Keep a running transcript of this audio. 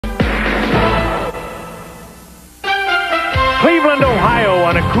Cleveland, Ohio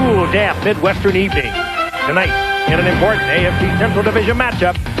on a cool, damp Midwestern evening. Tonight, in an important AFC Central Division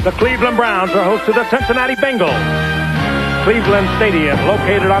matchup, the Cleveland Browns are host to the Cincinnati Bengals. Cleveland Stadium,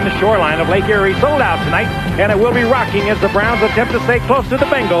 located on the shoreline of Lake Erie, sold out tonight, and it will be rocking as the Browns attempt to stay close to the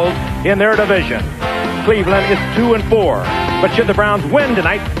Bengals in their division. Cleveland is 2-4, but should the Browns win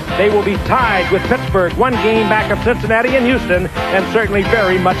tonight, they will be tied with Pittsburgh, one game back of Cincinnati and Houston, and certainly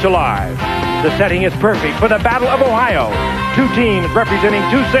very much alive. The setting is perfect for the Battle of Ohio, two teams representing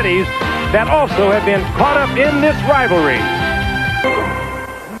two cities that also have been caught up in this rivalry.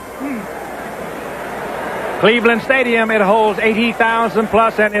 Cleveland Stadium, it holds 80,000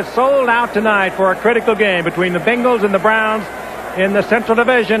 plus and is sold out tonight for a critical game between the Bengals and the Browns in the Central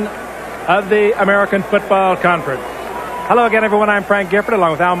Division of the American Football Conference. Hello again, everyone. I'm Frank Gifford,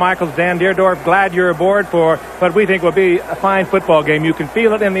 along with Al Michaels, Dan Deerdorf. Glad you're aboard for what we think will be a fine football game. You can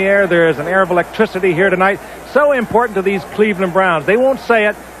feel it in the air. There is an air of electricity here tonight. So important to these Cleveland Browns. They won't say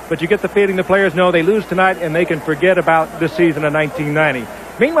it, but you get the feeling the players know they lose tonight and they can forget about this season of 1990.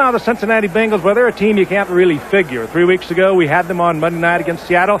 Meanwhile, the Cincinnati Bengals, well, they're a team you can't really figure. 3 weeks ago, we had them on Monday night against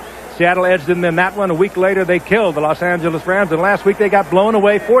Seattle. Seattle edged them in that one. A week later, they killed the Los Angeles Rams. And last week, they got blown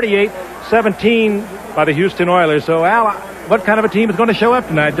away 48-17 by the Houston Oilers. So, Al, what kind of a team is going to show up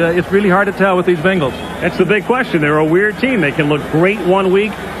tonight? It's really hard to tell with these Bengals. That's the big question. They're a weird team. They can look great one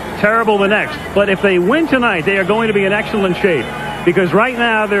week, terrible the next. But if they win tonight, they are going to be in excellent shape. Because right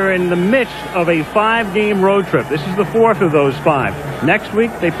now they're in the midst of a 5-game road trip. This is the 4th of those 5. Next week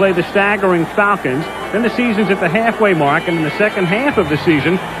they play the staggering Falcons. Then the season's at the halfway mark, and in the second half of the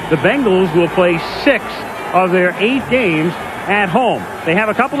season, the Bengals will play 6 of their 8 games at home. They have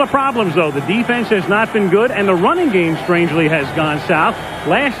a couple of problems, though. The defense has not been good, and the running game, strangely, has gone south.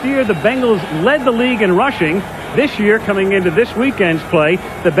 Last year, the Bengals led the league in rushing. This year, coming into this weekend's play,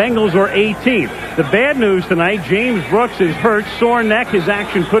 the Bengals were 18th. The bad news tonight, James Brooks is hurt, sore neck. His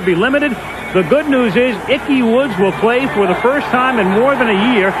action could be limited. The good news is Ickey Woods will play for the first time in more than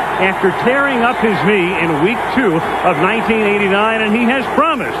a year after tearing up his knee in Week 2 of 1989, and he has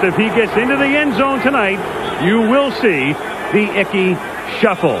promised if he gets into the end zone tonight, you will see the Ickey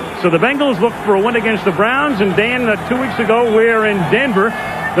shuffle. So the Bengals look for a win against the Browns, and Dan, 2 weeks ago, we're in Denver.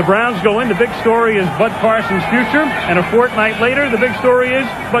 The Browns go in. The big story is Bud Carson's future. And a fortnight later, the big story is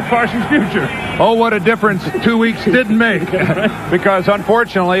Bud Carson's future. Oh, what a difference 2 weeks didn't make. Because,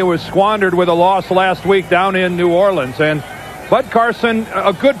 unfortunately, it was squandered with a loss last week down in New Orleans. And Bud Carson,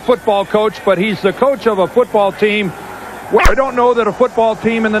 a good football coach, but he's the coach of a football team. I don't know that a football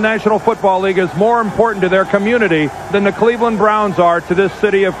team in the National Football League is more important to their community than the Cleveland Browns are to this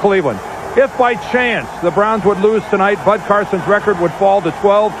city of Cleveland. If by chance the Browns would lose tonight, Bud Carson's record would fall to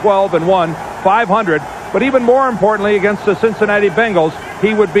 12-12-1, 500. But even more importantly, against the Cincinnati Bengals,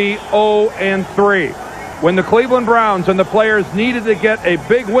 he would be 0-3. When the Cleveland Browns and the players needed to get a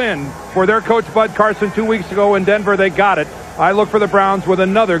big win for their coach Bud Carson 2 weeks ago in Denver, they got it. I look for the Browns with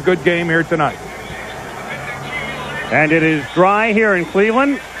another good game here tonight. And it is dry here in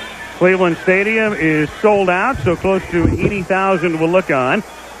Cleveland. Cleveland Stadium is sold out, so close to 80,000 will look on.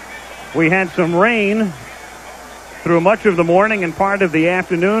 We had some rain through much of the morning and part of the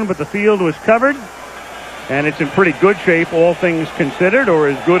afternoon, but the field was covered, and it's in pretty good shape, all things considered, or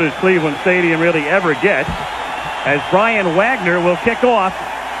as good as Cleveland Stadium really ever gets, as Brian Wagner will kick off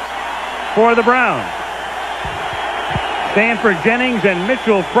for the Browns. Stanford Jennings and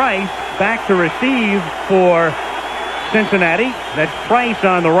Mitchell Price back to receive for Cincinnati. That's Price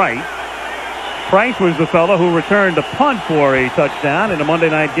on the right. Price was the fellow who returned a punt for a touchdown in a Monday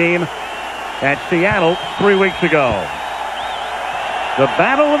night game at Seattle 3 weeks ago. The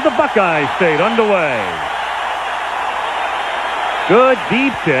Battle of the Buckeyes stayed underway. Good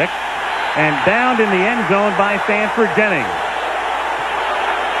deep kick and downed in the end zone by Stanford Jennings.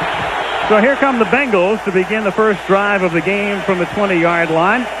 So here come the Bengals to begin the first drive of the game from the 20-yard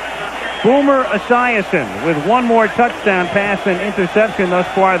line. Boomer Esiason with one more touchdown pass and interception thus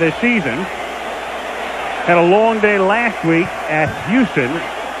far this season. Had a long day last week at Houston.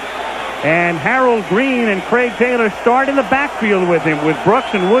 And Harold Green and Craig Taylor start in the backfield with him, with Brooks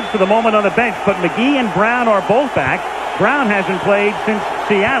and Woods for the moment on the bench. But McGee and Brown are both back. Brown hasn't played since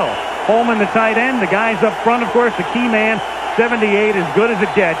Seattle. Holman, the tight end. The guys up front, of course, the key man, 78, as good as it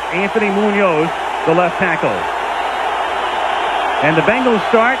gets. Anthony Munoz, the left tackle. And the Bengals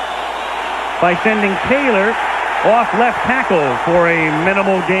start by sending Taylor off left tackle for a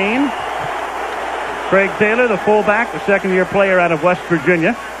minimal gain. Craig Taylor, the fullback, the second-year player out of West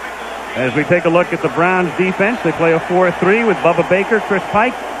Virginia. As we take a look at the Browns defense, they play a 4-3 with Bubba Baker, Chris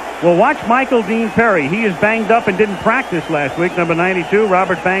Pike. We'll watch Michael Dean Perry. He is banged up and didn't practice last week. Number 92,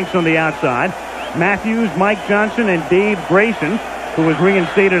 Robert Banks on the outside. Matthews, Mike Johnson, and Dave Grayson, who was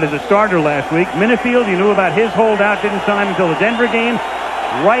reinstated as a starter last week. Minifield, you knew about his holdout, didn't sign until the Denver game.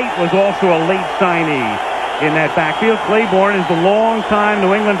 Wright was also a late signee in that backfield. Claiborne is the longtime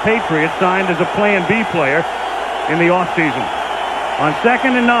New England Patriot, signed as a Plan B player in the offseason. On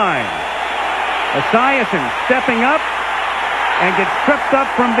 2nd and 9, Esiason stepping up and gets tripped up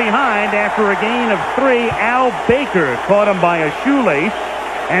from behind after a gain of 3. Al Baker caught him by a shoelace,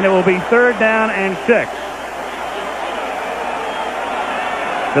 and it will be 3rd down and 6.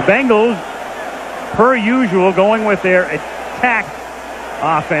 The Bengals, per usual, going with their attack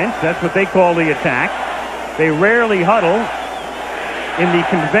offense. That's what they call the attack. They rarely huddle in the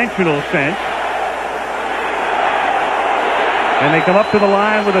conventional sense. And they come up to the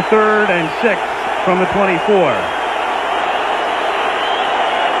line with a 3rd and 6 from the 24.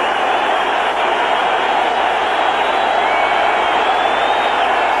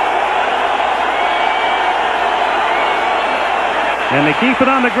 And they keep it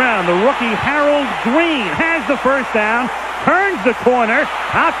on the ground. The rookie Harold Green has the first down, turns the corner,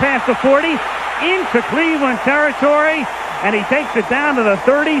 out past the 40, into Cleveland territory, and he takes it down to the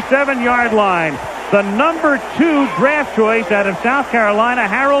 37-yard line. The number 2 draft choice out of South Carolina,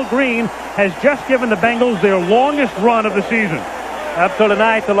 Harold Green, has just given the Bengals their longest run of the season. Up till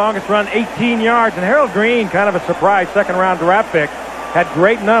tonight, the longest run, 18 yards. And Harold Green, kind of a surprise second-round draft pick, had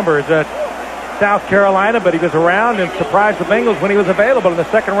great numbers at South Carolina, but he was around and surprised the Bengals when he was available in the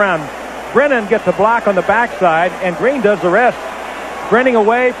second round. Brennan gets a block on the backside, and Green does the rest. Sprinting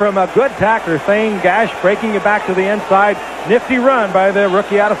away from a good tackler, Thane Gash, breaking it back to the inside. Nifty run by the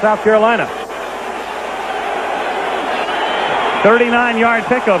rookie out of South Carolina. 39-yard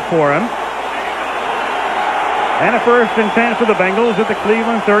pickup for him. And a 1st and 10 for the Bengals at the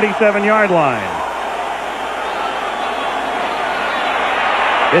Cleveland 37-yard line.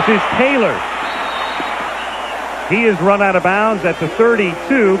 This is Taylor. He is run out of bounds at the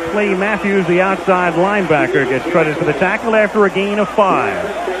 32. Clay Matthews, the outside linebacker, gets credit for the tackle after a gain of 5.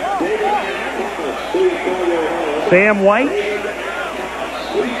 Sam White,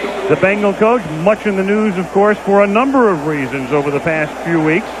 the Bengal coach, much in the news, of course, for a number of reasons over the past few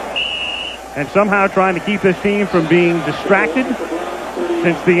weeks, and somehow trying to keep his team from being distracted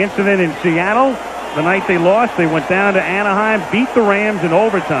since the incident in Seattle. The night they lost, they went down to Anaheim, beat the Rams in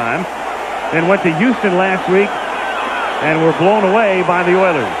overtime, then went to Houston last week and were blown away by the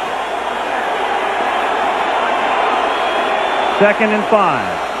Oilers. 2nd and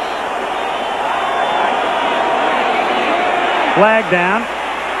 5. Flag down.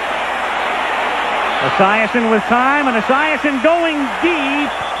 Esiason with time, and Esiason going deep,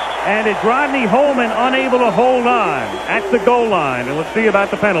 and it's Rodney Holman unable to hold on at the goal line. And let's see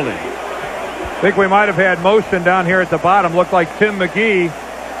about the penalty. I think we might have had motion down here at the bottom. Looked like Tim McGee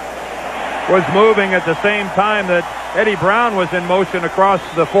was moving at the same time that Eddie Brown was in motion across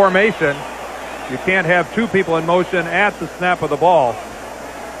the formation. You can't have 2 people in motion at the snap of the ball.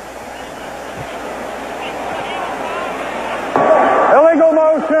 Illegal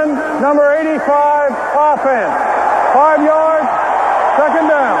motion, number 85, offense. 5 yards, 2nd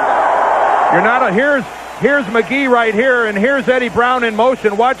down. You're not a, here's McGee right here, and here's Eddie Brown in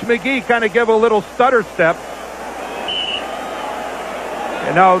motion. Watch McGee kind of give a little stutter step.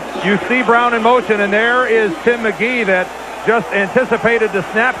 And now you see Brown in motion, and there is Tim McGee that just anticipated the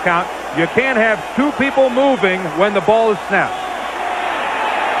snap count. You can't have 2 people moving when the ball is snapped.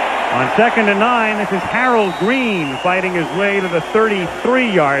 On 2nd and 9, this is Harold Green fighting his way to the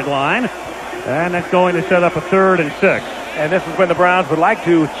 33-yard line. And that's going to set up a 3rd and 6. And this is when the Browns would like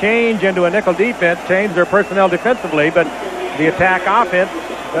to change into a nickel defense, change their personnel defensively, but the attack offense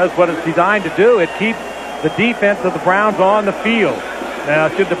does what it's designed to do. It keeps the defense of the Browns on the field. Now,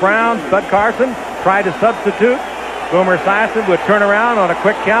 should the Browns, Bud Carson, try to substitute, Boomer Esiason would turn around on a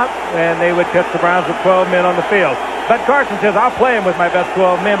quick count, and they would catch the Browns with 12 men on the field. Bud Carson says, I'll play him with my best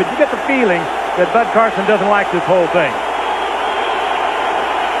 12 men, but you get the feeling that Bud Carson doesn't like this whole thing.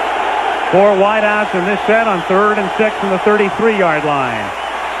 4 wideouts in this set on 3rd and 6 from the 33-yard line.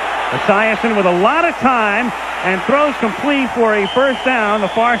 Esiason with a lot of time and throws complete for a 1st down. The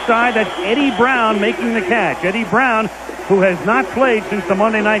far side, that's Eddie Brown making the catch. Eddie Brown, who has not played since the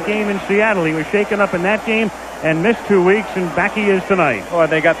Monday night game in Seattle. He was shaken up in that game and missed 2 weeks, and back he is tonight. Oh,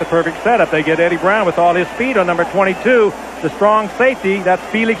 and they got the perfect setup. They get Eddie Brown with all his speed on number 22, the strong safety. That's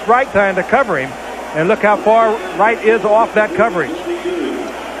Felix Wright trying to cover him. And look how far Wright is off that coverage.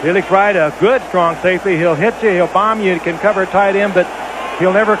 Felix Wright, a good strong safety. He'll hit you, he'll bomb you, he can cover a tight end, but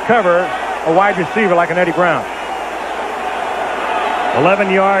he'll never cover a wide receiver like an Eddie Brown.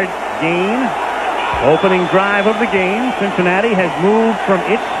 11-yard gain. Opening drive of the game. Cincinnati has moved from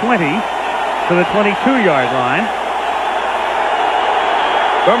its 20 to the 22-yard line.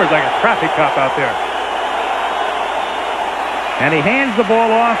 Boomer's like a traffic cop out there. And he hands the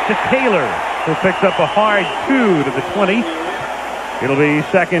ball off to Taylor, who picks up a hard 2 to the 20. It'll be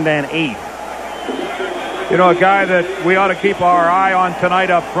 2nd and 8. You know, a guy that we ought to keep our eye on tonight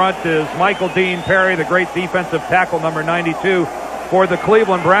up front is Michael Dean Perry, the great defensive tackle, number 92, for the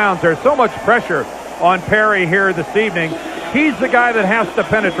Cleveland Browns. There's so much pressure on Perry here this evening. He's the guy that has to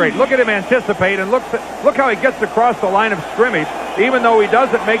penetrate. Look at him anticipate, and look how he gets across the line of scrimmage. Even though he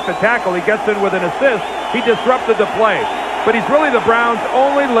doesn't make the tackle, he gets in with an assist. He disrupted the play. But he's really the Browns'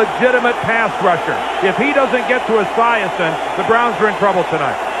 only legitimate pass rusher. If he doesn't get to Esiason, the Browns are in trouble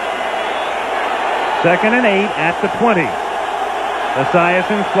tonight. 2nd and 8 at the 20.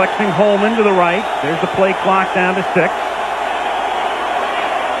 Esiason flexing Holman to the right. There's the play clock down to 6.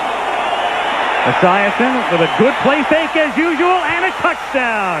 Esiason with a good play fake as usual, and a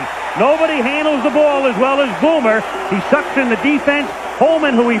touchdown. Nobody handles the ball as well as Boomer. He sucks in the defense.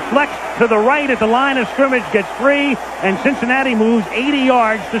 Holman, who he flexed to the right at the line of scrimmage, gets free, and Cincinnati moves 80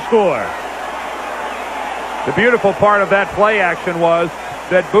 yards to score. The beautiful part of that play action was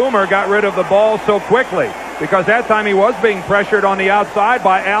that Boomer got rid of the ball so quickly, because that time he was being pressured on the outside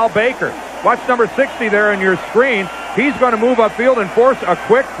by Al Baker. Watch number 60 there on your screen. He's going to move upfield and force a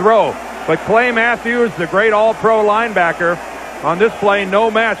quick throw. But Clay Matthews, the great all-pro linebacker, on this play, no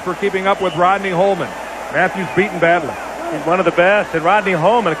match for keeping up with Rodney Holman. Matthews beaten badly. He's one of the best. And Rodney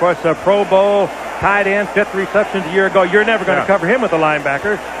Holman, of course, a Pro Bowl tight end, 5th receptions a year ago. You're never going to cover him with a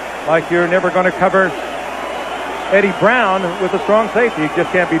linebacker, like you're never going to cover Eddie Brown with a strong safety. It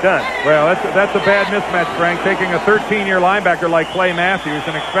just can't be done. Well, that's a bad mismatch, Frank, taking a 13-year linebacker like Clay Matthews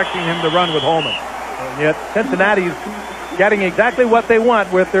and expecting him to run with Holman. And yet Cincinnati's getting exactly what they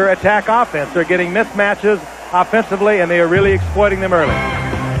want with their attack offense. They're getting mismatches offensively, and they are really exploiting them early.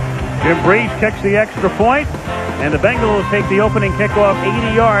 Jim Breeze kicks the extra point, and the Bengals take the opening kickoff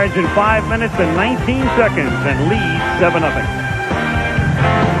 80 yards in 5 minutes and 19 seconds and lead 7-0.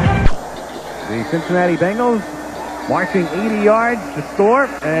 The Cincinnati Bengals marching 80 yards to score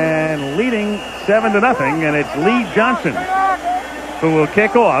and leading 7-0, and it's Lee Johnson who will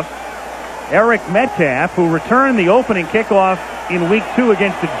kick off. Eric Metcalf, who returned the opening kickoff in Week 2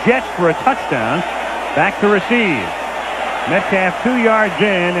 against the Jets for a touchdown, back to receive. Metcalf 2 yards in,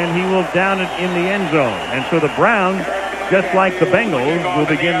 and he will down it in the end zone. And so the Browns, just like the Bengals, will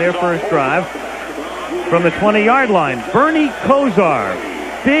begin their first drive from the 20-yard line. Bernie Kosar,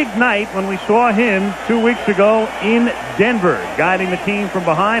 big night when we saw him 2 weeks ago in Denver, guiding the team from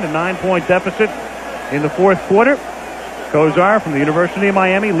behind, a 9-point deficit in the fourth quarter. Kosar from the University of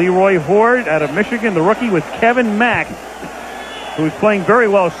Miami, Leroy Horde out of Michigan, the rookie with Kevin Mack, who's playing very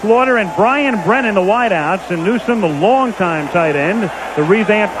well. Slaughter and Brian Brennan, the wideouts, and Newsom, the longtime tight end, the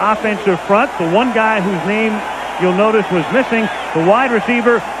revamped offensive front. The one guy whose name you'll notice was missing, the wide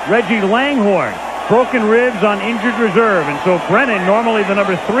receiver, Reggie Langhorne. Broken ribs on injured reserve, and so Brennan, normally the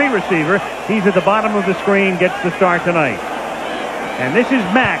number 3 receiver, he's at the bottom of the screen, gets the start tonight. And this is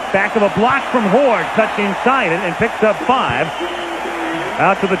Mack, back of a block from Horde, touch inside it, and picks up 5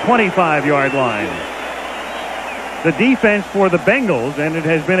 out to the 25-yard line. The defense for the Bengals, and it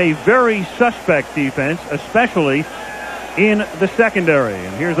has been a very suspect defense, especially in the secondary.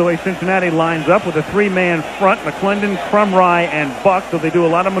 And here's the way Cincinnati lines up with a 3-man front, McClendon, Crumry, and Buck, so they do a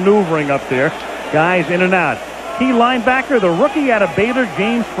lot of maneuvering up there. Guys in and out. Key linebacker, the rookie out of Baylor,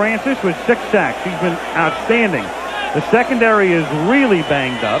 James Francis, with 6 sacks. He's been outstanding. The secondary is really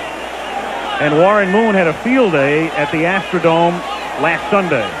banged up, and Warren Moon had a field day at the Astrodome last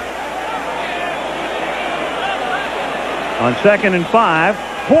Sunday. On 2nd and 5,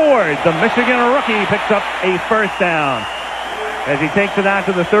 Horde, the Michigan rookie, picks up a first down as he takes it out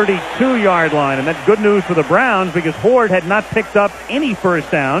to the 32-yard line. And that's good news for the Browns, because Horde had not picked up any first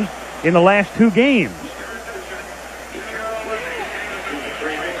downs in the last 2 games.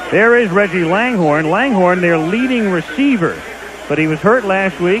 There is Reggie Langhorne. Langhorne, their leading receiver, but he was hurt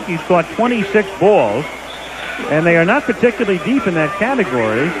last week. He's caught 26 balls, and they are not particularly deep in that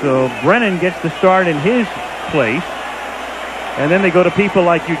category, so Brennan gets the start in his place. And then they go to people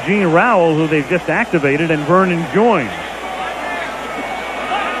like Eugene Rowell, who they've just activated, and Vernon joins.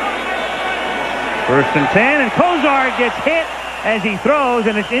 1st and 10, and Kosar gets hit as he throws,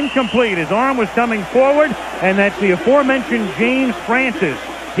 and it's incomplete. His arm was coming forward, and that's the aforementioned James Francis,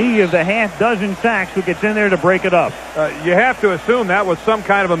 he of the half-dozen sacks, who gets in there to break it up. You have to assume that was some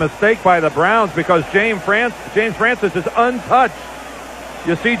kind of a mistake by the Browns, because James Francis is untouched.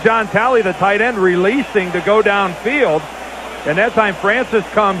 You see John Talley, the tight end, releasing to go downfield, and that time Francis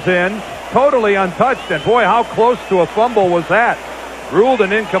comes in totally untouched, and boy, how close to a fumble was that. ruled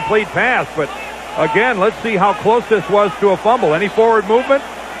an incomplete pass. But again, let's see how close this was to a fumble. Any forward movement?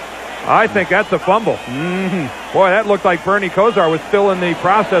 I think that's a fumble. Boy, that looked like Bernie Kosar was still in the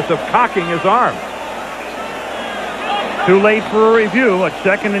process of cocking his arm. Too late for a review at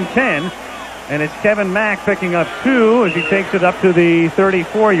 2nd and 10. And it's Kevin Mack picking up 2 as he takes it up to the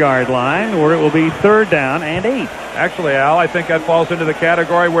 34-yard line, where it will be 3rd down and 8. Actually, Al, I think that falls into the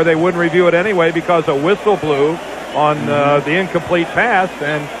category where they wouldn't review it anyway because a whistle blew on the incomplete pass,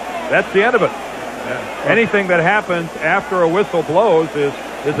 and that's the end of it. Anything that happens after a whistle blows is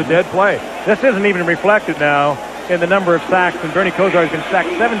a dead play. This isn't even reflected now in the number of sacks, and Bernie Kosar has been sacked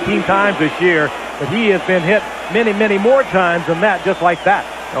 17 times this year, but he has been hit many, many more times than that, just like that.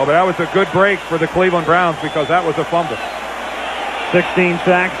 No, but that was a good break for the Cleveland Browns because that was a fumble. 16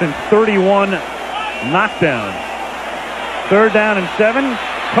 sacks and 31 knockdowns. 3rd down and 7.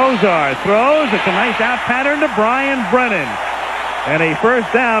 Kosar throws. It's a nice out pattern to Brian Brennan. And a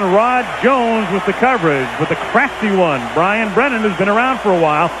 1st down. Rod Jones with the coverage, with a crafty one. Brian Brennan, who's been around for a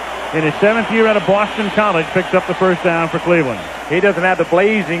while, in his 7th year out of Boston College, picks up the 1st down for Cleveland. He doesn't have the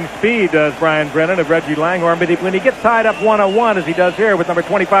blazing speed, does Brian Brennan, of Reggie Langhorne, but when he gets tied up one-on-one, as he does here with number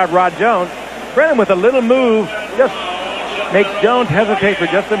 25, Rod Jones, Brennan with a little move just makes Jones hesitate for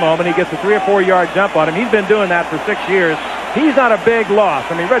just a moment. He gets a 3 or 4 yard jump on him. He's been doing that for 6 years. He's not a big loss.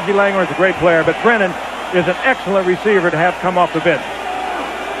 I mean, Reggie Langhorne's a great player, but Brennan is an excellent receiver to have come off the bench.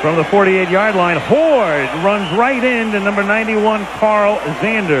 From the 48-yard line, Horde runs right into number 91, Carl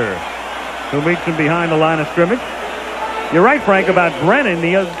Zander, who meets him behind the line of scrimmage. You're right, Frank, about Brennan.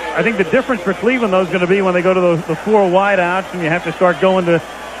 I think the difference for Cleveland, though, is going to be when they go to the 4 wideouts and you have to start going to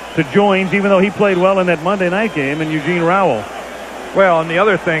joins, even though he played well in that Monday night game, and Eugene Rowell. Well, and the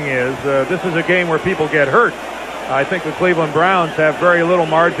other thing is, this is a game where people get hurt. I think the Cleveland Browns have very little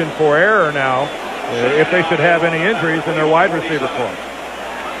margin for error now if they should have any injuries in their wide receiver corps.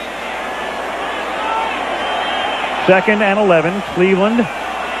 2nd and 11. Cleveland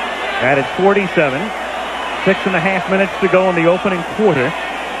at its 47. 6.5 minutes to go in the opening quarter.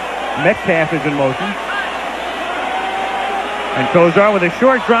 Metcalf is in motion. And Kosar with a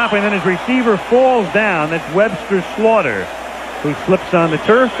short drop, and then his receiver falls down. That's Webster Slaughter, who slips on the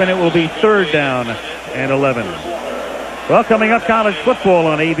turf, and it will be 3rd down and 11. Well, coming up, college football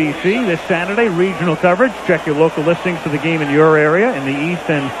on ABC this Saturday. Regional coverage. Check your local listings for the game in your area. In the East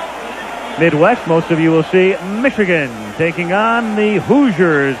and Midwest, most of you will see Michigan taking on the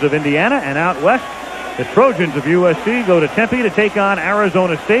Hoosiers of Indiana. And out west, the Trojans of USC go to Tempe to take on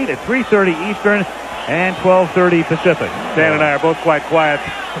Arizona State at 3:30 Eastern and 12:30 Pacific. Dan and I are both quite quiet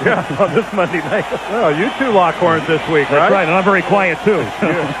on this Monday night. Well, you two Lockhorns this week, right? That's right, and I'm very quiet, too.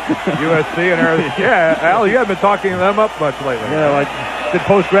 USC and Arizona. Yeah, Al, you haven't been talking them up much lately. Yeah, well, I did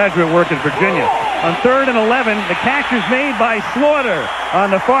postgraduate work in Virginia. On 3rd and 11, the catch is made by Slaughter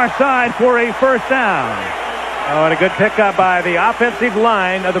on the far side for a 1st down. Oh, and a good pickup by the offensive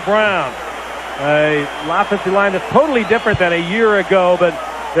line of the Browns. An offensive line that's totally different than a year ago, but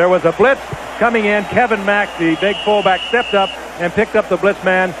there was a blitz coming in. Kevin Mack, the big fullback, stepped up and picked up the blitz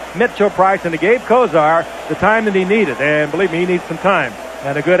man, Mitchell Price, and he gave Kosar the time that he needed. And believe me, he needs some time.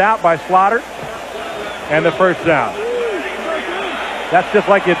 And a good out by Slaughter, and the 1st down. That's just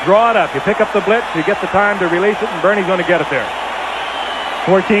like you draw it up. You pick up the blitz, you get the time to release it, and Bernie's going to get it there.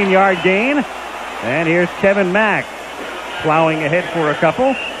 14-yard gain. And here's Kevin Mack plowing ahead for a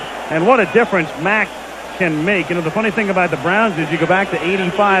couple. And what a difference Mack can make. You know, the funny thing about the Browns is you go back to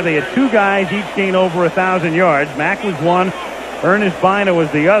 85, they had 2 guys each gain over 1,000 yards. Mack was one, Ernest Bina was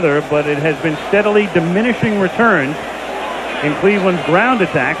the other, but it has been steadily diminishing returns in Cleveland's ground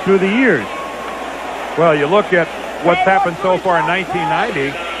attack through the years. Well, you look at what's happened so far in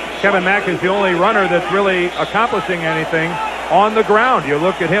 1990, Kevin Mack is the only runner that's really accomplishing anything on the ground. You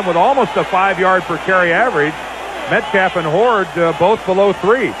look at him with almost a 5-yard per carry average. Metcalf and Horde both below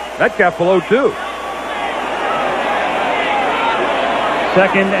 3. Metcalf below 2.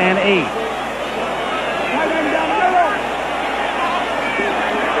 2nd and 8.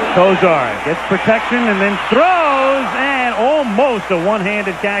 Kosar gets protection and then throws, and almost a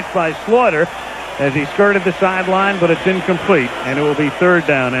one-handed catch by Slaughter as he skirted the sideline, but it's incomplete, and it will be 3rd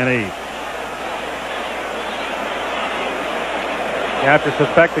down and 8. You have to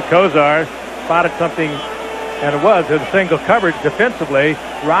suspect that Kosar spotted something, and it was a single coverage defensively.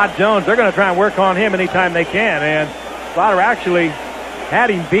 Rod Jones, they're going to try and work on him anytime they can, and Slaughter actually had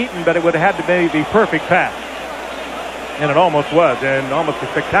him beaten, but it would have had to be the perfect pass. And it almost was, and almost a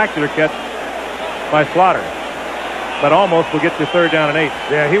spectacular catch by Slaughter. But almost will get to 3rd down and 8.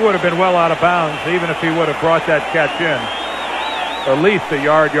 Yeah, he would have been well out of bounds, even if he would have brought that catch in. At least a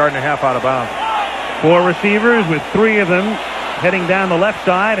yard and a half out of bounds. 4 receivers with 3 of them heading down the left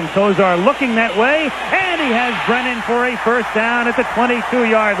side, and Kozar looking that way, and he has Brennan for a first down at the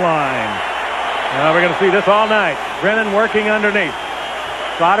 22-yard line. We're going to see this all night. Brennan working underneath.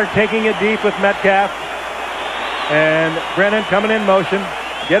 Slaughter taking it deep with Metcalf. And Brennan coming in motion,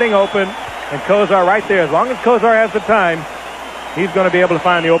 getting open, and Kozar right there. As long as Kozar has the time, he's going to be able to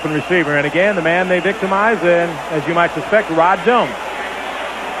find the open receiver. And again, the man they victimized, and as you might suspect, Rod Jones,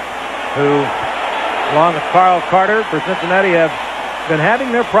 who, along with Carl Carter for Cincinnati, have been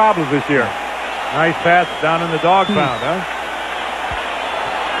having their problems this year. Nice pass down in the dog pound, huh?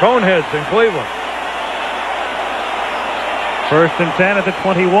 Coneheads in Cleveland. 1st and 10 at the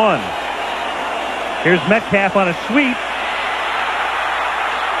 21. Here's Metcalf on a sweep.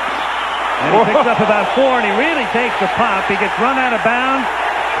 And he picks up about 4, and he really takes a pop. He gets run out of bounds.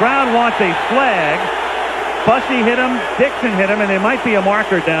 Brown wants a flag. Bussey hit him, Dixon hit him, and there might be a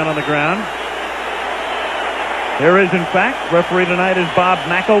marker down on the ground. There is, in fact. Referee tonight is Bob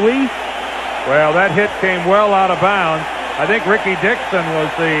McElwee. Well, that hit came well out of bounds. I think Ricky Dixon was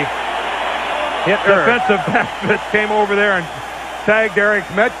the defensive back that came over there and tagged Eric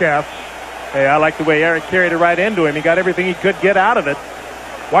Metcalf. Hey, I like the way Eric carried it right into him. He got everything he could get out of it.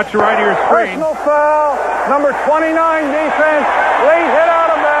 Watch the right of your screen. Personal foul, number 29 defense, late hit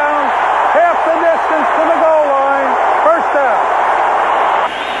out of bounds, half the distance to the goal line, first down.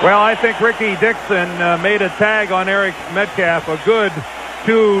 Well, I think Ricky Dixon made a tag on Eric Metcalf a good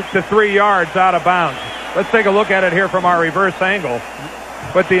 2 to 3 yards out of bounds. Let's take a look at it here from our reverse angle.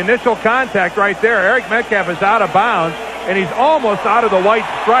 But the initial contact right there, Eric Metcalf is out of bounds, and he's almost out of the white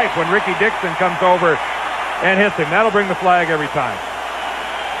stripe when Ricky Dixon comes over and hits him. That'll bring the flag every time.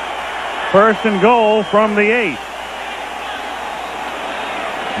 1st and goal from the 8.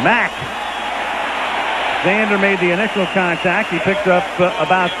 Mack. Zander made the initial contact. He picked up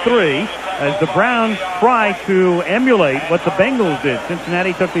about 3 as the Browns try to emulate what the Bengals did.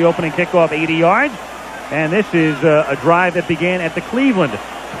 Cincinnati took the opening kickoff 80 yards, and this is a drive that began at the Cleveland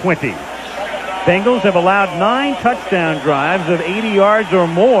 20. Bengals have allowed 9 touchdown drives of 80 yards or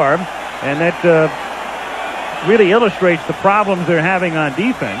more, and that really illustrates the problems they're having on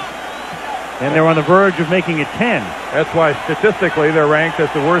defense. And they're on the verge of making it 10. That's why statistically they're ranked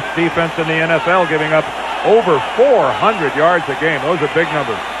as the worst defense in the NFL, giving up over 400 yards a game. Those are big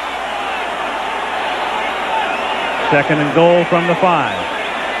numbers. 2nd and goal from the 5.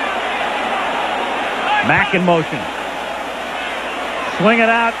 Mack in motion. Swing it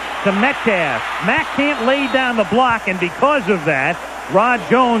out to Metcalf. Mack can't lay down the block, and because of that, Rod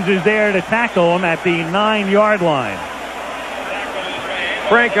Jones is there to tackle him at the 9-yard line.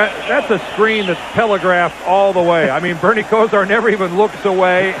 Frank, that's a screen that's telegraphed all the way. I mean, Bernie Kosar never even looks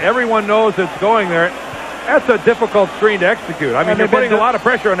away. Everyone knows it's going there. That's a difficult screen to execute. I mean, they're putting a lot of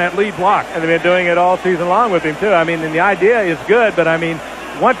pressure on that lead block. And they've been doing it all season long with him, too. I mean, and the idea is good, but, I mean,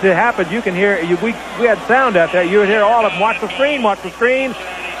 once it happens, you can hear, we had sound out there. You would hear all of them, watch the screen, watch the screen.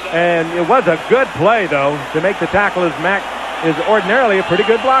 And it was a good play, though, to make the tackle as Mack is ordinarily a pretty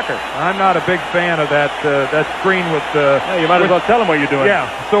good blocker. I'm not a big fan of that screen with you might as well tell him what you're doing. Yeah,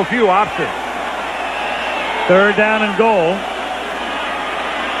 so few options. 3rd down and goal.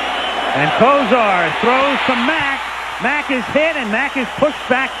 And Kozar throws to Mack. Mack is hit, and Mack is pushed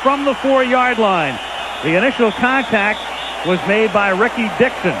back from the 4-yard line. The initial contact was made by Ricky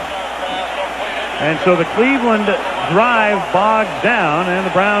Dixon. And so the Cleveland drive bogs down, and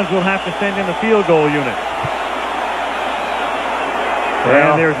the Browns will have to send in the field goal unit.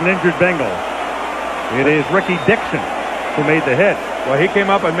 And there's an injured Bengal. It is Ricky Dixon who made the hit. Well, he came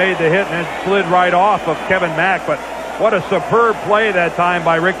up and made the hit and then slid right off of Kevin Mack, but what a superb play that time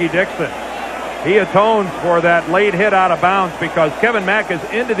by Ricky Dixon. He atones for that late hit out of bounds because Kevin Mack is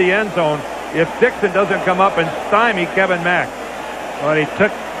into the end zone if Dixon doesn't come up and stymie Kevin Mack. Well,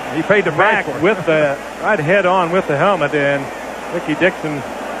 he paid the Mack with the right head on with the helmet, and Ricky Dixon,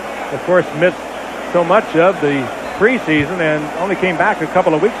 of course, missed so much of the preseason and only came back a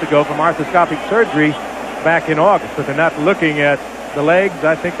couple of weeks ago from arthroscopic surgery back in August. But they're not looking at the legs.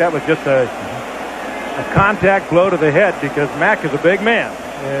 I think that was just a contact blow to the head because Mack is a big man,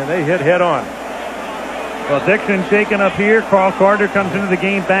 and they hit head on. Well, Dixon shaken up here. Carl Carter comes into the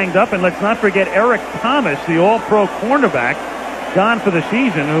game banged up, and let's not forget Eric Thomas, the all-pro cornerback, gone for the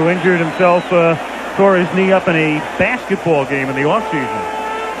season, who injured himself, tore his knee up in a basketball game in the offseason.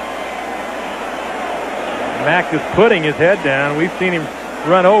 Mack is putting his head down. We've seen him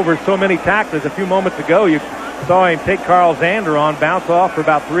run over so many tacklers. A few moments ago, you saw him take Carl Zander on, bounce off for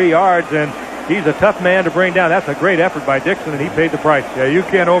about 3 yards, and he's a tough man to bring down. That's a great effort by Dixon, and he paid the price. Yeah, you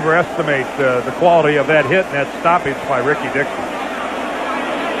can't overestimate the quality of that hit and that stoppage by Ricky Dixon.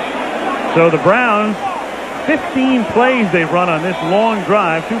 So the Browns 15 plays they've run on this long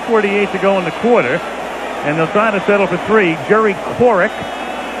drive. 2:48 to go in the quarter. And they'll try to settle for 3. Jerry Corrick,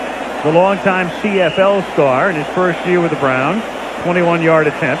 the longtime CFL star in his first year with the Browns. 21-yard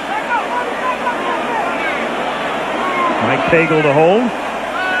attempt. Mike Tagle to hold.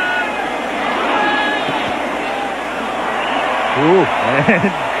 Ooh.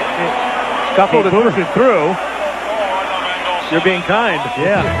 And Scuffled it moves it through. You're being kind.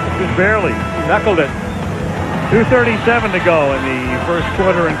 Yeah, just barely. Knuckled it. 2:37 to go in the first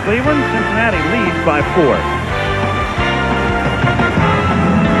quarter in Cleveland. Cincinnati leads by 4.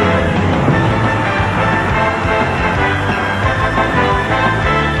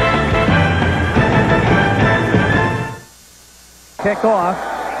 Kickoff.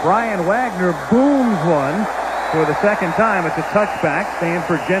 Brian Wagner booms one for the second time. It's a touchback.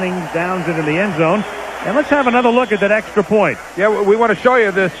 Stanford Jennings downs it in the end zone. And let's have another look at that extra point. Yeah, we want to show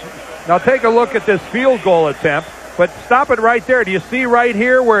you this. Now take a look at this field goal attempt, but stop it right there. Do you see right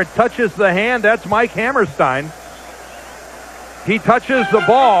here where it touches the hand? That's Mike Hammerstein. He touches the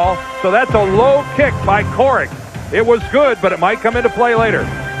ball, so that's a low kick by Corrick. It was good, but it might come into play later.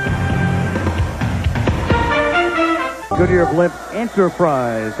 Goodyear Blimp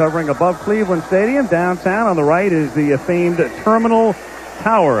Enterprise hovering above Cleveland Stadium. Downtown on the right is the famed Terminal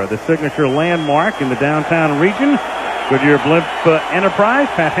Tower, the signature landmark in the downtown region. Goodyear Blimp Enterprise.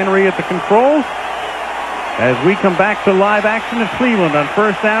 Pat Henry at the controls. As we come back to live action at Cleveland on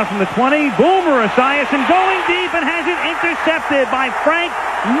first down from the 20. Boomer Esiason going deep and has it intercepted by Frank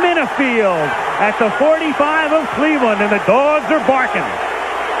Minifield at the 45 of Cleveland, and the dogs are barking.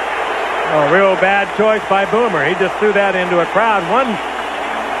 Oh, real bad choice by Boomer. He just threw that into a crowd. One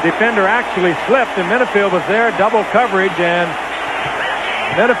defender actually slipped, and Minifield was there, double coverage, and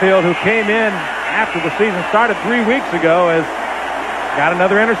Minifield, who came in after the season started 3 weeks ago, has got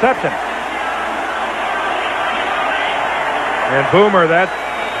another interception. And Boomer, that's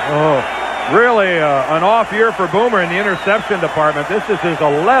really an off year for Boomer in the interception department. This is his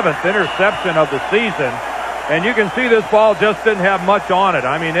 11th interception of the season. And you can see this ball just didn't have much on it.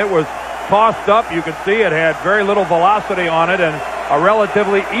 I mean, it was tossed up. You can see it had very little velocity on it, and a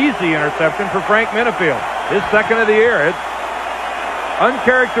relatively easy interception for Frank Minifield. His second of the year. It's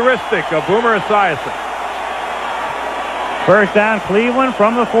uncharacteristic of Boomer Esiason. First down, Cleveland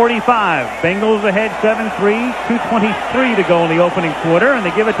from the 45. Bengals ahead 7-3. 2:23 to go in the opening quarter, and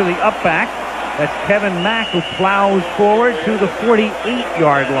they give it to the up back. That's Kevin Mack, who plows forward to the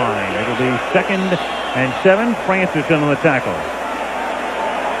 48-yard line. It'll be 2nd and 7. Francis on the tackle.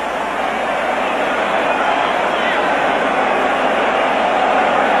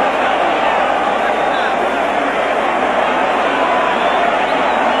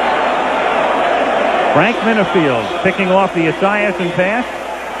 Frank Minifield picking off the Esiason pass.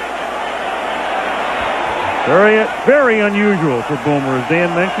 Very unusual for Boomer, as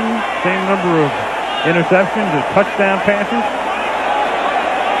Dan mentioned. Same number of interceptions as touchdown passes.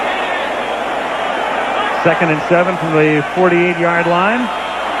 2nd and 7 from the 48-yard line.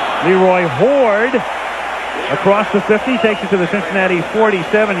 Leroy Horde across the 50 takes it to the Cincinnati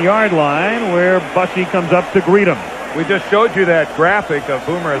 47-yard line, where Bussey comes up to greet him. We just showed you that graphic of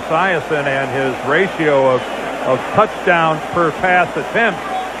Boomer Esiason and his ratio of touchdowns per pass attempt.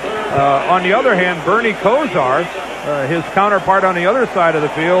 On the other hand, Bernie Kosar, his counterpart on the other side of the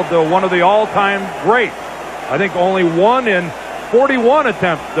field, one of the all-time greats. I think only 1 in 41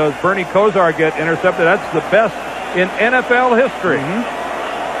 attempts does Bernie Kosar get intercepted. That's the best in NFL history.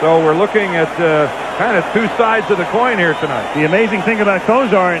 So we're looking at kind of two sides of the coin here tonight. The amazing thing about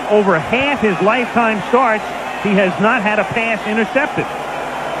Kosar, in over half his lifetime starts, he has not had a pass intercepted.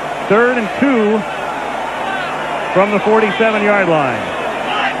 3rd and 2 from the 47-yard line.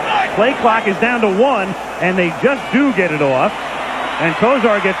 Play clock is down to 1, and they just do get it off. And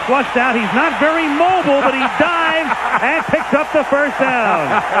Kosar gets flushed out. He's not very mobile, but he dives and picks up the first down.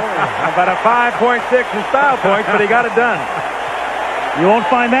 About a 5.6 in style points, but he got it done. You won't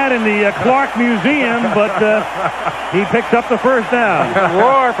find that in the Clark Museum, but he picks up the first down.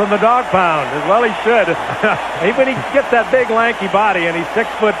 Roar from the dog pound, as well he should. When he gets that big lanky body and he's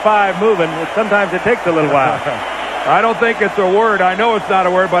 6'5" moving, sometimes it takes a little while. I don't think it's a word. I know it's not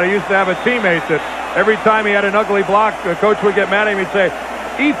a word, but I used to have a teammate that every time he had an ugly block, the coach would get mad at him. He'd say,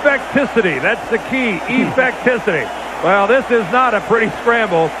 effecticity. That's the key, effecticity. Well, this is not a pretty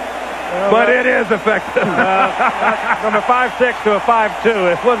scramble, but it is effective. From a 5'6" to a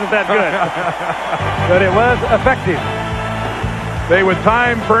 5'2", it wasn't that good. But it was effective. They would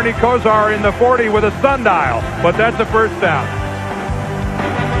time Bernie Kosar in the 40 with a sundial, but that's a first down.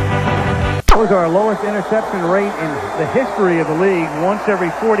 Kosar lowest interception rate in the history of the league, once every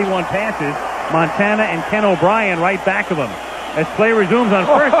 41 passes. Montana and Ken O'Brien right back of him. As play resumes on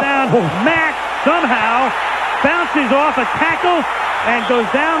first down, Mack somehow bounces off a tackle and goes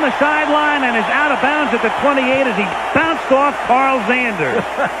down the sideline and is out of bounds at the 28 as he bounced off Carl Zander.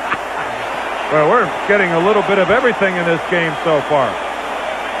 Well, we're getting a little bit of everything in this game so far.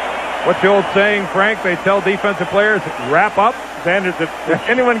 What's the old saying, Frank? They tell defensive players, wrap up. Zander, did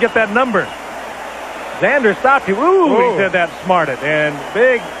anyone get that number? Zander stopped you. Ooh, he did that smarted. And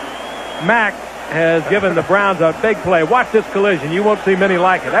Big Mac has given the Browns a big play. Watch this collision. You won't see many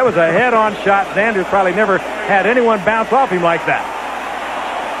like it. That was a head-on shot. Zander's probably never had anyone bounce off him like that.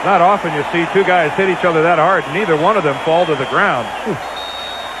 Not often you see two guys hit each other that hard. Neither one of them fall to the ground.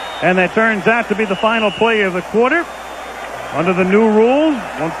 And that turns out to be the final play of the quarter. Under the new rules,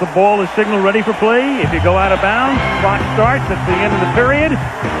 once the ball is signaled ready for play, if you go out of bounds, clock starts at the end of the period.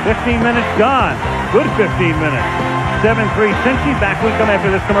 15 minutes gone. Good 15 minutes. 7-3 Cincy. Back we come after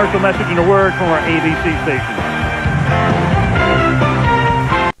this commercial message and a word from our ABC station.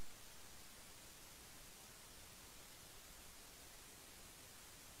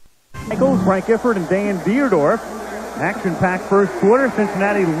 Michaels, Frank Gifford, and Dan Deerdorf. Action-packed first quarter.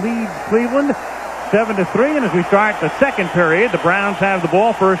 Cincinnati leads Cleveland 7-3. And as we start the second period, the Browns have the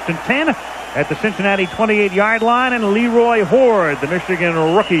ball first and 10 at the Cincinnati 28-yard line. And Leroy Horde, the Michigan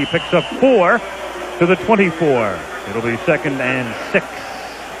rookie, picks up 4 to the 24. It'll be 2nd and 6.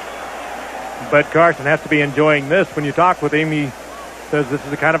 Bud Carson has to be enjoying this. When you talk with him, he says this is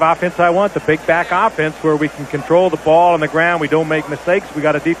the kind of offense I want, the big back offense where we can control the ball on the ground. We don't make mistakes. We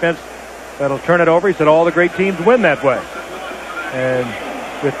got a defense that'll turn it over. He said all the great teams win that way. And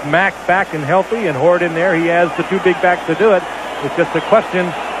with Mack back and healthy and Horde in there, he has the two big backs to do it. It's just a question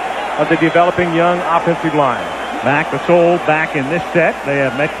of the developing young offensive line. Mack, the sole back in this set. They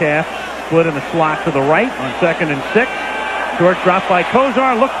have Metcalf split in the slot to the right on 2nd and 6. Short drop by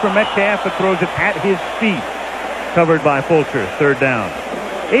Kozar. Looks for Metcalf, but throws it at his feet. Covered by Fulcher. 3rd down.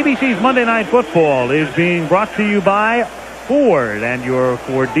 ABC's Monday Night Football is being brought to you by Ford and your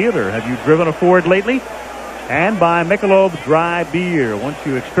Ford dealer. Have you driven a Ford lately? And by Michelob Dry Beer. Once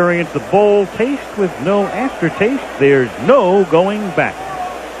you experience the bold taste with no aftertaste, there's no going back.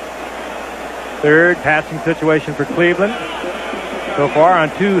 Third passing situation for Cleveland. So far on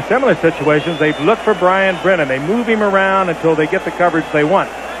two similar situations, they've looked for Brian Brennan. They move him around until they get the coverage they want.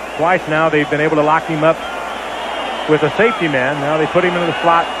 Twice now they've been able to lock him up with a safety man. Now they put him in the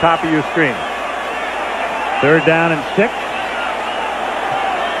slot, top of your screen. 3rd down and 6.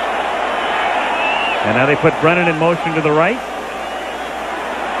 And now they put Brennan in motion to the right.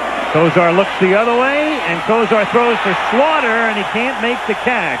 Kozar looks the other way, and Kozar throws for Slaughter, and he can't make the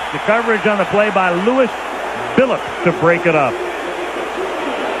catch. The coverage on the play by Lewis Billups to break it up.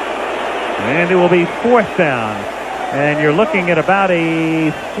 And it will be 4th down. And you're looking at about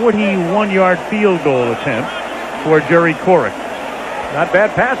a 41-yard field goal attempt for Jerry Corrick. Not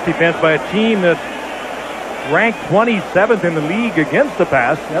bad pass defense by a team that's ranked 27th in the league against the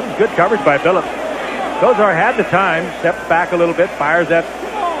pass. That was good coverage by Billups. Kozar had the time, steps back a little bit, fires that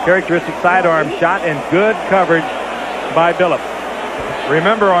characteristic sidearm shot, and good coverage by Billups.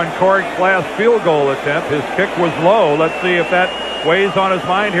 Remember, on Corrick's last field goal attempt, his kick was low. Let's see if that weighs on his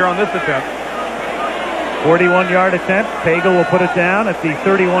mind here on this attempt. 41-yard attempt. Pagel will put it down at the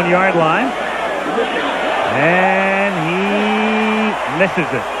 31-yard line. And he misses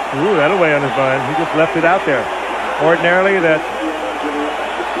it. Ooh, that'll weigh on his mind. He just left it out there. Ordinarily, that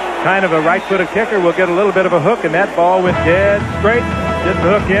kind of a right-footed kicker will get a little bit of a hook, and that ball went dead straight. Didn't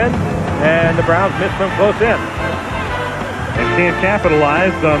hook in, and the Browns missed from close in. And can't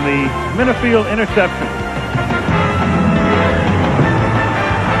capitalize on the Minifield interception.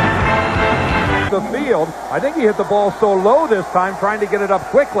 The field, I think he hit the ball so low this time, trying to get it up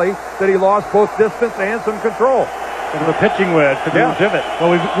quickly, that he lost both distance and some control. Into the pitching wedge to the divot.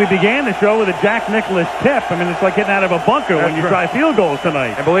 Well, we began the show with a Jack Nicklaus tip. I mean, it's like getting out of a bunker when you try field goals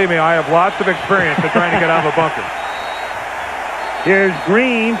tonight. And believe me, I have lots of experience in trying to get out of a bunker. Here's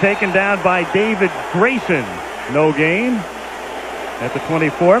Green taken down by David Grayson. No gain at the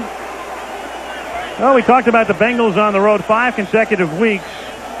 24. Well, we talked about the Bengals on the road 5 consecutive weeks.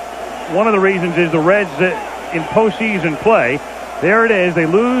 One of the reasons is the Reds in postseason play. There it is. They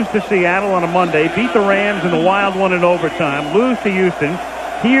lose to Seattle on a Monday, beat the Rams in the wild one in overtime, lose to Houston,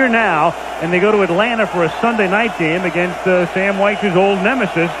 here now, and they go to Atlanta for a Sunday night game against Sam Weitz's old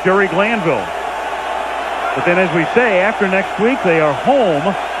nemesis, Jerry Glanville. But then, as we say, after next week, they are home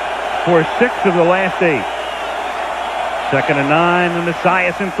for 6 of the last 8. 2nd and 9, and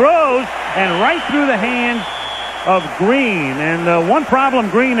Esiason throws, and right through the hands of Green. And one problem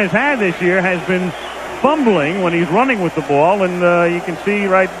Green has had this year has been fumbling when he's running with the ball, and you can see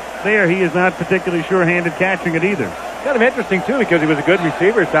right there he is not particularly sure-handed catching it either. Kind of interesting, too, because he was a good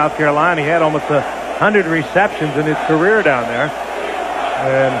receiver at South Carolina. He had almost 100 receptions in his career down there.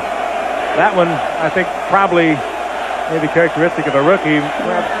 And that one, I think, probably maybe characteristic of a rookie.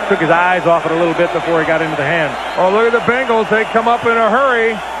 Took his eyes off it a little bit before he got into the hands. Oh, look at the Bengals. They come up in a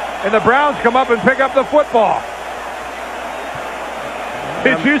hurry, and the Browns come up and pick up the football.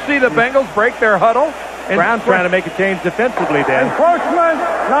 Did you see the Bengals break their huddle? Browns trying to make a change defensively, Dan. Encroachment,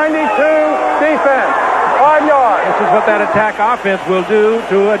 92, defense, 5 yards. This is what that attack offense will do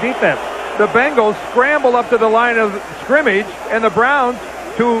to a defense. The Bengals scramble up to the line of scrimmage, and the Browns,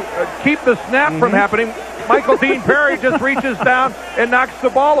 to keep the snap from happening, Michael Dean Perry just reaches down and knocks the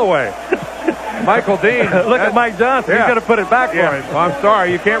ball away. Michael Dean. Look at Mike Johnson. He's going to put it back for him. Well, I'm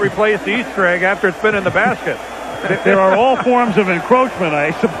sorry. You can't replace the Easter egg after it's been in the basket. There are all forms of encroachment,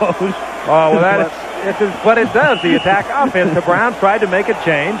 I suppose. Oh, well, this is what it does. The attack offense. The Browns tried to make a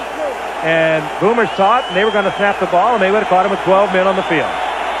change, and Boomer saw it, and they were going to snap the ball, and they would have caught him with 12 men on the field.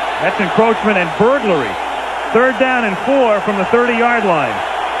 That's encroachment and burglary. 3rd down and 4 from the 30-yard line.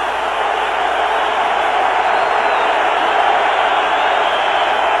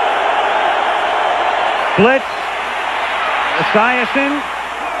 Blitz. Esiason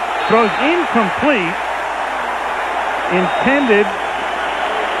throws incomplete. Intended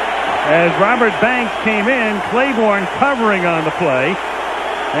as Robert Banks came in. Claiborne covering on the play.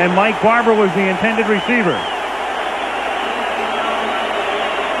 And Mike Barber was the intended receiver.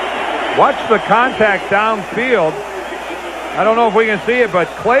 Watch the contact downfield. I don't know if we can see it, but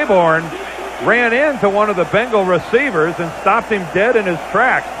Claiborne ran into one of the Bengal receivers and stopped him dead in his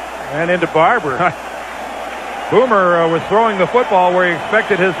tracks. And into Barber. Boomer was throwing the football where he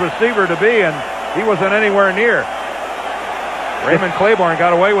expected his receiver to be, and he wasn't anywhere near. Raymond Claiborne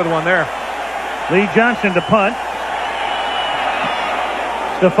got away with one there. Lee Johnson to punt.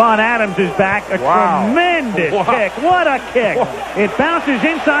 Stephon Adams is back. A tremendous kick. What a kick. It bounces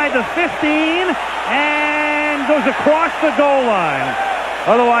inside the 15 and goes across the goal line.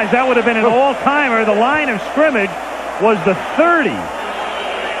 Otherwise, that would have been an all-timer. The line of scrimmage was the 30.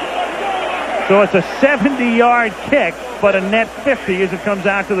 So it's a 70-yard kick, but a net 50 as it comes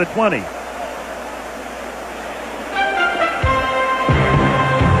out to the 20.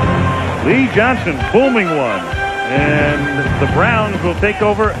 Lee Johnson booming one. And the Browns will take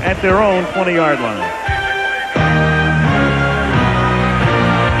over at their own 20-yard line.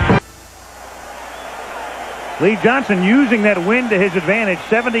 Lee Johnson using that wind to his advantage.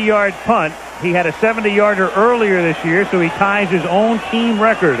 70-yard punt. He had a 70-yarder earlier this year, so he ties his own team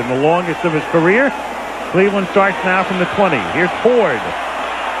record in the longest of his career. Cleveland starts now from the 20. Here's Ford.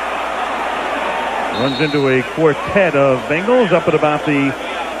 Runs into a quartet of Bengals up at about the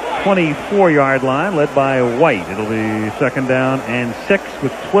 24-yard line, led by White. It'll be 2nd down and 6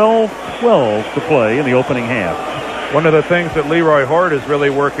 with 12-12 to play in the opening half. One of the things that Leroy Horde is really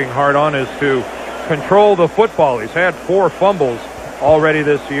working hard on is to control the football. He's had 4 fumbles already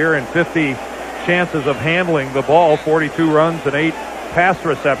this year and 50 chances of handling the ball, 42 runs and 8 pass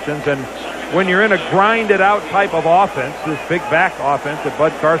receptions. And when you're in a grinded-out type of offense, this big back offense that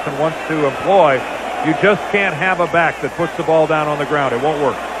Bud Carson wants to employ, you just can't have a back that puts the ball down on the ground. It won't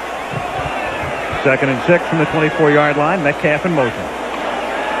work. 2nd and 6 from the 24-yard line. Metcalf in motion.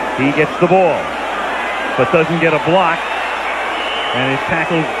 He gets the ball, but doesn't get a block. And is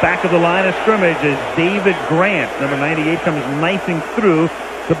tackled back of the line of scrimmage as David Grant, number 98, comes knifing through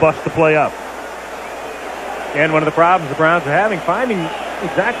to bust the play up. And one of the problems the Browns are having, finding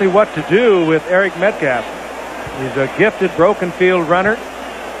exactly what to do with Eric Metcalf. He's a gifted broken field runner,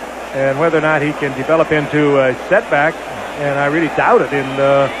 and whether or not he can develop into a setback, and I really doubt it in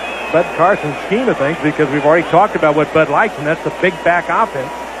Bud Carson's scheme of things, because we've already talked about what Bud likes, and that's the big back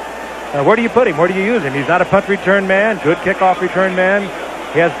offense. Where do you put him? Where do you use him? He's not a punt return man, good kickoff return man.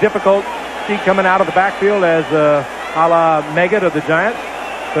 He has difficulty coming out of the backfield as a la Meggett of the Giants.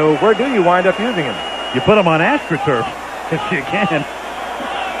 So where do you wind up using him? You put him on AstroTurf if you can.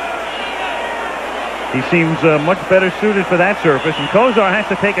 He seems much better suited for that surface. And Kozar has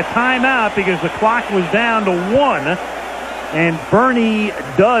to take a timeout because the clock was down to 1. And Bernie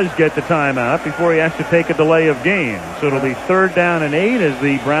does get the timeout before he has to take a delay of game. So it'll be 3rd down and 8 as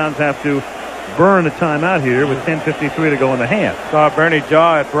the Browns have to burn a timeout here with 10:53 to go in the half. Saw Bernie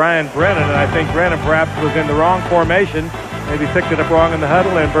jaw at Brian Brennan, and I think Brennan perhaps was in the wrong formation. Maybe picked it up wrong in the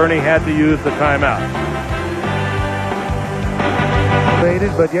huddle, and Bernie had to use the timeout.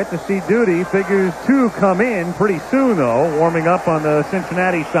 But yet to see duty. Figures 2 come in pretty soon, though, warming up on the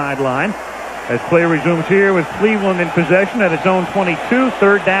Cincinnati sideline. As play resumes here with Cleveland in possession at its own 22,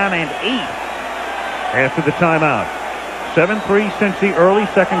 3rd down and 8. after the timeout. 7-3 Cincy early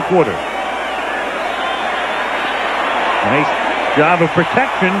second quarter. Nice job of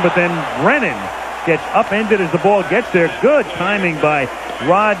protection, but then Brennan gets upended as the ball gets there. Good timing by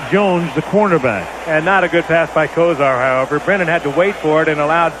Rod Jones, the cornerback. And not a good pass by Kozar, however. Brennan had to wait for it and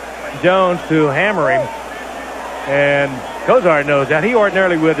allowed Jones to hammer him. And Kozar knows that. He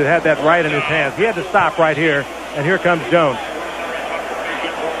ordinarily would have had that right in his hands. He had to stop right here, and here comes Jones.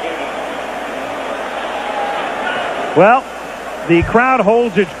 Well, the crowd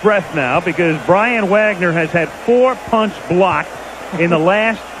holds its breath now because Brian Wagner has had 4 punts blocked in the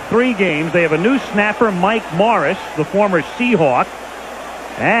last 3 games. They have a new snapper, Mike Morris, the former Seahawk.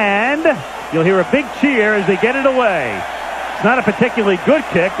 And you'll hear a big cheer as they get it away. It's not a particularly good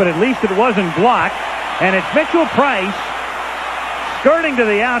kick, but at least it wasn't blocked. And it's Mitchell Price skirting to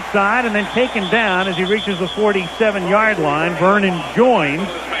the outside and then taken down as he reaches the 47-yard line. Vernon Joins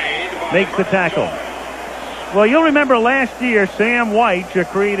makes the tackle. Well, you'll remember last year Sam White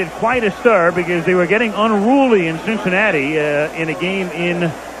created quite a stir because they were getting unruly in Cincinnati in a game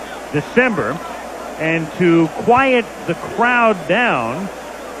in December. And to quiet the crowd down,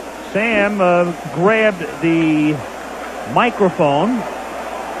 Sam grabbed the microphone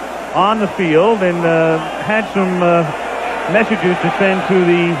on the field and had some messages to send to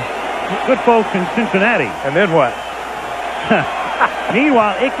the good folks in Cincinnati. And then what?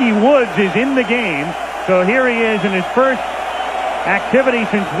 Meanwhile, Ickey Woods is in the game. So here he is in his first activity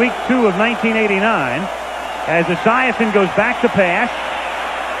since week 2 of 1989 as Esiason goes back to pass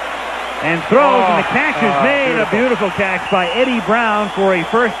and throws, and the catch is made. Beautiful. A beautiful catch by Eddie Brown for a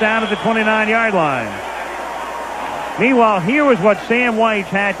first down at the 29-yard line. Meanwhile, here was what Sam White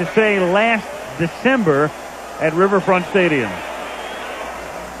had to say last December at Riverfront Stadium.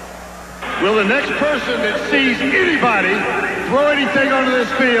 Will the next person that sees anybody throw anything onto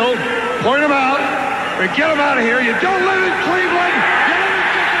this field, point them out, or get them out of here? You don't live in Cleveland.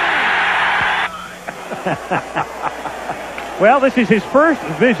 You live in Well, this is his first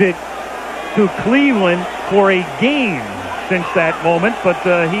visit to Cleveland for a game since that moment, but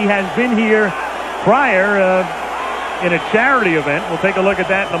he has been here prior in a charity event. We'll take a look at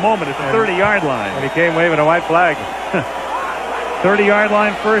that in a moment. It's a 30-yard line. And he came waving a white flag. 30-yard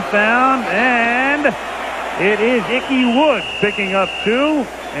line first down, and it is Ickey Woods picking up 2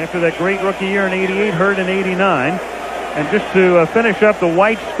 after that great rookie year in 88, hurt in 89. And just to finish up the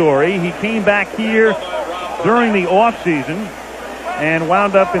White story, he came back here during the offseason and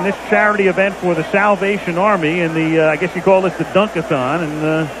wound up in this charity event for the Salvation Army in the, I guess you call this the Dunkathon,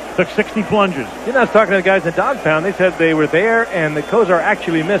 and took 60 plunges. You know, I was talking to the guys in Dog Pound. They said they were there, and the Kozar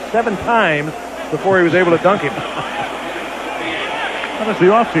actually missed 7 times before he was able to dunk him. That was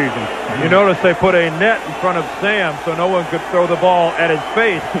the offseason. You notice they put a net in front of Sam so no one could throw the ball at his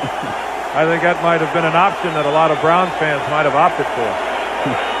face. I think that might have been an option that a lot of Browns fans might have opted for.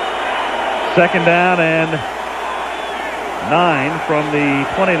 Second down and 9 from the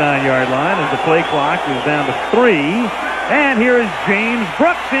 29-yard line as the play clock is down to 3. And here is James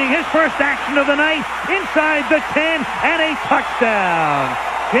Brooks seeing his first action of the night inside the 10 and a touchdown.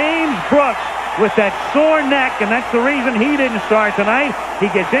 James Brooks with that sore neck, and that's the reason he didn't start tonight.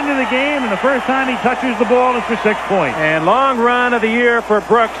 He gets into the game, and the first time he touches the ball is for 6 points. And long run of the year for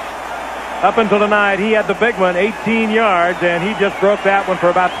Brooks. Up until tonight, he had the big one, 18 yards, and he just broke that one for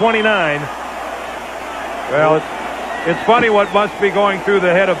about 29. Well, it's funny what must be going through the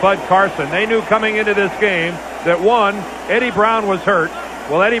head of Bud Carson. They knew coming into this game that, one, Eddie Brown was hurt.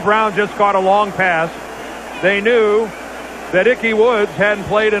 Well, Eddie Brown just caught a long pass. They knew that Ickey Woods hadn't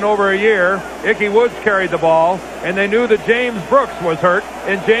played in over a year. Ickey Woods carried the ball, and they knew that James Brooks was hurt,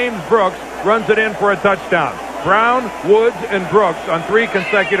 and James Brooks runs it in for a touchdown. Brown, Woods, and Brooks on 3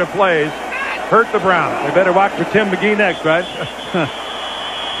 consecutive plays hurt the Browns. They better watch for Tim McGee next, right?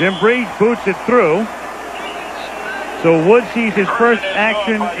 Jim Breed boots it through. So Woods sees his first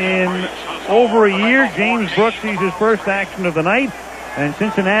action in over a year. James Brooks sees his first action of the night. And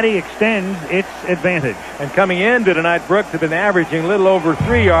Cincinnati extends its advantage. And coming into tonight, Brooks had been averaging a little over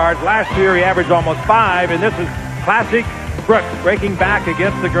 3 yards. Last year, he averaged almost 5. And this is classic Brooks, breaking back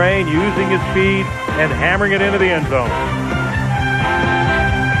against the grain, using his speed, and hammering it into the end zone.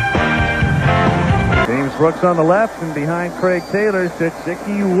 James Brooks on the left, and behind Craig Taylor sits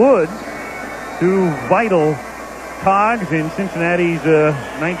Ickey Woods. 2 vital cogs in Cincinnati's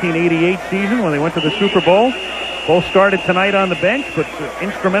 1988 season when they went to the Super Bowl. Both started tonight on the bench, but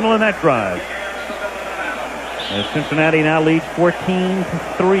instrumental in that drive. As Cincinnati now leads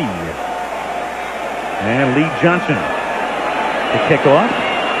 14-3. And Lee Johnson to kick off.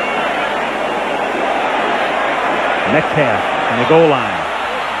 Metcalf on the goal line.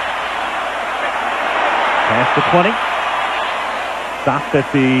 Past the 20. Stopped at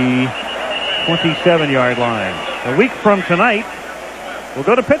the 27-yard line. A week from tonight, we'll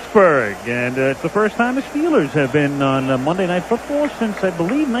go to Pittsburgh, and it's the first time the Steelers have been on Monday Night Football since, I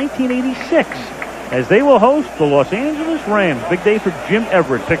believe, 1986, as they will host the Los Angeles Rams. Big day for Jim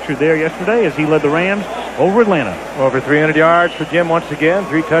Everett, pictured there yesterday as he led the Rams over Atlanta. Over 300 yards for Jim once again,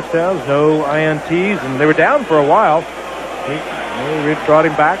 3 touchdowns, no INTs, and they were down for a while. Reed brought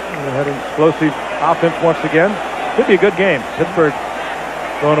him back and had an explosive offense once again. Could be a good game. Pittsburgh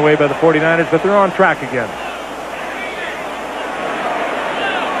thrown away by the 49ers, but they're on track again.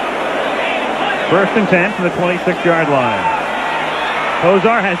 1st and 10 from the 26-yard line.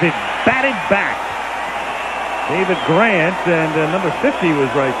 Kozar has it batted back. David Grant and number 50 was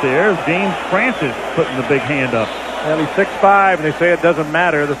right there. James Francis putting the big hand up. Well, he's 6'5", and they say it doesn't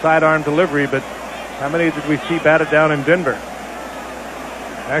matter, the sidearm delivery, but how many did we see batted down in Denver?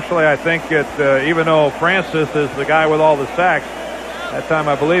 Actually, I think even though Francis is the guy with all the sacks, that time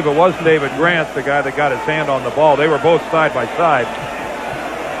I believe it was David Grant, the guy that got his hand on the ball. They were both side by side.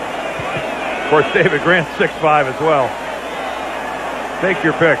 Of course, David Grant's 6'5" as well. Take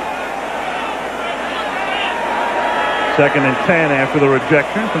your pick. 2nd and 10 after the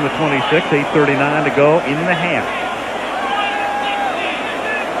rejection from the 26. 8:39 to go in the half.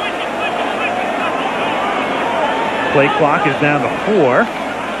 Play clock is down to 4.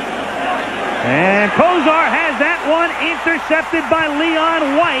 And Kozar has that one intercepted by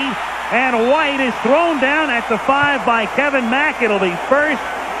Leon White. And White is thrown down at the 5 by Kevin Mack. It'll be 1st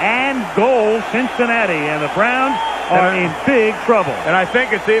and goal Cincinnati. And the Browns are in big trouble. And I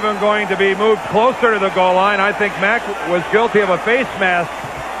think it's even going to be moved closer to the goal line. I think Mack was guilty of a face mask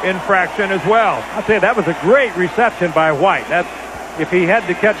infraction as well. I'll tell you, that was a great reception by White. That's, if he had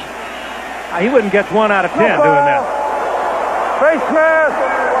to catch, he wouldn't catch 1 out of 10 doing that. Face mask,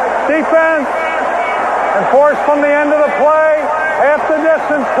 defense, enforced from the end of the play, half the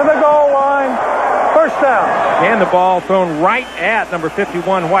distance to the goal line, 1st down. And the ball thrown right at number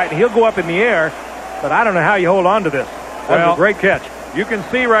 51 White. He'll go up in the air, but I don't know how you hold on to this. That was a great catch. You can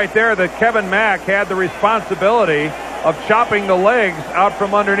see right there that Kevin Mack had the responsibility of chopping the legs out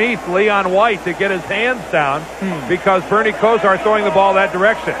from underneath Leon White to get his hands down because Bernie Kosar throwing the ball that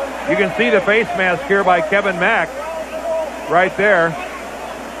direction. You can see the face mask here by Kevin Mack right there.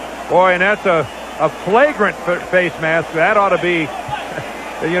 Boy, and that's a flagrant face mask. That ought to be,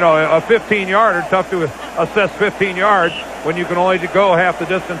 a 15-yarder. Tough to assess 15 yards when you can only go half the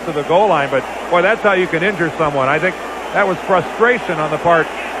distance to the goal line. But, boy, that's how you can injure someone. I think that was frustration on the part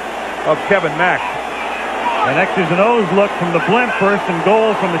of Kevin Mack. An X's and O's look from the blimp. 1st and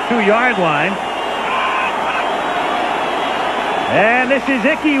goal from the 2-yard line. And this is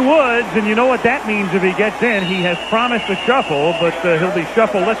Ickey Woods, and you know what that means if he gets in. He has promised a shuffle, but he'll be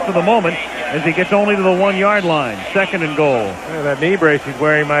shuffle-less for the moment as he gets only to the 1-yard line. 2nd and goal. Yeah, that knee brace he's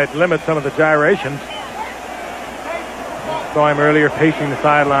wearing might limit some of the gyrations. Saw him earlier pacing the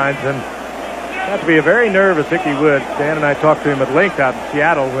sidelines, and got to be a very nervous Ickey Woods. Dan and I talked to him at length out in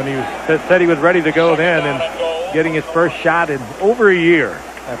Seattle when he said he was ready to go then, and getting his first shot in over a year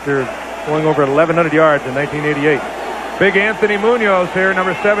after going over 1,100 yards in 1988. Big Anthony Munoz here,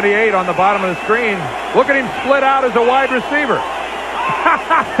 number 78 on the bottom of the screen. Look at him split out as a wide receiver.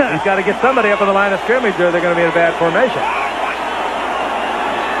 He's got to get somebody up on the line of scrimmage or they're going to be in a bad formation.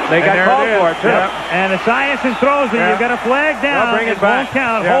 They got called for it, too. Yep. And Esiason throws it. You've got a flag down. Bring it won't back.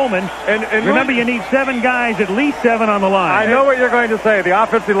 count. Yeah. Holman. And remember, you need 7 guys, at least 7 on the line. I know what you're going to say. The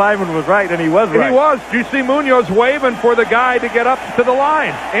offensive lineman was right, and he was right. He was. You see Munoz waving for the guy to get up to the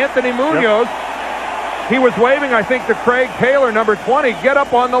line. Anthony Munoz. Yep. He was waving, I think, to Craig Taylor, number 20, get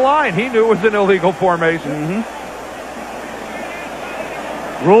up on the line. He knew it was an illegal formation.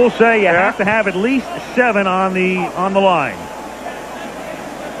 Rules say you have to have at least 7 on the line.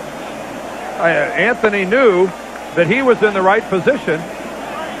 Anthony knew that he was in the right position.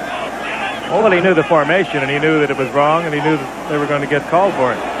 Well, he knew the formation, and he knew that it was wrong, and he knew that they were going to get called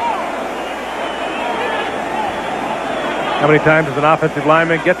for it. How many times does an offensive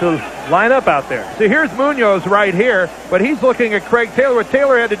lineman get to line up out there? See, here's Munoz right here, but he's looking at Craig Taylor. What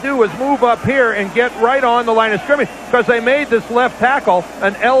Taylor had to do was move up here and get right on the line of scrimmage because they made this left tackle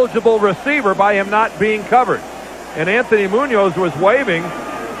an eligible receiver by him not being covered. And Anthony Munoz was waving.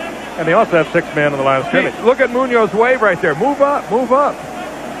 And they also have 6 men on the line of scrimmage. Look at Munoz wave right there. Move up, move up.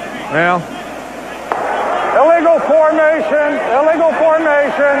 Well. Illegal formation, illegal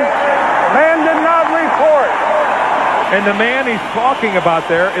formation. Man did not report. And the man he's talking about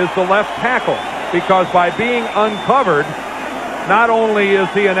there is the left tackle, because by being uncovered, not only is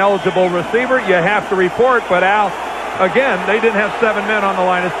he an eligible receiver, you have to report, but Al, again, they didn't have 7 men on the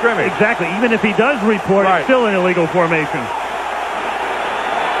line of scrimmage. Exactly. Even if he does report, it's still an illegal formation.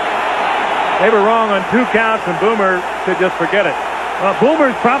 They were wrong on 2 counts, and Boomer should just forget it. Well,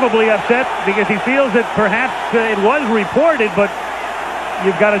 Boomer's probably upset because he feels that perhaps it was reported, but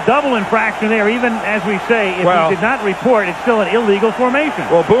you've got a double infraction there. Even as we say, if he did not report, it's still an illegal formation.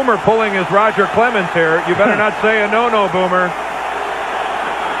 Well, Boomer pulling his Roger Clemens here. You better not say a no-no, Boomer.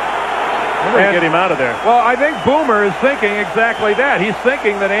 Get him out of there. Well, I think Boomer is thinking exactly that. He's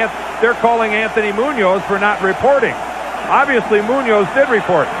thinking that they're calling Anthony Munoz for not reporting. Obviously, Munoz did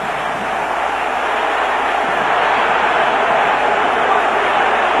report.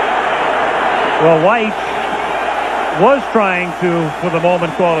 Well, White was trying to, for the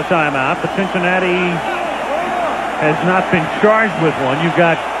moment, call a timeout, but Cincinnati has not been charged with one. You've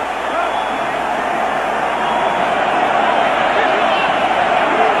got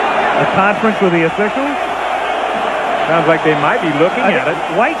a conference with the officials. Sounds like they might be looking at it.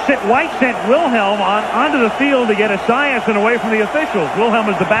 White sent Wilhelm onto the field to get Esiason away from the officials. Wilhelm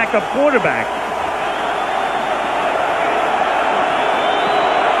is the backup quarterback.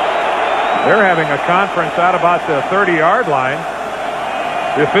 They're having a conference out about the 30-yard line.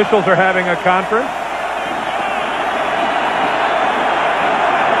 The officials are having a conference.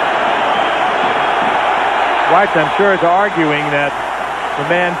 White, I'm sure, is arguing that the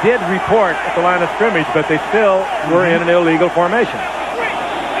man did report at the line of scrimmage, but they still were in an illegal formation.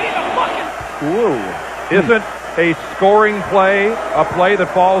 Whoa. Isn't a scoring play a play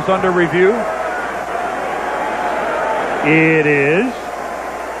that falls under review? It is.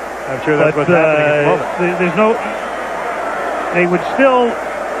 I'm sure that's what's happening at the moment. There's no. They would still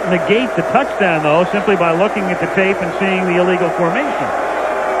negate the touchdown, though, simply by looking at the tape and seeing the illegal formation.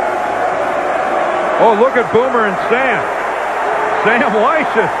 Oh, look at Boomer and Sam. Sam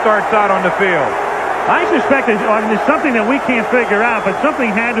White just starts out on the field. I suspect there's something that we can't figure out, but something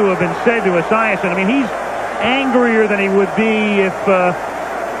had to have been said to Esiason. I mean, he's angrier than he would be if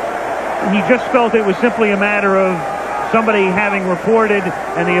he just felt it was simply a matter of somebody having reported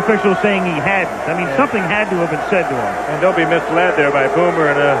and the official saying he hadn't. I mean, something had to have been said to him. And don't be misled there by Boomer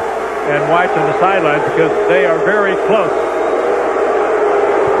and White on the sidelines, because they are very close.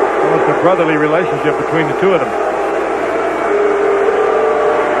 Almost a brotherly relationship between the two of them.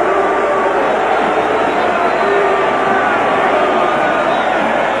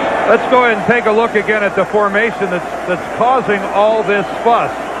 Let's go ahead and take a look again at the formation that's causing all this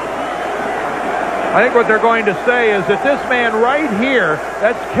fuss. I think what they're going to say is that this man right here,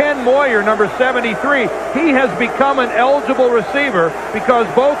 that's Ken Moyer, number 73, he has become an eligible receiver because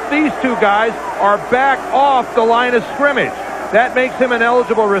both these two guys are back off the line of scrimmage. That makes him an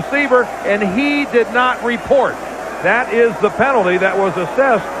eligible receiver, and he did not report. That is the penalty that was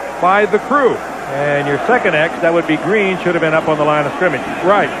assessed by the crew. And your second X, that would be Green, should have been up on the line of scrimmage.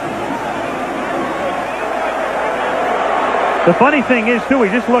 Right. The funny thing is, too, we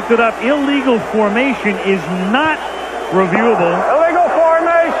just looked it up. Illegal formation is not reviewable. Illegal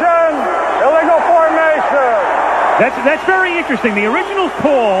formation! Illegal formation! That's very interesting. The original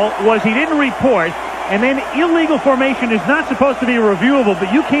call was he didn't report, and then illegal formation is not supposed to be reviewable,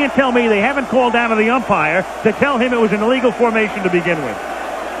 but you can't tell me they haven't called down to the umpire to tell him it was an illegal formation to begin with.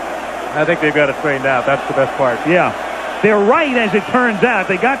 I think they've got it straightened out. That's the best part. Yeah. They're right, as it turns out.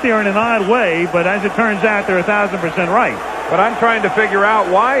 They got there in an odd way, but as it turns out, they're 1,000% right. But I'm trying to figure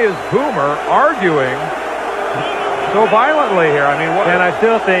out, why is Boomer arguing so violently here? I mean, and I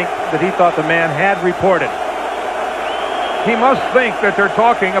still think that he thought the man had reported. He must think that they're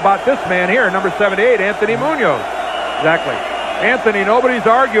talking about this man here, number 78, Anthony Munoz. Exactly. Anthony, nobody's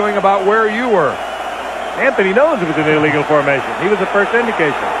arguing about where you were. Anthony knows it was an illegal formation. He was the first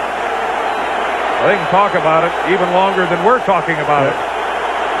indication. Well, they can talk about it even longer than we're talking about it.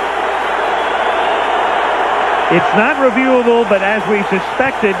 It's not reviewable, but as we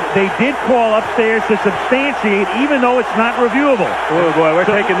suspected, they did call upstairs to substantiate, even though it's not reviewable. Oh, boy, we're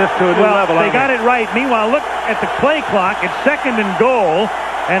taking this to a new level. They got it right. Meanwhile, look at the play clock. It's 2nd and goal,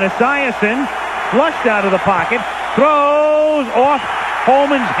 and Esiason, flushed out of the pocket, throws off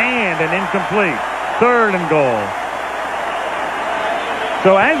Holman's hand and incomplete. 3rd and goal.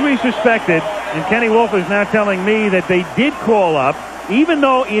 So as we suspected, and Kenny Wolf is now telling me that they did call up, even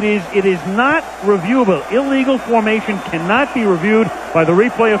though it is not reviewable. Illegal formation cannot be reviewed by the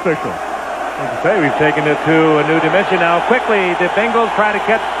replay official. As I say, we've taken it to a new dimension now. Quickly, the Bengals try to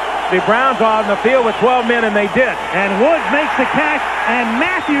catch the Browns on the field with 12 men, and they did. And Woods makes the catch, and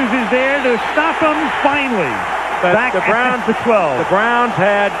Matthews is there to stop them finally. But back the Browns to 12. The Browns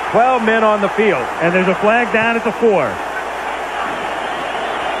had 12 men on the field. And there's a flag down at the 4.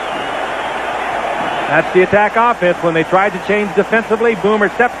 That's the attack offense. When they tried to change defensively, Boomer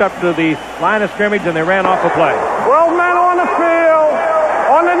stepped up to the line of scrimmage and they ran off a play. 12 men on the field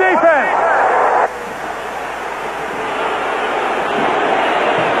on the defense.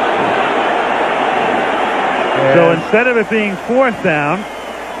 So instead of it being 4th down,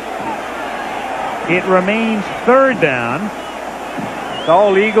 it remains 3rd down. It's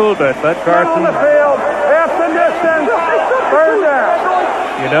all legal, but Bud Carson on the field, half the distance, 3rd down.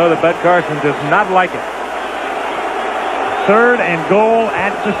 You know that Bud Carson does not like it. 3rd and goal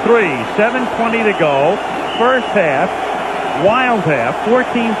at the 3. 7:20 to go. First half. Wild half.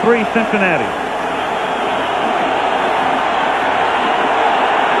 14-3 Cincinnati.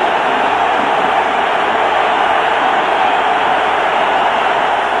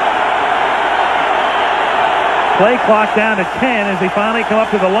 Play clock down to 10 as they finally come up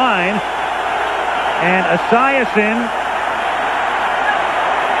to the line. And Esiason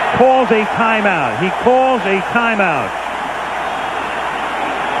calls a timeout. He calls a timeout.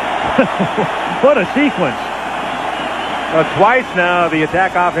 What a sequence. Well, twice now the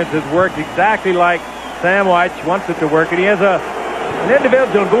attack offense has worked exactly like Sam White wants it to work. And he has an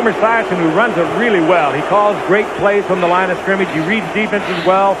individual, Boomer Esiason, who runs it really well. He calls great plays from the line of scrimmage. He reads defenses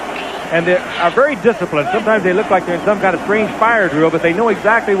well. And they are very disciplined. Sometimes they look like they're in some kind of strange fire drill, but they know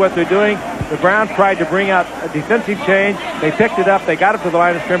exactly what they're doing. The Browns tried to bring out a defensive change. They picked it up. They got it to the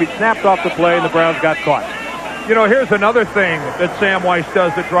line of scrimmage, snapped off the play, and the Browns got caught. You know, here's another thing that Sam Weiss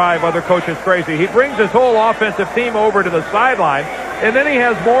does to drive other coaches crazy. He brings his whole offensive team over to the sideline, and then he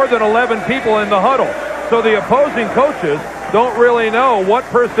has more than 11 people in the huddle. So the opposing coaches don't really know what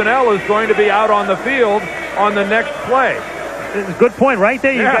personnel is going to be out on the field on the next play. Good point right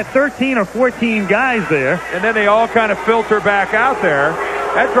there. You've got 13 or 14 guys there. And then they all kind of filter back out there.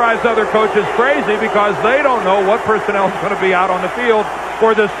 That drives other coaches crazy because they don't know what personnel is going to be out on the field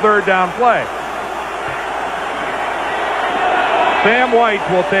for this 3rd down play. Sam White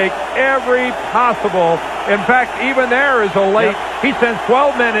will take every possible. In fact, even there is a late. He sends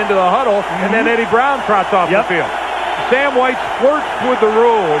 12 men into the huddle, and then Eddie Brown trots off the field. Sam White flirts with the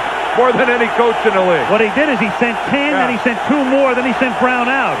rules more than any coach in the league. What he did is he sent 10, then he sent 2 more, then he sent Brown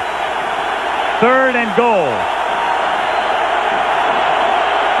out. 3rd and goal.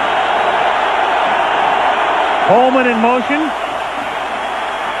 Coleman in motion.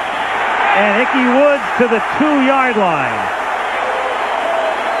 And Ickey Woods to the 2-yard line,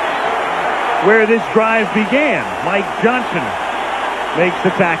 where this drive began. Mike Johnson makes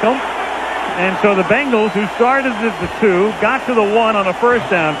the tackle. And so the Bengals, who started at the 2, got to the 1 on a 1st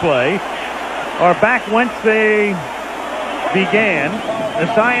down play, are back whence they began.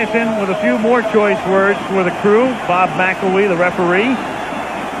 Esiason with a few more choice words for the crew. Bob McElwee, the referee.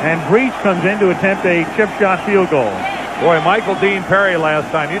 And Breach comes in to attempt a chip shot field goal. Boy, Michael Dean Perry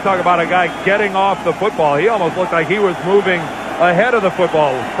last time. You talk about a guy getting off the football. He almost looked like he was moving ahead of the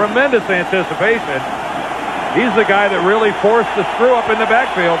football. Tremendous anticipation. He's the guy that really forced the screw up in the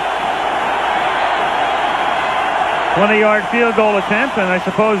backfield. 20-yard field goal attempt, and I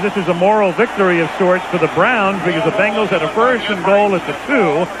suppose this is a moral victory of sorts for the Browns because the Bengals had a 1st and goal at the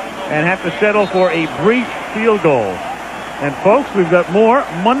 2 and have to settle for a Breach field goal. And folks, we've got more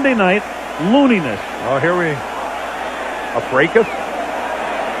Monday night looniness. Oh, here we a fracas.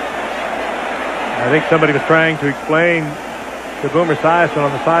 I think somebody was trying to explain to Boomer Esiason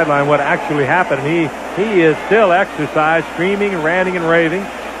on the sideline what actually happened. He is still exercised, screaming and ranting and raving,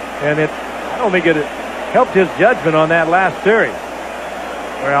 and I don't think it helped his judgment on that last series.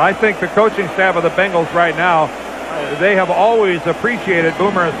 Well, I think the coaching staff of the Bengals right now, they have always appreciated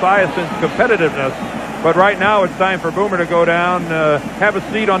Boomer Esiason's competitiveness, but right now it's time for Boomer to go down, have a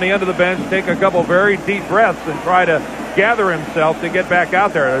seat on the end of the bench, take a couple very deep breaths, and try to gather himself to get back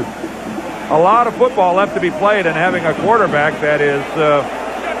out there. There's a lot of football left to be played, and having a quarterback that is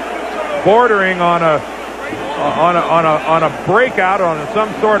bordering on a breakout, on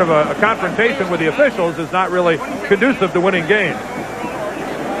some sort of a confrontation with the officials is not really conducive to winning games.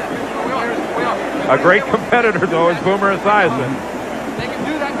 A great competitor, though, is Boomer Esiason.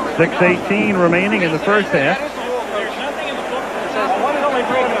 6:18 remaining in the first half.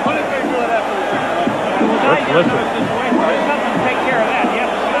 Let's listen.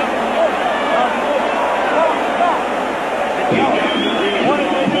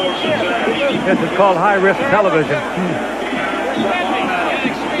 This is called high-risk television.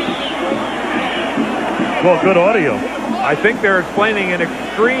 Well, good audio. I think they're explaining in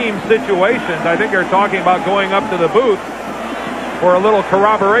extreme situations. I think they're talking about going up to the booth for a little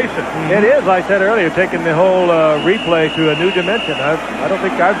corroboration. It is, I said earlier, taking the whole replay to a new dimension. I don't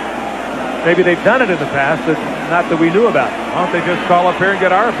think I've Maybe they've done it in the past, but not that we knew about. Why don't they just call up here and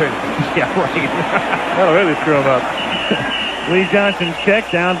get our opinion? Yeah, right. That'll really screw them up. Lee Johnson's check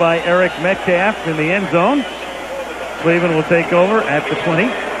down by Eric Metcalf in the end zone. Cleveland will take over at the 20.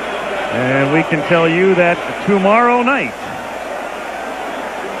 And we can tell you that tomorrow night,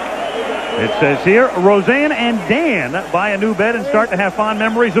 it says here, Roseanne and Dan buy a new bed and start to have fond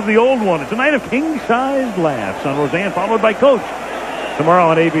memories of the old one. It's a night of king-sized laughs on Roseanne, followed by Coach. Tomorrow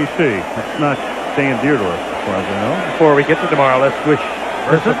on ABC. That's not staying dear to us, as far as I know. Before we get to tomorrow, let's wish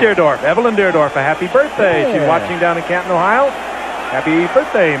Mrs. Deerdorf, Evelyn Deerdorf, a happy birthday. Yeah. She's watching down in Canton, Ohio. Happy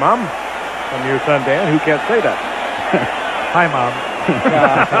birthday, Mom. From your son, Dan. Who can't say that? Hi, Mom.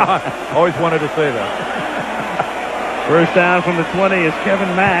 Always wanted to say that. First down from the 20 is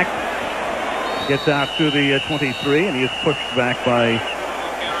Kevin Mack. Gets out to the 23, and he is pushed back by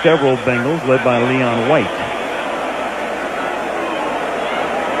several Bengals, led by Leon White.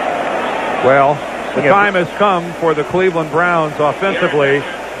 Well, the time has come for the Cleveland Browns offensively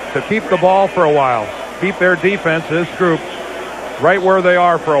to keep the ball for a while. Keep their defense, this group, right where they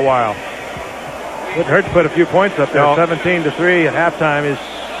are for a while. Wouldn't hurt to put a few points up there. 17-3 at halftime.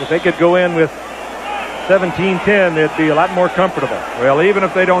 If they could go in with 17-10, they'd be a lot more comfortable. Well, even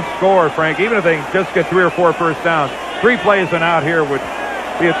if they don't score, Frank, even if they can just get 3 or 4 first downs, 3 plays and out here would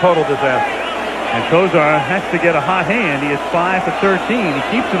be a total disaster. And Kozar has to get a hot hand. He is 5 for 13. He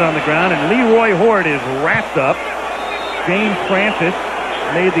keeps it on the ground, and Leroy Horde is wrapped up. James Francis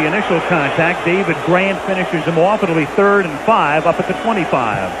made the initial contact. David Grant finishes him off. It'll be 3rd and 5 up at the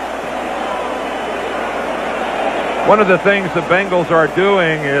 25. One of the things the Bengals are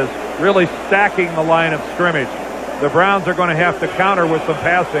doing is really stacking the line of scrimmage. The Browns are going to have to counter with some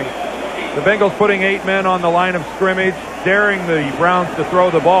passing. The Bengals putting 8 men on the line of scrimmage, daring the Browns to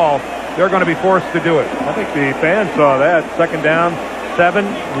throw the ball. They're going to be forced to do it. I think the fans saw that. 2nd down, 7.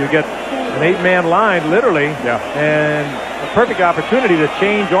 You get an 8-man line, literally. Yeah. And a perfect opportunity to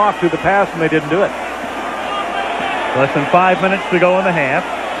change off to the pass, and they didn't do it. Less than 5 minutes to go in the half.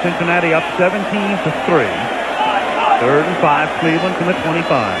 Cincinnati up 17-3. 3rd and 5, Cleveland from the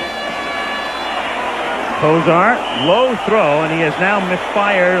 25. Kozar, low throw, and he has now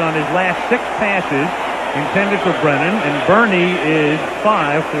misfired on his last 6 passes intended for Brennan, and Burney is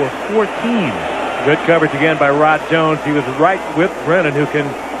 5 for 14. Good coverage again by Rod Jones. He was right with Brennan, who can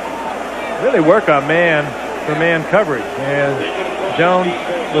really work on man-for-man coverage. And Jones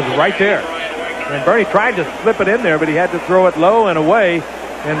was right there. And Burney tried to slip it in there, but he had to throw it low and away,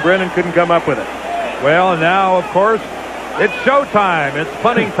 and Brennan couldn't come up with it. Well, and now, of course, it's showtime. It's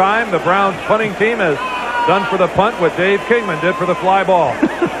punting time. The Browns punting team has done for the punt what Dave Kingman did for the fly ball.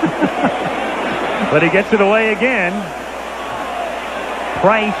 But he gets it away again.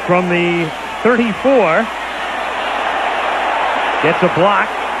 Price from the 34 gets a block.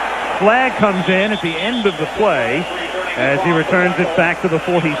 Flag comes in at the end of the play as he returns it back to the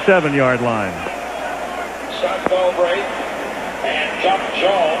 47-yard line. Ball break, and Chuck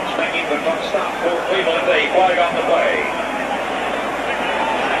Jones making the stop for Cleveland. A flag on the play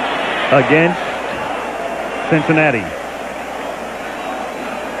against Cincinnati.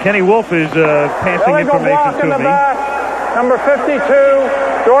 Kenny Wolf is passing information block to in the me. back, number 52,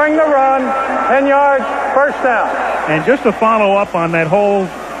 during the run, 10 yards, 1st down. And just to follow up on that whole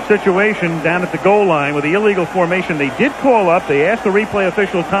situation down at the goal line with the illegal formation, they did call up. They asked the replay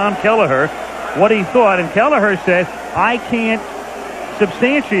official, Tom Kelleher, what he thought, and Kelleher said, I can't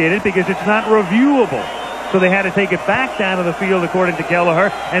substantiate it because it's not reviewable. So they had to take it back down to the field, according to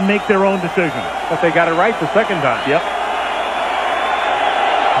Kelleher, and make their own decision. But they got it right the 2nd time. Yep.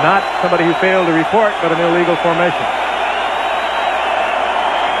 Not somebody who failed to report, but an illegal formation.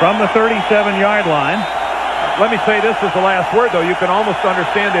 From the 37-yard line. Let me say this is the last word, though. You can almost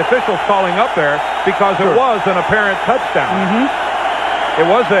understand the officials calling up there because it was an apparent touchdown. It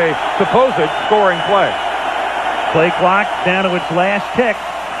was a supposed scoring play. Play clock down to its last tick.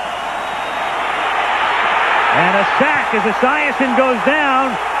 And a sack as Esiason goes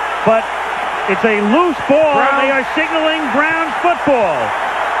down, but it's a loose ball. Browns. They are signaling Browns football.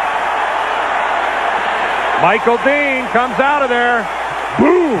 Michael Dean comes out of there.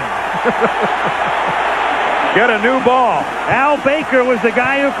 Boom! Get a new ball. Al Baker was the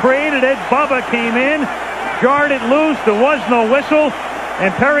guy who created it. Bubba came in, jarred it loose. There was no whistle.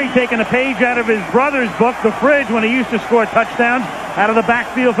 And Perry taking a page out of his brother's book, The Fridge, when he used to score touchdowns out of the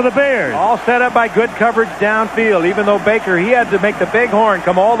backfield for the Bears. All set up by good coverage downfield, even though Baker, he had to make the big horn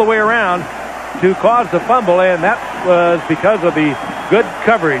come all the way around to cause the fumble, and that was because of the good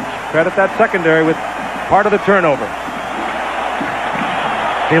coverage. Credit that secondary with part of the turnover.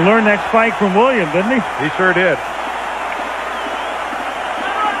 He learned that spike from William, didn't he? He sure did.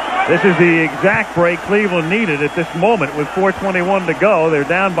 This is the exact break Cleveland needed at this moment with 4:21 to go. They're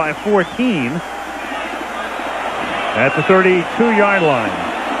down by 14 at the 32-yard line.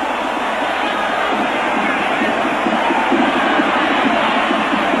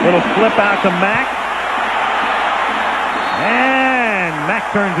 Little flip out to Mack. And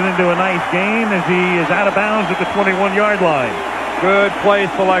Mack turns it into a nice gain as he is out of bounds at the 21-yard line. Good play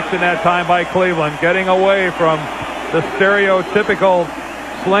selection that time by Cleveland, getting away from the stereotypical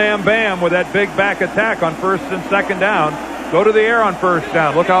slam bam with that big back attack on first and second down. Go to the air on first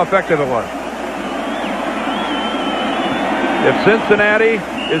down. Look how effective it was. If Cincinnati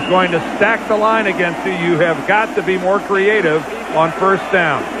is going to stack the line against you, you have got to be more creative on first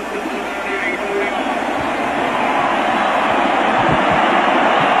down.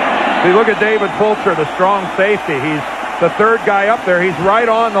 See, look at David Fulcher, the strong safety. He's the third guy up there. He's right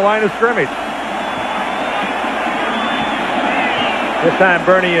on the line of scrimmage. This time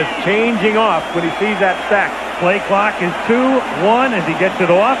Bernie is changing off when he sees that stack. Play clock is 2-1 as he gets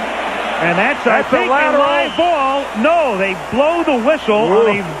it off. And that's I think, a live ball. No, they blow the whistle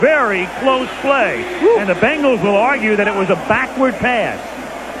on a very close play. And the Bengals will argue that it was a backward pass.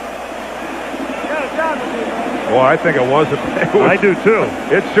 Well, I think it was. I do too.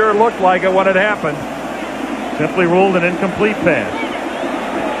 It sure looked like it when it happened. Simply ruled an incomplete pass.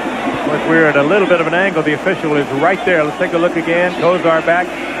 Look, we're at a little bit of an angle. The official is right there. Let's take a look again. Kozar back,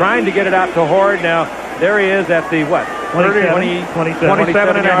 trying to get it out to Horde. Now, there he is at the, what?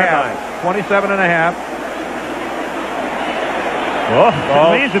 27 and a half. 27 and a half. Oh,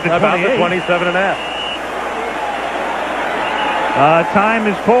 he's at the about 28. the 27 and a half. Time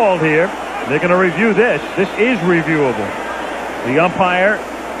is called here. They're going to review this. This is reviewable. The umpire,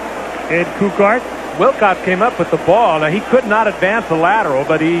 Ed Kukart. Wilcott came up with the ball. Now, he could not advance the lateral,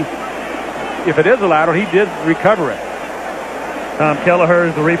 but if it is a lateral, he did recover it. Tom Kelleher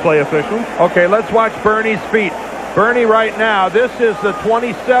is the replay official. Okay, let's watch Bernie's feet. Bernie right now, this is the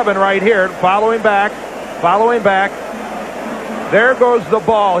 27 right here, following back. There goes the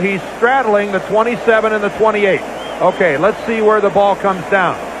ball. He's straddling the 27 and the 28. Okay, let's see where the ball comes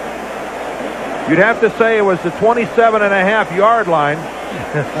down. You'd have to say it was the 27 and a half yard line.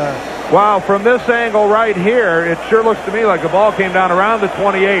 Wow, from this angle right here, it sure looks to me like the ball came down around the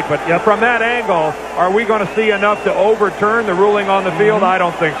 28. But from that angle, are we going to see enough to overturn the ruling on the field? I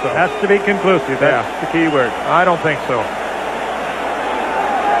don't think so. Has to be conclusive. That's the key word. I don't think so.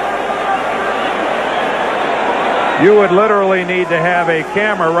 You would literally need to have a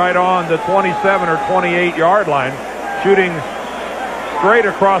camera right on the 27 or 28 yard line, shooting straight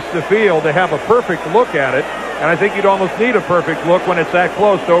across the field to have a perfect look at it. And I think you'd almost need a perfect look when it's that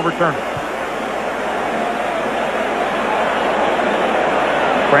close to overturn it.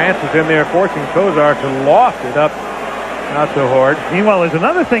 France is in there forcing Kozar to loft it up, not so hard. Meanwhile, there's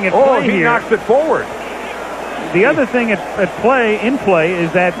another thing at play here. He knocks it forward. The other thing in play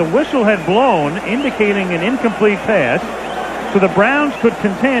is that the whistle had blown, indicating an incomplete pass. So the Browns could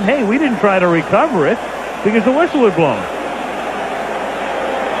contend, hey, we didn't try to recover it because the whistle had blown.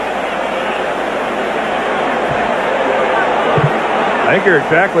 I think you're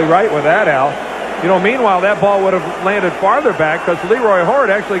exactly right with that, Al. You know, meanwhile, that ball would have landed farther back because Leroy Horde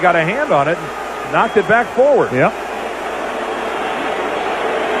actually got a hand on it and knocked it back forward. Yep.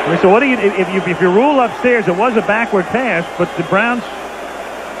 So what do you, if you rule upstairs, it was a backward pass, but the Browns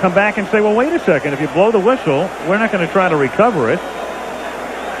come back and say, well, wait a second. If you blow the whistle, we're not going to try to recover it.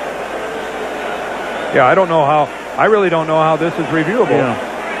 Yeah, I really don't know how this is reviewable. Yeah.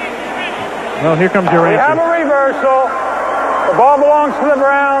 Well, here comes your answer. We have a reversal. The ball belongs to the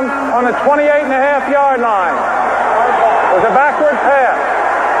Browns on the 28.5 yard line. It was a backward pass.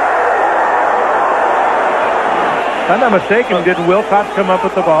 If I'm not mistaken, didn't Wilcott come up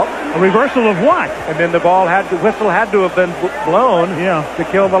with the ball? A reversal of what? And then the whistle had to have been blown to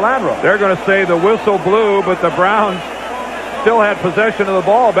kill the lateral. They're going to say the whistle blew, but the Browns still had possession of the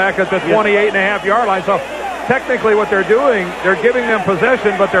ball back at the 28.5 yard line. So technically what they're doing, they're giving them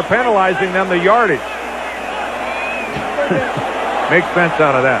possession, but they're penalizing them the yardage. Make sense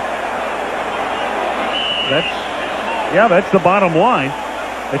out of that. That's the bottom line.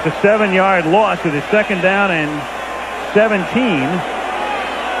 It's a 7-yard loss. It is second down and 17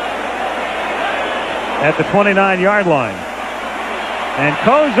 at the 29-yard line. And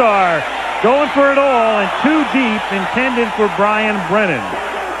Kozar going for it all and too deep, intended for Brian Brennan.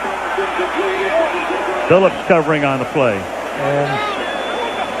 Phillips covering on the play. And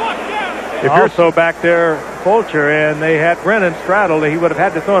if you're so back there, Fulcher, and they had Brennan straddled, he would have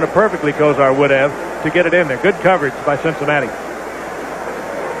had to throw it perfectly, Kozar would have, to get it in there. Good coverage by Cincinnati.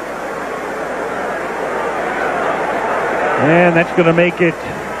 And that's going to make it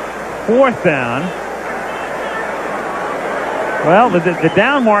 4th down. Well, the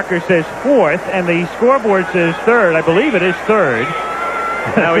down marker says 4th, and the scoreboard says 3rd. I believe it is 3rd.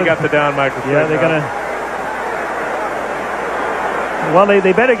 Now we got the down marker. Yeah, they're going to... Well,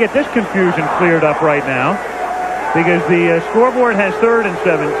 they better get this confusion cleared up right now, because the scoreboard has 3rd and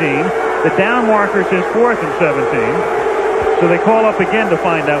 17. The down marker says 4th and 17. So they call up again to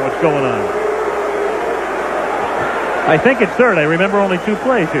find out what's going on. I think it's 3rd. I remember only 2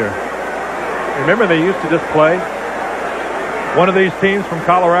 plays here. Remember they used to just play one of these teams from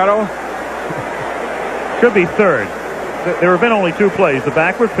Colorado? Should be 3rd. There have been only 2 plays, the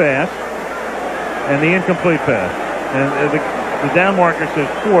backward pass and the incomplete pass. And the down marker says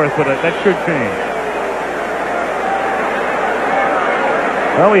 4th, but that should change.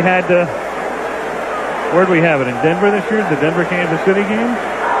 Well, we had, where do we have it? In Denver this year? The Denver-Kansas City game?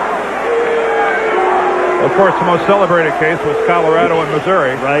 Of course, the most celebrated case was Colorado and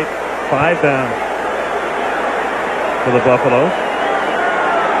Missouri. Right. 5 down for the Buffaloes.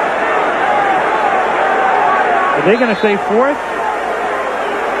 Are they going to say 4th?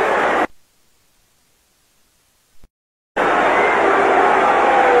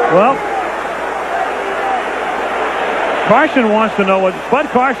 Well, Carson wants to know what... Bud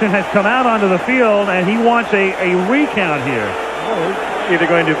Carson has come out onto the field, and he wants a recount here. Well, he's either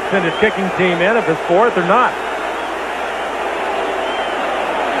going to send his kicking team in if it's 4th or not.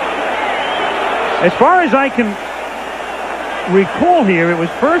 As far as I can recall here, it was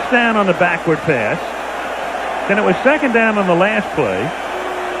 1st down on the backward pass. Then it was 2nd down on the last play.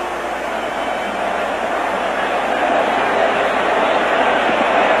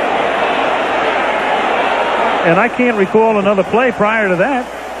 And I can't recall another play prior to that.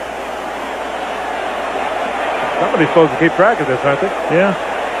 Somebody's supposed to keep track of this, aren't they? Yeah.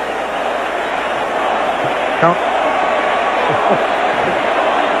 Count.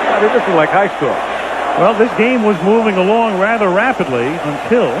 I mean, this is like high school. Well, this game was moving along rather rapidly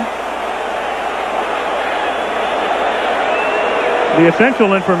until the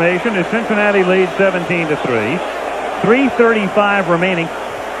essential information is Cincinnati leads 17-3. 3:35 remaining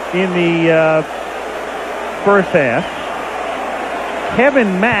in the first half.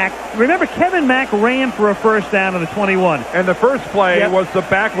 Kevin Mack. Remember, Kevin Mack ran for a 1st down on the 21. And the first play was the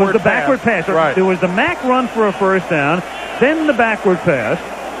backward pass. Right. There was the Mack run for a 1st down, then the backward pass,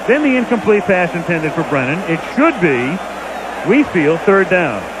 then the incomplete pass intended for Brennan. It should be, we feel, 3rd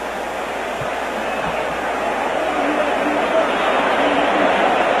down.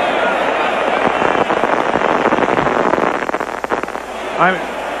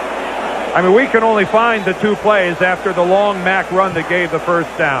 I mean, we can only find the 2 plays after the long Mack run that gave the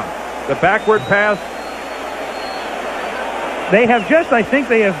 1st down. The backward pass. They have just, I think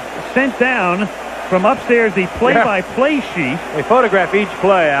they have sent down from upstairs the play-by-play sheet. They photograph each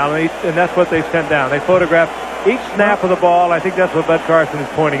play, Alan, and that's what they've sent down. They photograph each snap of the ball. I think that's what Bud Carson is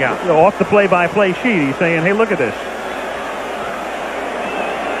pointing out. Off the play-by-play sheet, he's saying, hey, look at this.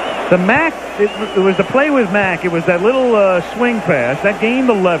 The Mack, it was the play with Mack. It was that little swing pass. That gained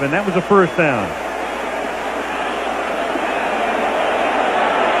 11. That was a 1st down.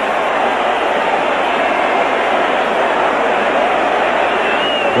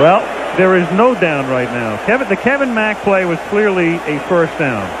 Well, there is no down right now. The Kevin Mack play was clearly a 1st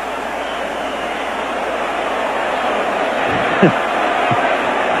down.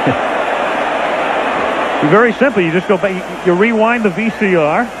 Very simple. You just go back. You rewind the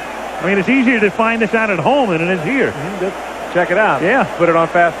VCR. I mean, it's easier to find this out at home than it is here. Just check it out. Yeah. Put it on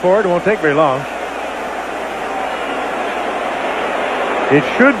fast forward. It won't take very long. It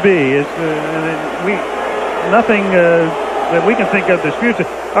should be. Nothing that we can think of disputes it.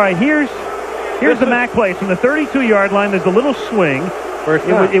 All right, here's the Mack play. From the 32-yard line, there's a little swing. First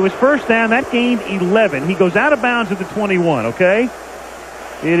down. It was 1st down. That gained 11. He goes out of bounds at the 21, okay?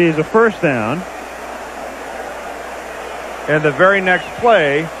 It is a 1st down. And the very next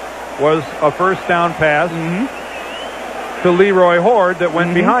play was a 1st down pass to Leroy Horde that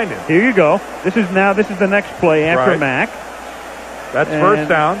went behind him. Here you go. This is the next play after Mack. That's 1st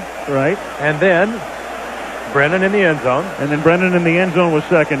down. Right. And then Brennan in the end zone. And then Brennan in the end zone was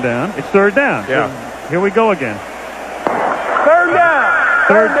 2nd down. It's 3rd down. Yeah. So here we go again. 3rd down.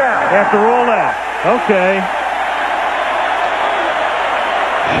 3rd down. After all that. Okay.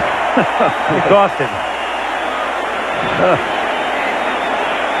 Exhausted.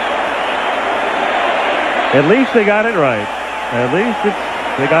 At least they got it right. At least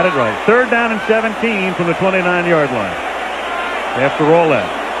they got it right. 3rd down and 17 from the 29-yard line. After all that.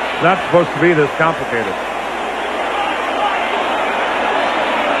 It's not supposed to be this complicated.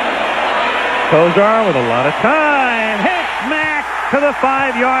 Kozar with a lot of time. Hits Mack. to the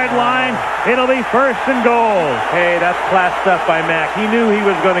 5-yard line. It'll be 1st and goal. Hey, that's class stuff by Mack. He knew he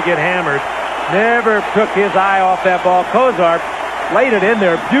was going to get hammered. Never took his eye off that ball. Kozar laid it in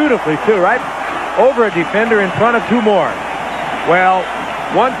there beautifully, too, right over a defender in front of 2 more. Well,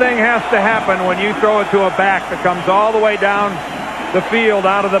 one thing has to happen when you throw it to a back that comes all the way down the field,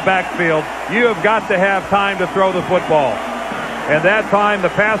 out of the backfield. You have got to have time to throw the football. And that time,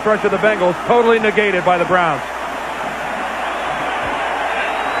 the pass rush of the Bengals totally negated by the Browns.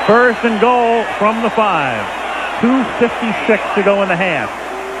 1st and goal from the 5. 2:56 to go in the half.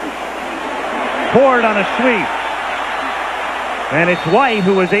 Ford on a sweep. And it's White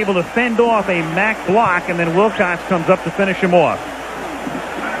who was able to fend off a Mack block, and then Wilcox comes up to finish him off.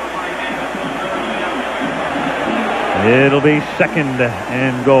 It'll be 2nd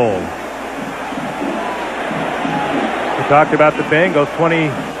and goal. We talked about the Bengals,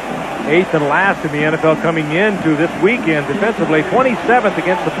 28th and last in the NFL coming into this weekend defensively, 27th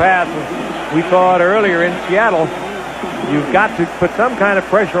against the pass. We saw it earlier in Seattle. You've got to put some kind of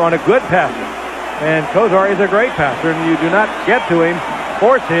pressure on a good passer. And Kozar is a great passer, and you do not get to him,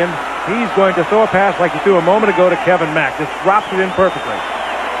 force him. He's going to throw a pass like he threw a moment ago to Kevin Mack. Just drops it in perfectly.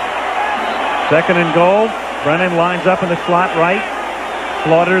 2nd and goal. Brennan lines up in the slot right.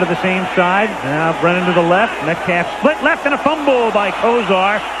 Slaughter to the same side. Now Brennan to the left. Metcalf split left and a fumble by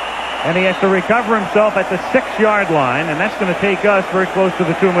Kozar. And he has to recover himself at the 6-yard line. And that's going to take us very close to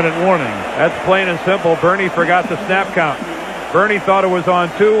the 2-minute warning. That's plain and simple. Bernie forgot the snap count. Bernie thought it was on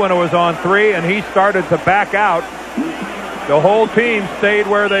 2 when it was on 3, and he started to back out. The whole team stayed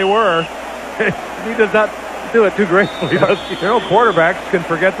where they were. He does not do it too gracefully, does he? You know, quarterbacks can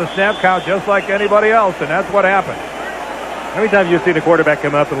forget the snap count just like anybody else, and that's what happened. How many times you've seen a quarterback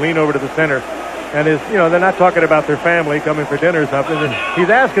come up and lean over to the center, and they're not talking about their family coming for dinner or something, and he's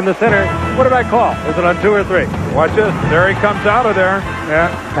asking the center, what did I call? Is it on 2 or 3? Watch this. There he comes out of there.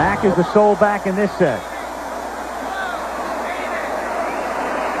 Yeah. Mack is the sole back in this set.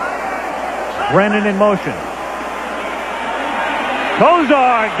 Brennan in motion.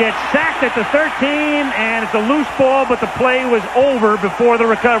 Kozar gets sacked at the 13, and it's a loose ball, but the play was over before the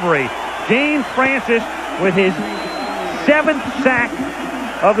recovery. James Francis with his 7th sack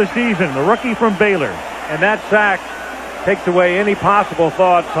of the season, the rookie from Baylor. And that sack takes away any possible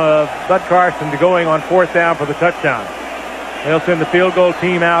thoughts of Bud Carson to going on 4th down for the touchdown. They'll send the field goal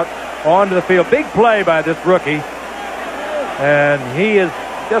team out onto the field. Big play by this rookie. And he is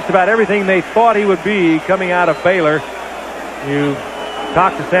just about everything they thought he would be coming out of Baylor. You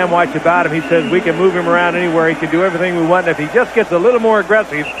talk to Sam White about him. He says we can move him around anywhere. He can do everything we want. And if he just gets a little more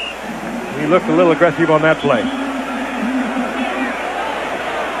aggressive, he looked a little aggressive on that play.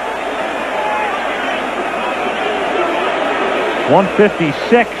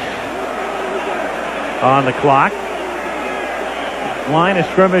 .156 on the clock. Line of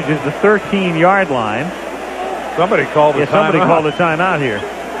scrimmage is the 13-yard line. Somebody called the timeout. Somebody called the timeout here.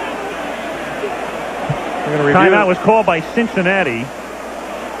 Timeout was called by Cincinnati.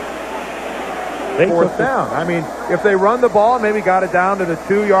 4th down. I mean, if they run the ball and maybe got it down to the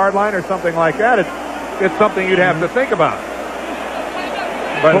 2-yard line or something like that, it's something you'd have to think about.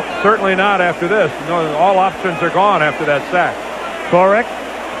 But certainly not after this. No, all options are gone after that sack. Correct.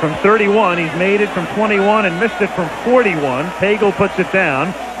 From 31, he's made it from 21 and missed it from 41. Pagel puts it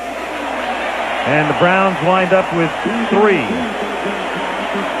down. And the Browns wind up with 3.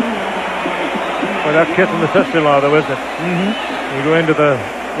 Well, that's kissing the sister-in-law, though, isn't it? Mm-hmm. You go into the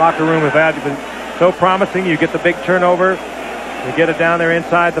locker room with that. You've been so promising. You get the big turnover. You get it down there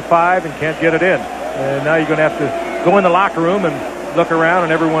inside the 5 and can't get it in. And now you're going to have to go in the locker room and look around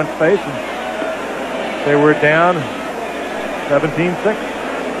on everyone's face and say we're down 17-6.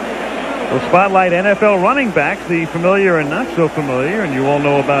 We'll spotlight NFL running backs, the familiar and not so familiar. And you all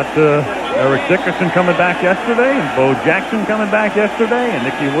know about Eric Dickerson coming back yesterday, and Bo Jackson coming back yesterday, and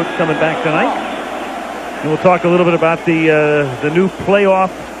Nicky Woods coming back tonight. And we'll talk a little bit about the new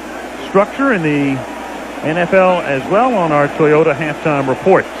playoff structure in the NFL as well on our Toyota halftime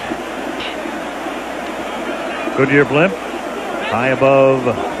report. Goodyear blimp high above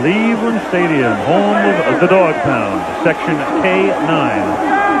Cleveland Stadium, home of the Dog Pound, section K9.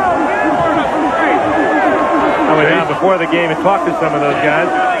 I went down before the game and talked to some of those guys.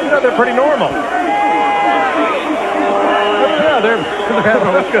 They're pretty normal. Yeah, they're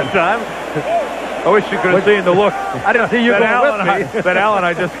having a good time. I wish you could have seen the look. I didn't see you going with me. That Alan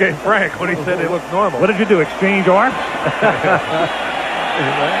I just gave Frank when he said they looked normal. What did you do, exchange arms?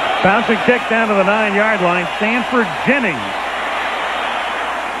 Bouncing kick down to the 9-yard line. Stanford Jennings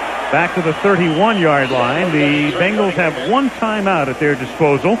back to the 31-yard line. The Bengals have 1 timeout at their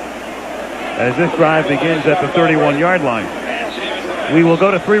disposal as this drive begins at the 31-yard line. We will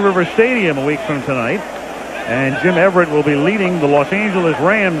go to Three Rivers Stadium a week from tonight. And Jim Everett will be leading the Los Angeles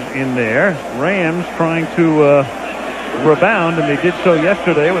Rams in there. Rams trying to rebound, and they did so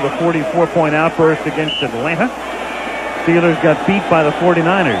yesterday with a 44-point outburst against Atlanta. Steelers got beat by the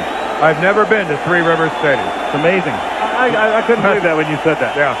 49ers. I've never been to Three Rivers Stadium. It's amazing. I couldn't believe that when you said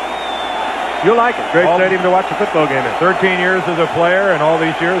that. Yeah. You'll like it. Great stadium to watch a football game in. 13 years as a player, and all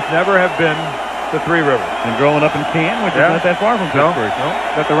these years never have been to Three Rivers. And growing up in Canton, which is not that far from Pittsburgh. No.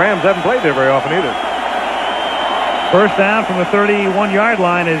 But the Rams haven't played there very often either. First down from the 31-yard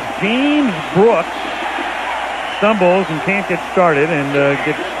line is James Brooks. Stumbles and can't get started and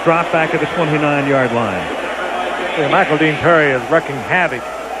gets dropped back at the 29-yard line. Yeah, Michael Dean Perry is wrecking havoc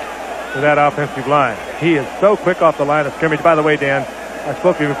with that offensive line. He is so quick off the line of scrimmage. By the way, Dan, I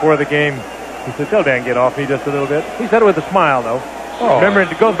spoke to him before the game. He said, tell Dan get off me just a little bit. He said it with a smile, though. Oh. Remember, it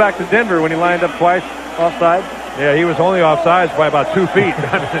goes back to Denver when he lined up twice offside. Yeah, he was only offsides by about 2 feet.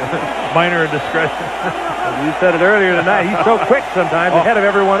 Minor indiscretion. You said it earlier tonight. He's so quick sometimes ahead of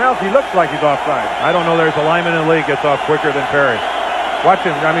everyone else. He looks like he's offside. I don't know there's a lineman in the league gets off quicker than Perry. Watch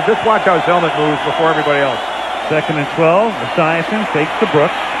him. I mean, just watch how his helmet moves before everybody else. 2nd and 12. Esiason takes to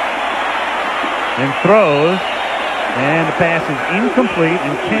Brooks and throws. And the pass is incomplete,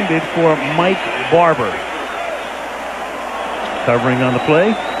 intended for Mike Barber. Covering on the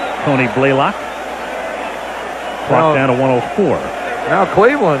play, Tony Blaylock. Clock down to 104. Now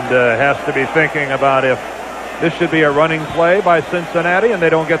Cleveland has to be thinking about if this should be a running play by Cincinnati and they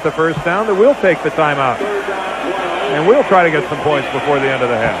don't get the first down, that we'll take the timeout. And we'll try to get some points before the end of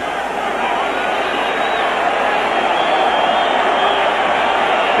the half.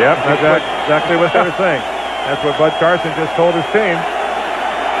 Yep, that's exactly what they were saying. That's what Bud Carson just told his team.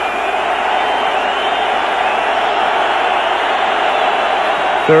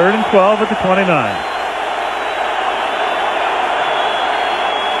 Third and 12 at the 29.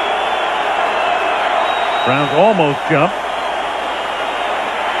 Browns almost jump.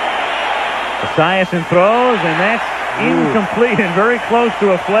 Esiason throws, and that's incomplete and very close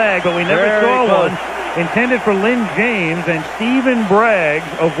to a flag, but we never saw one. Intended for Lynn James, and Stephen Braggs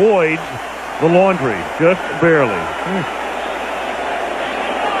avoids the laundry, just barely.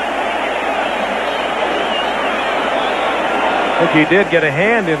 I think he did get a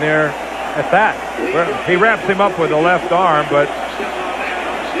hand in there at that. He wraps him up with the left arm, but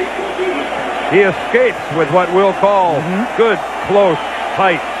he escapes with what we'll call good, close,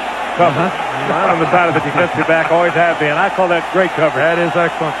 tight cover. On the side of the defensive back, always have been. I call that great cover. That is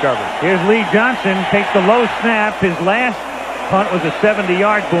excellent cover. Here's Lee Johnson, takes the low snap. His last punt was a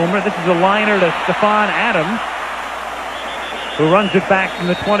 70-yard boomer. This is a liner to Stephon Adams, who runs it back from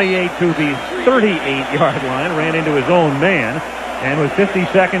the 28 to the 38-yard line, ran into his own man, and with 50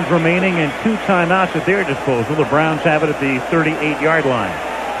 seconds remaining and 2 timeouts at their disposal, the Browns have it at the 38-yard line.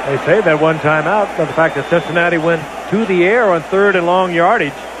 They saved that one timeout by the fact that Cincinnati went to the air on 3rd and long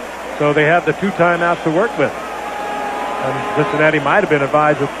yardage, so they have the 2 timeouts to work with. And Cincinnati might have been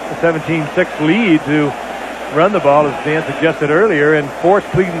advised with a 17-6 lead to run the ball, as Dan suggested earlier, and force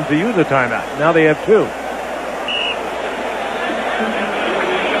Cleveland to use a timeout. Now they have 2.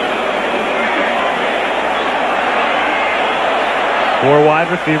 4 wide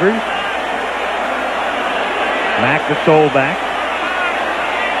receivers. Mack the sole back.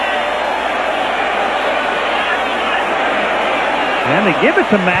 And they give it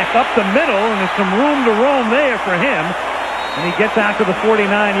to Mack up the middle, and there's some room to roam there for him. And he gets out to the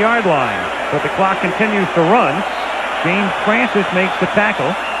 49-yard line. But the clock continues to run. James Francis makes the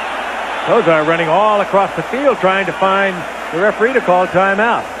tackle. Those are running all across the field trying to find the referee to call a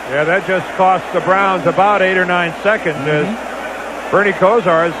timeout. Yeah, that just cost the Browns about 8 or 9 seconds as Bernie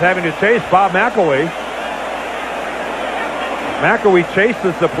Kosar is having to chase Bob McElwee. McElwee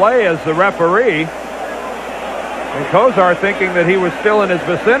chases the play as the referee. And Kosar, thinking that he was still in his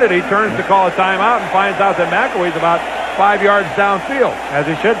vicinity, turns to call a timeout and finds out that McElwee's about 5 yards downfield. As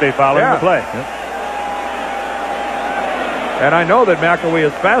he should be following the play. And I know that McElwee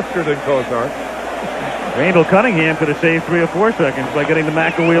is faster than Kosar. Randall Cunningham could have saved 3 or 4 seconds by getting the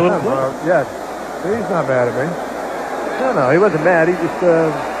McElwee a little closer. Yes. He's not mad at me. No, he wasn't mad. He just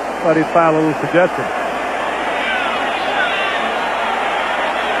thought he'd file a little suggestion.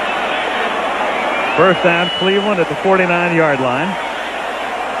 First down, Cleveland at the 49-yard line.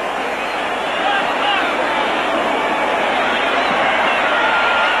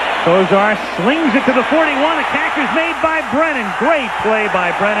 Kosar slings it to the 41. A catch is made by Brennan. Great play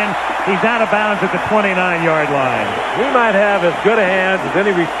by Brennan. He's out of bounds at the 29-yard line. He might have as good a hands as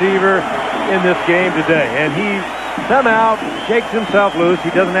any receiver in this game today. And he somehow shakes himself loose. He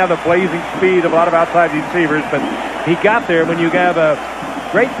doesn't have the blazing speed of a lot of outside receivers, but he got there. When you have a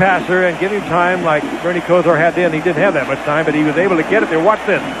great passer and give him time like Bernie Kosar had then, he didn't have that much time, but he was able to get it there. Watch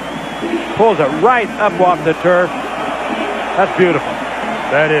this. Pulls it right up off the turf. That's beautiful.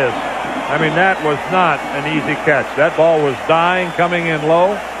 That is. I mean, that was not an easy catch. That ball was dying, coming in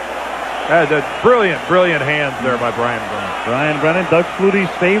low. That's a brilliant, brilliant hands there by Brian Brennan. Brian Brennan, Doug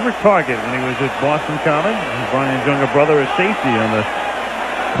Flutie's favorite target when he was at Boston College. And Brian's younger brother is safety on the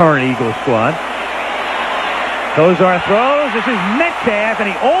current Eagles squad. Kosar throws. This is Metcalf,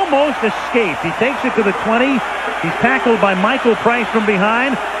 and he almost escaped. He takes it to the 20. He's tackled by Michael Price from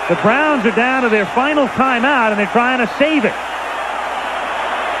behind. The Browns are down to their final timeout, and they're trying to save it.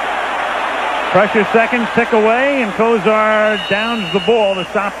 Pressure seconds tick away, and Kosar downs the ball to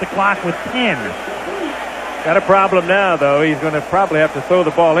stop the clock with 10. Got a problem now, though. He's going to probably have to throw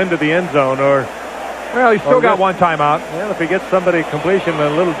the ball into the end zone, or... Well, he's still got one timeout. Well, if he gets somebody completion and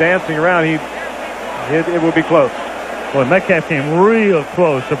a little dancing around, it will be close. Well, Metcalf came real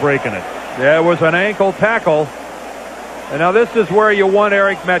close to breaking it. Yeah, it was an ankle tackle. And now this is where you want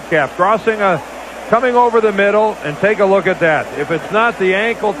Eric Metcalf. Coming over the middle, and take a look at that. If it's not the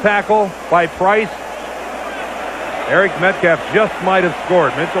ankle tackle by Price, Eric Metcalf just might have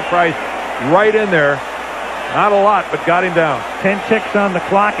scored. Mitchell Price right in there. Not a lot, but got him down. 10 ticks on the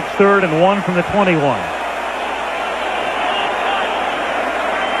clock. It's 3rd and 1 from the 21.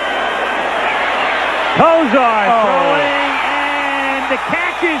 Kosar throwing, and the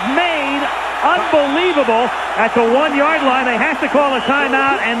catch is made. Unbelievable at the 1-yard line. They have to call a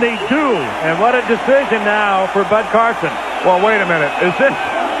timeout, and they do. And what a decision now for Bud Carson. Well, wait a minute.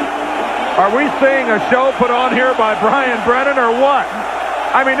 Are we seeing a show put on here by Brian Brennan or what?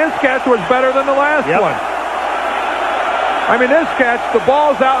 I mean, this catch was better than the last one. I mean, this catch, the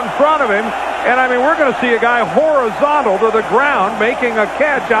ball's out in front of him, and I mean, we're going to see a guy horizontal to the ground making a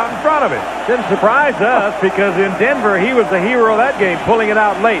catch out in front of him. Didn't surprise us, because in Denver, he was the hero of that game, pulling it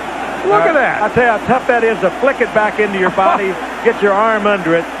out late. Look at that. I'll tell you how tough that is to flick it back into your body, get your arm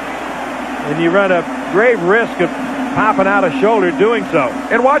under it, and you run a grave risk of popping out a shoulder doing so.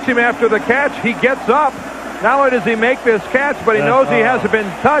 And watch him after the catch. He gets up. Not only does he make this catch, but he knows he hasn't been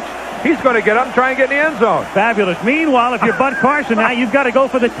touched. He's going to get up and try and get in the end zone. Fabulous. Meanwhile, if you're Bud Carson now, you've got to go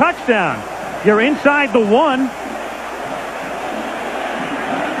for the touchdown. You're inside the 1.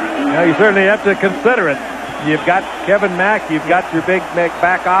 Now, you certainly have to consider it. You've got Kevin Mack. You've got your big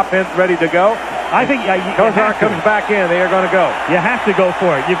back offense ready to go. I think Kosar comes back in. They are going to go. You have to go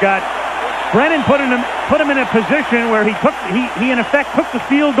for it. You've got Brennan put him in a position where he in effect took the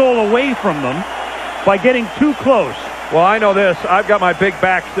field goal away from them by getting too close. Well, I know this. I've got my big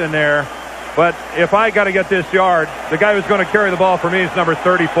backs in there. But if I got to get this yard, the guy who's going to carry the ball for me is number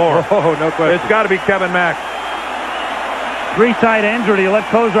 34. Oh, no question. It's got to be Kevin Mack. 3 tight ends, or do you let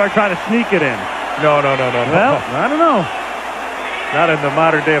Kosar try to sneak it in? No. Well, I don't know. Not in the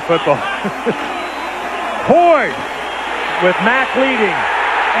modern day of football. Horde with Mack leading.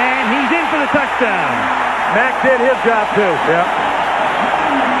 And he's in for the touchdown. Mack did his job, too. Yeah.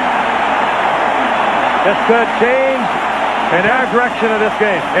 This could change in our direction of this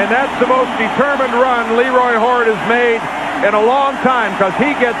game. And that's the most determined run Leroy Horde has made in a long time, because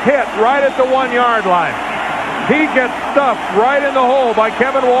he gets hit right at the 1-yard line. He gets stuffed right in the hole by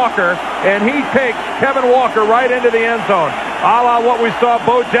Kevin Walker, and he takes Kevin Walker right into the end zone, a la what we saw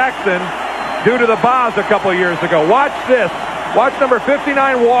Bo Jackson do to the Boz a couple years ago. Watch this. Watch number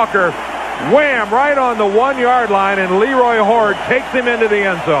 59 Walker wham right on the 1-yard line, and Leroy Horde takes him into the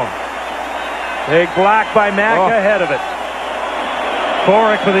end zone. Big block by Mack ahead of it.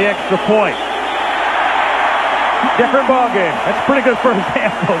 Boric for the extra point. Different ball game. That's pretty good first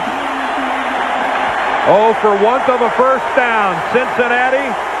half, folks. Oh, for want of a first down, Cincinnati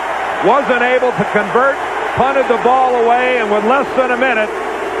wasn't able to convert, punted the ball away, and with less than a minute,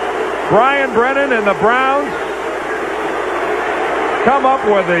 Brian Brennan and the Browns come up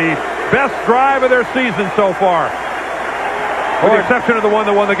with the best drive of their season so far, with the exception of the one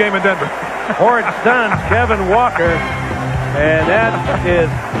that won the game in Denver. Horde stuns Kevin Walker, and that is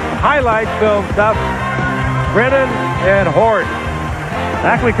highlight film stuff. Brennan and Horde.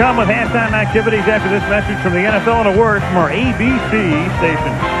 Back we come with halftime activities after this message from the NFL and a word from our ABC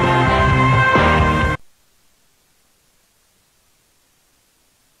station.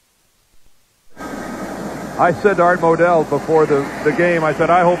 I said to Art Modell before the game, I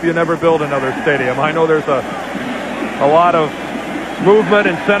said, I hope you never build another stadium. I know there's a lot of movement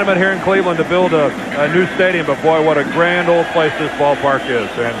and sentiment here in Cleveland to build a new stadium, but boy, what a grand old place this ballpark is.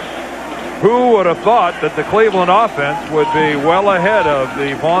 And who would have thought that the Cleveland offense would be well ahead of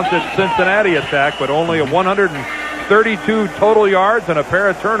the vaunted Cincinnati attack, but only 150 32 total yards and a pair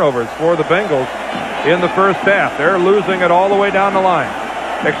of turnovers for the Bengals in the first half. They're losing it all the way down the line,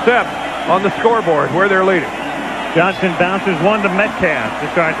 except on the scoreboard where they're leading. Johnson bounces one to Metcalf to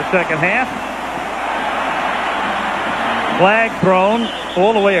start the second half. Flag thrown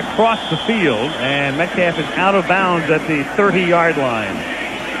all the way across the field, and Metcalf is out of bounds at the 30-yard line.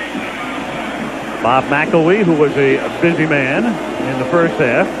 Bob McElwee, who was a busy man in the first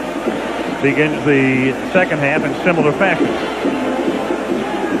half, begins the second half in similar fashion.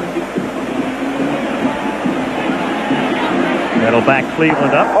 That'll back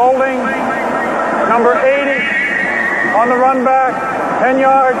Cleveland up. Holding number 80 on the run back, 10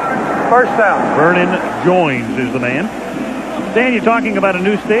 yards, first down. Vernon Joins is the man. Dan, you're talking about a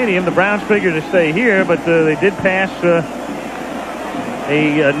new stadium. The Browns figure to stay here, but they did pass a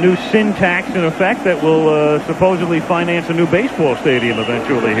new sin tax in effect that will supposedly finance a new baseball stadium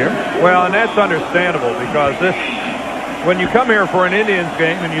eventually here. Well, and that's understandable because when you come here for an Indians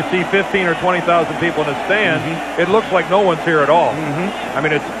game and you see 15 or 20,000 people in the stands, it looks like no one's here at all. I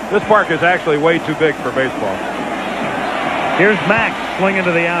mean, this park is actually way too big for baseball. Here's Mack swinging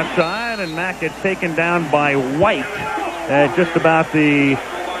to the outside, and Mack gets taken down by White at just about the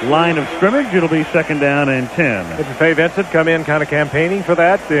line of scrimmage. It'll be second down and 10. Didn't Fay Vincent come in kind of campaigning for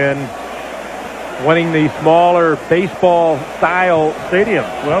that and winning the smaller baseball-style stadium?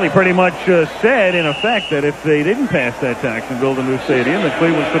 Well, he pretty much said, in effect, that if they didn't pass that tax and build a new stadium, that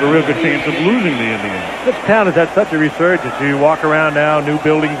Cleveland stood a real good chance of losing the Indians. This town has had such a resurgence. You walk around now, new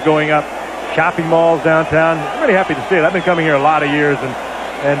buildings going up, shopping malls downtown. I'm really happy to see it. I've been coming here a lot of years, and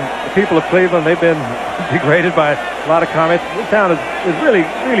the people of Cleveland, they've been degraded by a lot of comments. This town is really,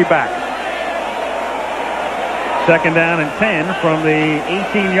 really back. Second down and 10 from the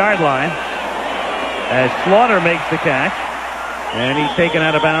 18-yard line as Slaughter makes the catch, and he's taken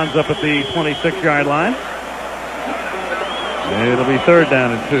out of bounds up at the 26-yard line. It'll be third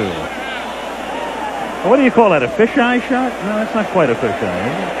down and 2. What do you call that, a fisheye shot? No, that's not quite a fisheye,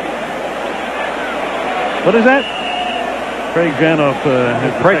 is it? What is that? Craig Janoff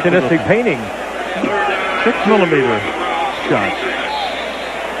has Impressionistic painting. 6mm shot.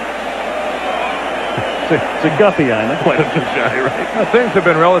 It's a guppy eye, not quite a fisheye, right? Well, things have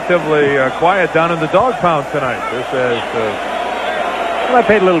been relatively quiet down in the dog pound tonight. This is I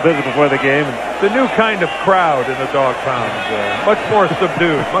paid a little visit before the game. the new kind of crowd in the dog pound. Much more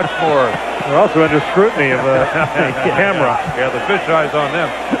subdued, much more. We're also under scrutiny of the camera. Yeah, the fisheyes on them.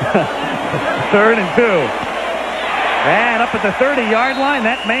 Third and 2. And up at the 30-yard line,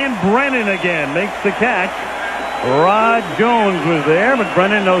 that man Brennan again makes the catch. Rod Jones was there, but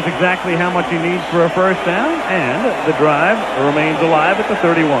Brennan knows exactly how much he needs for a first down, and the drive remains alive at the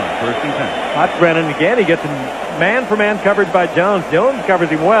 31. First and 10. Hot Brennan again. He gets man-for-man coverage by Jones. Jones covers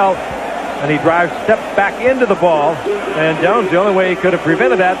him well, and he drives, steps back into the ball. And Jones, the only way he could have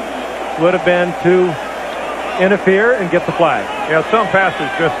prevented that would have been to interfere and get the flag. Yeah, some passes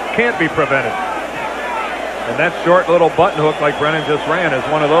just can't be prevented. And that short little button hook like Brennan just ran is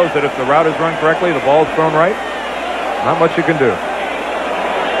one of those that if the route is run correctly, the ball's thrown right, not much you can do.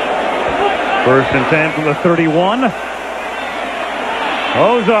 First and 10 from the 31.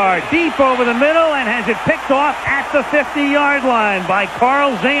 Ozar deep over the middle and has it picked off at the 50-yard line by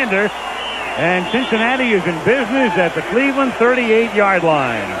Carl Zander. And Cincinnati is in business at the Cleveland 38-yard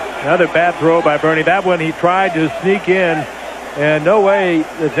line. Another bad throw by Bernie. That one he tried to sneak in, and no way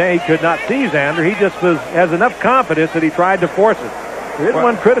that he could not see Zander. He just has enough confidence that he tried to force it. There is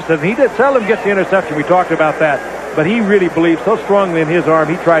one criticism. He seldom gets the interception. We talked about that. But he really believes so strongly in his arm,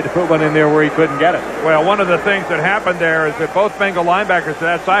 he tried to put one in there where he couldn't get it. Well, one of the things that happened there is that both Bengal linebackers to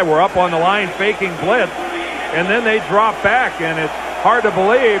that side were up on the line faking blitz, and then they dropped back, and it's hard to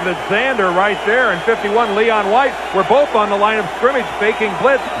believe that Zander right there and 51 Leon White were both on the line of scrimmage faking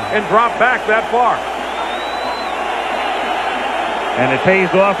blitz and dropped back that far. And it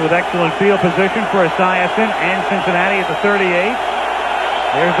pays off with excellent field position for Esiason and Cincinnati at the 38.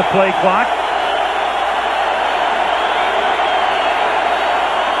 There's the play clock.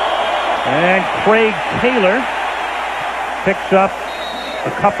 And Craig Taylor picks up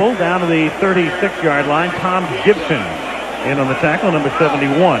a couple down to the 36-yard line. Tom Gibson in on the tackle, number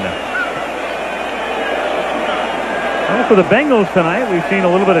 71. Well, for the Bengals tonight, we've seen a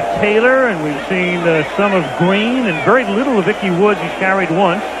little bit of Taylor, and we've seen some of Green, and very little of Ickey Woods. He's carried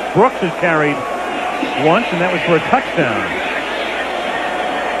once. Brooks has carried once, and that was for a touchdown.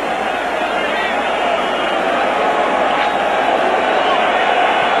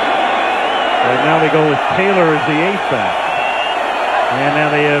 Right now they go with Taylor as the eighth back. And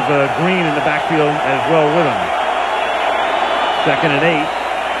now they have Green in the backfield as well with him. Second and 8.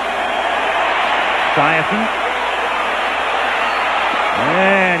 Esiason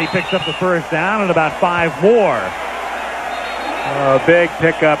And he picks up the first down and about 5 more. A big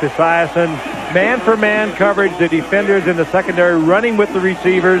pickup. Esiason, man-for-man coverage. The defenders in the secondary running with the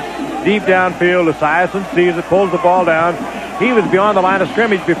receivers deep downfield. Esiason sees it, pulls the ball down. He was beyond the line of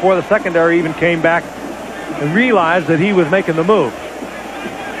scrimmage before the secondary even came back and realized that he was making the move.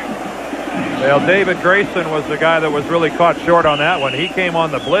 Well, David Grayson was the guy that was really caught short on that one. He came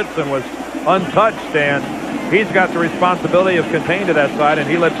on the blitz and was untouched, and he's got the responsibility of contained to that side, and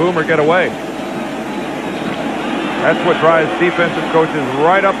he let Boomer get away. That's what drives defensive coaches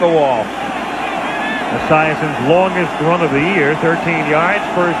right up the wall. Esiason's longest run of the year, 13 yards,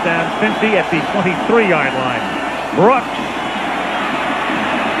 first down Cincy at the 23-yard line. Brooks.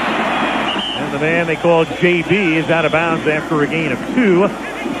 And the man they call JB is out of bounds after a gain of 2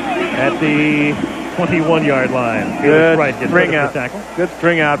 at the 21-yard line. Good right, string out. Good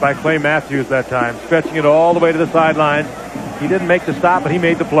string out by Clay Matthews that time, stretching it all the way to the sidelines. He didn't make the stop, but he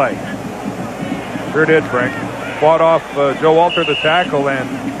made the play. Sure did, Frank. Fought off Joe Walter, the tackle, and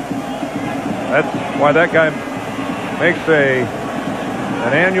that's why that guy makes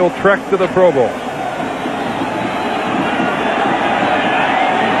an annual trek to the Pro Bowl.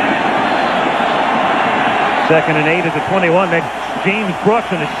 Second and 8 at the 21. That's James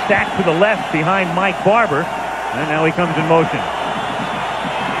Brooks, and is stacked to the left behind Mike Barber. And now he comes in motion.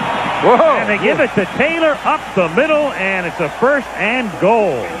 Whoa! And they give it to Taylor up the middle, and it's a first and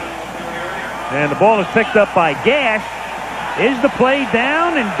goal. And the ball is picked up by Gash. Is the play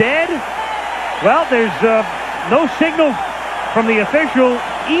down and dead? Well, there's no signal from the official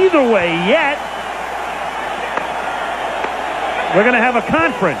either way yet. We're going to have a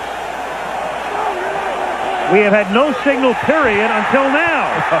conference. We have had no signal, period, until now.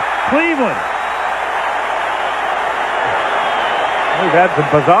 Cleveland. We've had some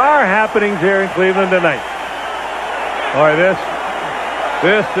bizarre happenings here in Cleveland tonight. Boy, this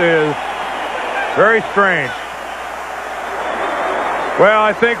is very strange. Well,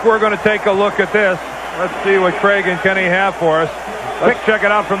 I think we're going to take a look at this. Let's see what Craig and Kenny have for us. Let's check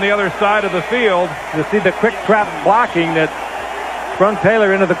it out from the other side of the field. You see the quick trap blocking that sprung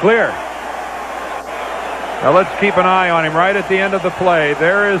Taylor into the clear. Now let's keep an eye on him right at the end of the play.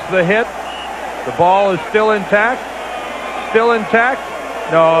 There is the hit. The ball is still intact. Still intact.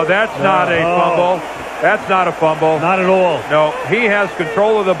 No, that's not a fumble. That's not a fumble. Not at all. No, he has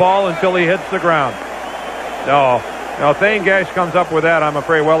control of the ball until he hits the ground. No, Thane Gash comes up with that, I'm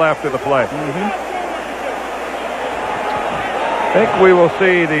afraid, well after the play. I think we will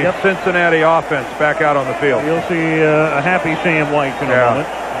see the Cincinnati offense back out on the field. You'll see a happy Sam White in a moment.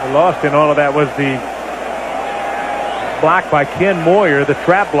 Lost in all of that was the block by Ken Moyer, the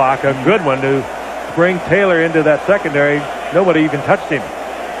trap block, a good one to bring Taylor into that secondary. Nobody even touched him.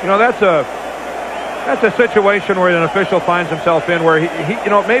 You know, that's a situation where an official finds himself in where he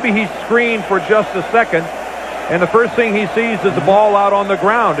maybe he's screened for just a second, and the first thing he sees is the ball out on the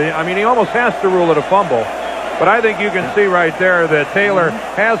ground. I mean, he almost has to rule it a fumble. But I think you can see right there that Taylor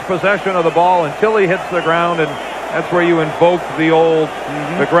has possession of the ball until he hits the ground, and that's where you invoke the old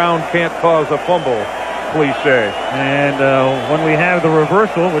the ground can't cause a fumble cliche. And when we have the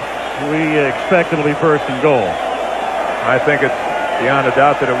reversal, which we expect it'll be first and goal. I think it's beyond a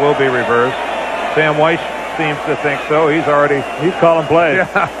doubt that it will be reversed. Sam Weiss seems to think so. He's calling plays.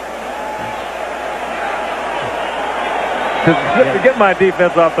 Yeah. To get my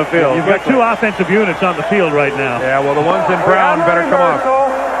defense off the field. You've got 2 offensive units on the field right now. Yeah, well, the ones in brown better come off.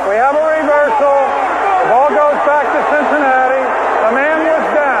 We have a reversal. The ball goes back to Cincinnati. The man was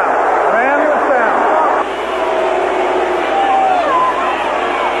down. The man was down.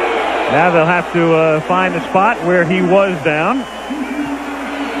 Now they'll have to find the spot where he was down,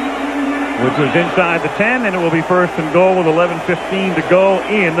 which was inside the 10, and it will be first and goal with 11:15 to go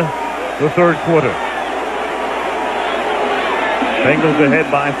in the third quarter. Bengals ahead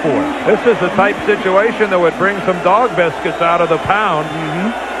by 4. This is the type situation that would bring some dog biscuits out of the pound.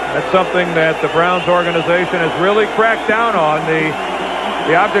 That's something that the Browns organization has really cracked down on.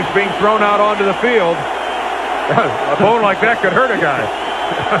 The objects being thrown out onto the field. A bone like that could hurt a guy.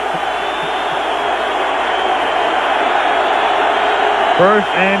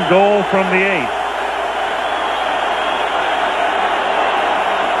 First and goal from the 8.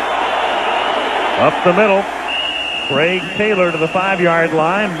 Up the middle. Craig Taylor to the 5-yard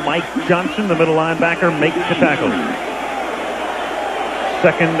line. Mike Johnson, the middle linebacker, makes the tackle.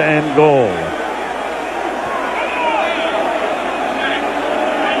 Second and goal.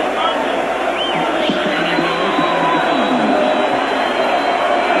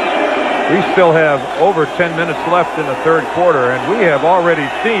 We still have over 10 minutes left in the third quarter, and we have already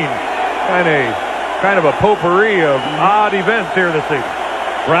seen kind of kind of a potpourri of odd events here this season.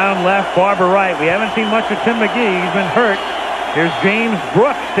 Brown left, Barber right. We haven't seen much of Tim McGee. He's been hurt. Here's James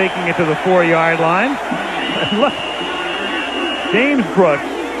Brooks taking it to the 4-yard line. Look, James Brooks,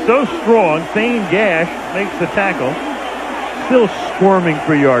 so strong, same gash, makes the tackle. Still squirming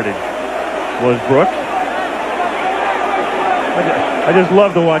for yardage was Brooks. I just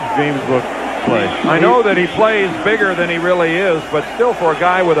love to watch James Brooks play. I know that he plays bigger than he really is, but still for a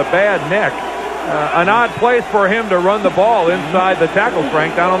guy with a bad neck, an odd place for him to run the ball inside the tackle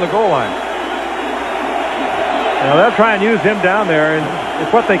strength down on the goal line. Now they'll try and use him down there, and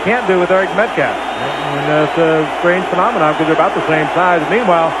it's what they can't do with Eric Metcalf. And it's a strange phenomenon because they're about the same size.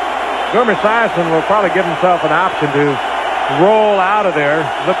 Meanwhile, Gomer Esiason will probably give himself an option to roll out of there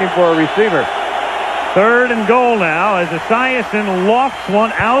looking for a receiver. 3rd and goal now as Esiason lofts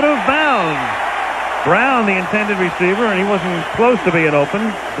one out of bounds. Brown, the intended receiver, and he wasn't close to being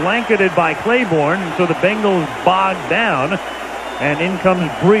open, blanketed by Claiborne, and so the Bengals bogged down, and in comes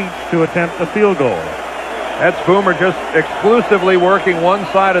Breach to attempt the field goal. That's Boomer just exclusively working one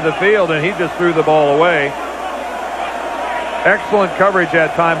side of the field, and he just threw the ball away. Excellent coverage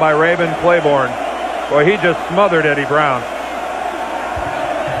that time by Raven Claiborne. Boy, he just smothered Eddie Brown.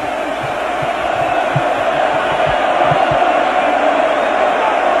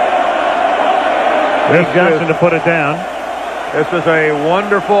 Johnson to put it down. This is a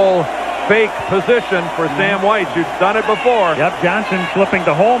wonderful fake position for Sam White. You've done it before. Yep, Johnson flipping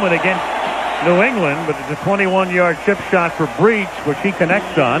to Holman against New England, but it's a 21-yard chip shot for Breach, which he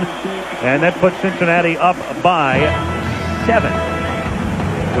connects on, and that puts Cincinnati up by 7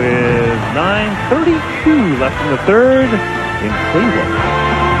 with 9:32 left in the 3rd in Cleveland.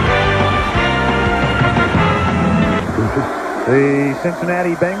 The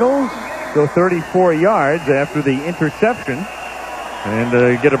Cincinnati Bengals go 34 yards after the interception,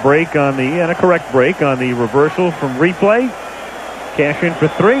 and get a break on a correct break on the reversal from replay. Cash in for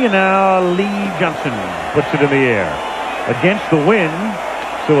 3, and now Lee Johnson puts it in the air against the wind,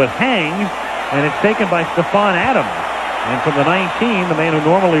 so it hangs, and it's taken by Stephon Adams. And from the 19, the man who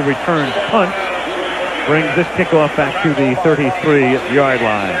normally returns punts brings this kickoff back to the 33-yard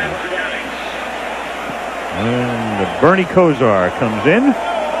line. And Bernie Kosar comes in.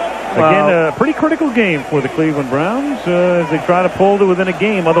 Again, a pretty critical game for the Cleveland Browns as they try to pull to within a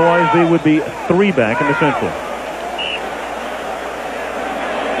game. Otherwise, they would be 3 back in the Central.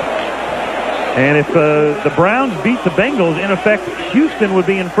 And if the Browns beat the Bengals, in effect, Houston would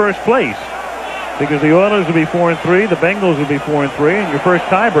be in first place because the Oilers would be 4-3, the Bengals would be 4-3, and your first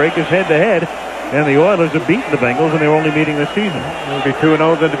tiebreak is head-to-head. And the Oilers have beaten the Bengals, and they're only meeting this season. It would be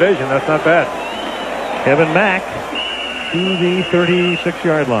 2-0 in the division. That's not bad. Kevin Mack to the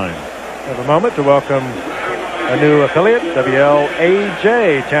 36-yard line. Have a moment to welcome a new affiliate,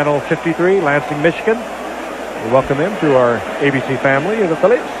 WLAJ, Channel 53, Lansing, Michigan. We welcome them to our ABC family of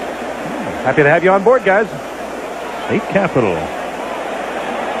affiliates. Happy to have you on board, guys. State Capitol.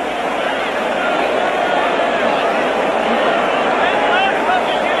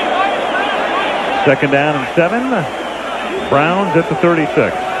 Second down and 7. Browns at the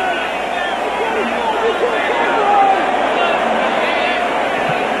 36.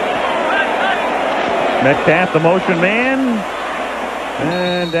 Metcalf, the motion man,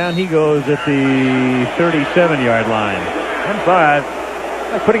 and down he goes at the 37-yard line. I'm sorry,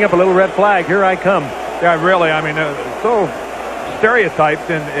 I'm putting up a little red flag. Here I come. Yeah, really. I mean, so stereotyped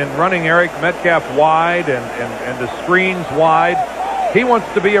in running Eric Metcalf wide and the screens wide. He wants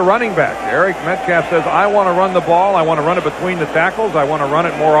to be a running back. Eric Metcalf says, I want to run the ball. I want to run it between the tackles. I want to run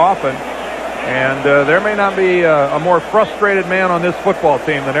it more often. And there may not be a more frustrated man on this football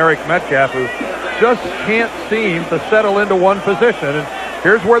team than Eric Metcalf, who just can't seem to settle into one position. And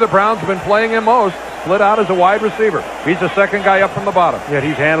here's where the Browns have been playing him most, split out as a wide receiver. He's the second guy up from the bottom. Yet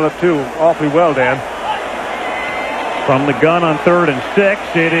he's handled it, too, awfully well, Dan. From the gun on 3rd and 6,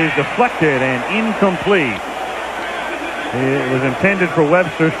 it is deflected and incomplete. It was intended for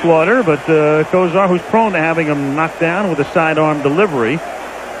Webster Slaughter, but Kosar, who's prone to having him knocked down with a sidearm delivery,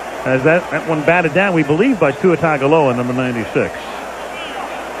 has that one batted down, we believe, by Tua Tagovailoa, number 96.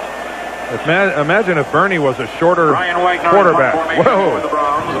 Imagine if Bernie was a shorter quarterback. Whoa.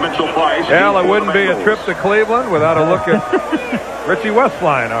 Well, it wouldn't be a trip to Cleveland without a look at Richie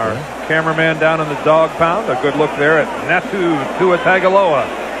Westline, our cameraman down in the dog pound. A good look there at Natu Tua Tagovailoa.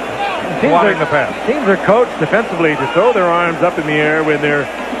 Swatting the pass. Teams are coached defensively to throw their arms up in the air when they're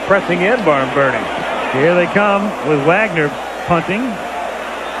pressing in Bernie. Here they come with Wagner punting.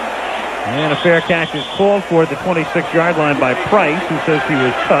 And a fair catch is called for at the 26-yard line by Price, who says he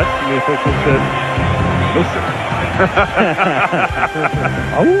was touched. And the official said, no, sir.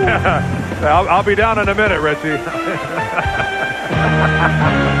 I'll be down in a minute, Richie.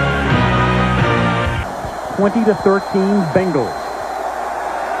 20-13 Bengals.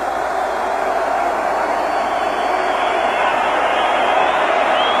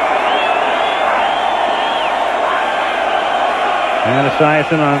 And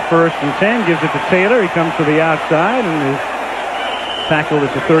Esiason on 1st and 10 gives it to Taylor. He comes to the outside and is tackled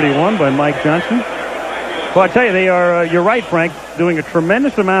at the 31 by Mike Johnson. Well, I tell you, they are, you're right, Frank, doing a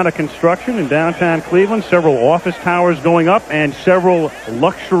tremendous amount of construction in downtown Cleveland. Several office towers going up and several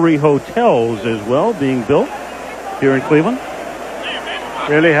luxury hotels as well being built here in Cleveland.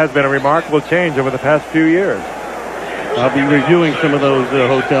 Really has been a remarkable change over the past few years. I'll be reviewing some of those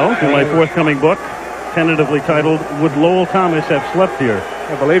hotels in my forthcoming book, tentatively titled, Would Lowell Thomas Have Slept Here?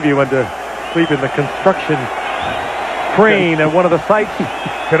 I believe you went to sleep in the construction crane at one of the sites.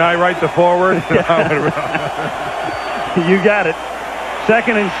 Can I write the forward? You got it.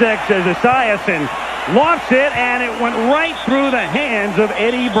 2nd and 6 as Esiason lofts it, and it went right through the hands of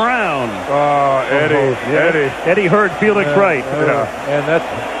Eddie Brown. Oh, Eddie. Eddie heard Felix Wright.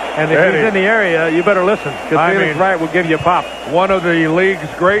 And if he's in the area, you better listen, because Felix Wright will give you a pop. One of the league's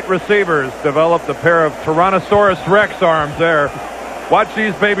great receivers developed a pair of Tyrannosaurus Rex arms there. Watch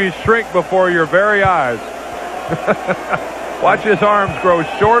these babies shrink before your very eyes. Watch his arms grow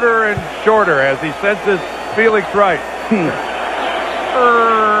shorter and shorter as he senses Felix Wright.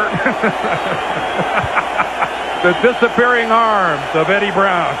 The disappearing arms of Eddie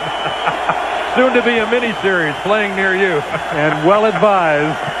Brown. Soon to be a miniseries playing near you. And well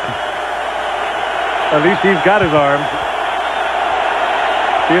advised. At least he's got his arms.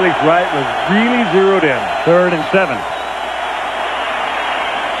 Felix Wright was really zeroed in. 3rd and 7.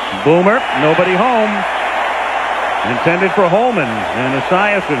 Boomer, nobody home. Intended for Holman, and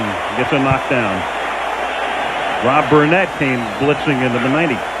Esiason gets a knockdown. Rob Burnett came blitzing into the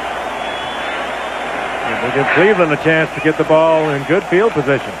 90. It'll give Cleveland a chance to get the ball in good field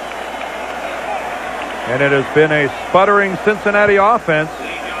position. And it has been a sputtering Cincinnati offense.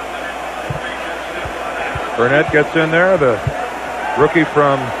 Burnett gets in there, the rookie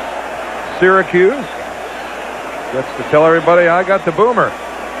from Syracuse. Gets to tell everybody, I got the Boomer.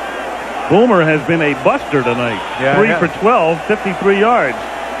 Boomer has been a buster tonight. 3 for 12, 53 yards.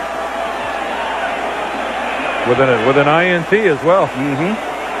 With an INT as well.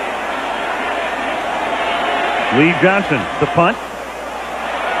 Lee Johnson, the punt.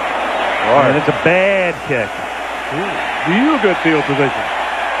 And it's a bad kick. Real good field position.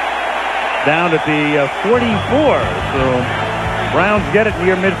 Down at the 44. So Browns get it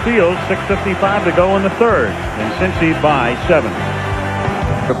near midfield. 6:55 to go in the 3rd. And Cincy by 7.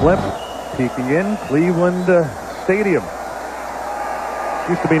 The blip peeking in. Cleveland Stadium.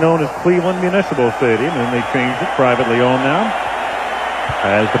 Used to be known as Cleveland Municipal Stadium, and they changed it. Privately owned now.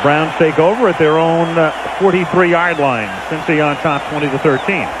 As the Browns take over at their own 43-yard line. Cincy on top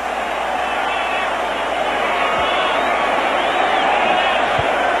 20-13.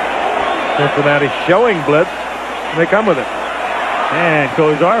 Cincinnati showing blitz. They come with it. And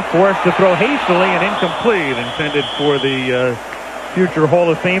Kozar forced to throw hastily and incomplete. Intended for the future Hall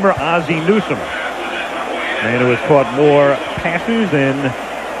of Famer Ozzie Newsome. Man who has caught more passes than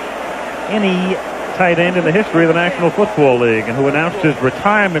any tight end in the history of the National Football League, and who announced his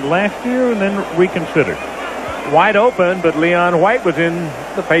retirement last year and then reconsidered. Wide open, but Leon White was in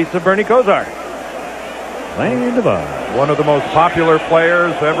the face of Bernie Kosar. Land of Oz. One of the most popular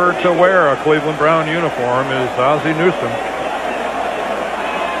players ever to wear a Cleveland Brown uniform is Ozzie Newsome.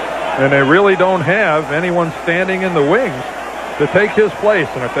 And they really don't have anyone standing in the wings to take his place.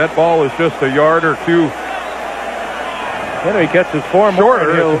 And if that ball is just a yard or two he catches 4 more.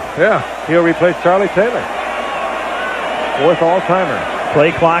 He'll replace Charlie Taylor. 4th all-timer.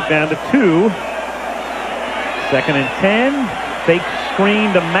 Play clock down to 2. 2nd and 10. Fake screen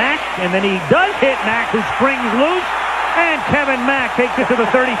to Mack, and then he does hit Mack, who springs loose, and Kevin Mack takes it to the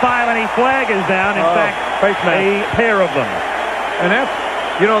 35, and a flag is down. In fact, a pair of them. And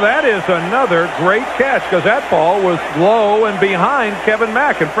that is another great catch, because that ball was low and behind Kevin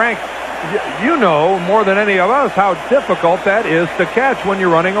Mack. And Frank, you know more than any of us how difficult that is to catch when you're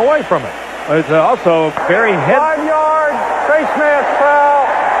running away from it. It's also very 5 yards, face mask foul,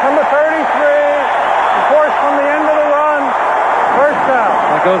 number 33, enforced from the end of the run, first down.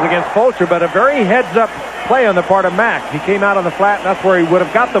 That goes against Fulcher, but a very heads-up play on the part of Mack. He came out on the flat, and that's where he would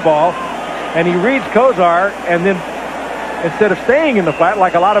have got the ball. And he reads Kosar, and then instead of staying in the flat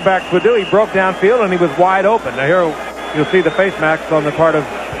like a lot of backs would do, he broke downfield, and he was wide open. Now here you'll see the face masks on the part of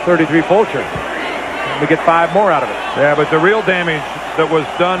 33 Fulcher. We get 5 more out of it. Yeah, but the real damage that was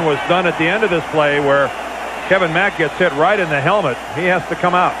done at the end of this play, where Kevin Mack gets hit right in the helmet. He has to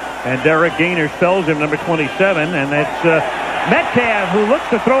come out. And Derek Gainer spells him, number 27, and that's Metcalf, who looks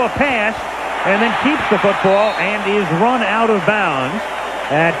to throw a pass and then keeps the football and is run out of bounds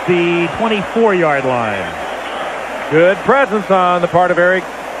at the 24-yard line. Good presence on the part of Eric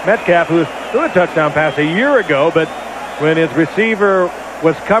Metcalf, who threw a touchdown pass a year ago, but when his receiver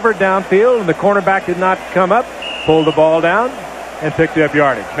was covered downfield and the cornerback did not come up, pulled the ball down and picked up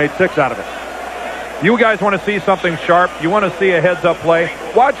yardage. Made 6 out of it. You guys want to see something sharp? You want to see a heads-up play?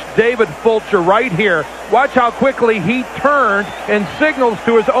 Watch David Fulcher right here. Watch how quickly he turned and signals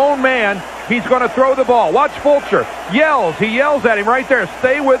to his own man he's going to throw the ball. Watch Fulcher. Yells. He yells at him right there.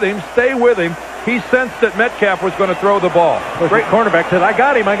 Stay with him. Stay with him. He sensed that Metcalf was going to throw the ball. Great cornerback said, I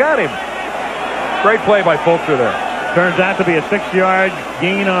got him. I got him. Great play by Fulcher there. Turns out to be a 6-yard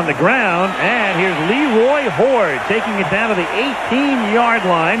gain on the ground. And here's Leroy Horde taking it down to the 18-yard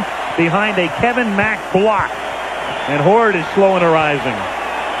line behind a Kevin Mack block. And Horde is slow and arising.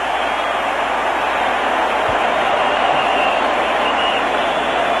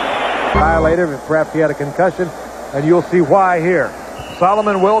 Later, perhaps he had a concussion, and you'll see why here.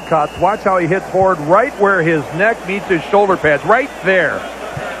 Solomon Wilcots, watch how he hits Horde right where his neck meets his shoulder pads, right there.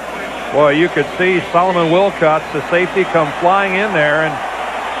 Boy, you could see Solomon Wilcots, the safety, come flying in there, and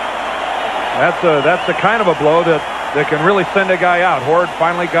that's the kind of a blow that can really send a guy out. Horde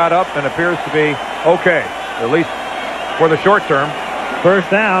finally got up and appears to be okay, at least for the short term. First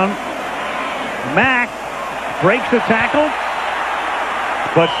down. Mack breaks the tackle,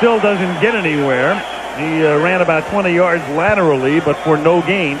 but still doesn't get anywhere. He ran about 20 yards laterally, but for no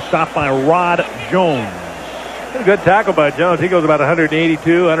gain. Stopped by Rod Jones. A good tackle by Jones. He goes about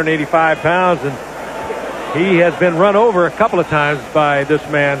 182, 185 pounds, and he has been run over a couple of times by this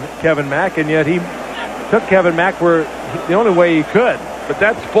man, Kevin Mack, and yet he took Kevin Mack where the only way he could. But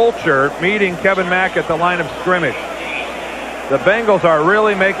that's Fulcher meeting Kevin Mack at the line of scrimmage. The Bengals are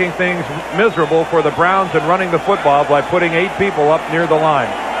really making things miserable for the Browns and running the football by putting 8 people up near the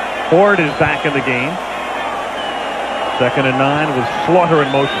line. Ford is back in the game. 2nd and 9 with Slaughter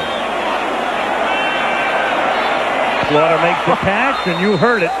in motion. Slaughter makes the catch, and you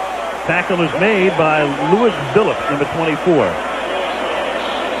heard it. Tackle is made by Louis Billups, number 24.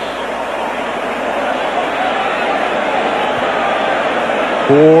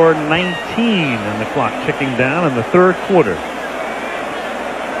 .4:19 and the clock ticking down in the 3rd quarter.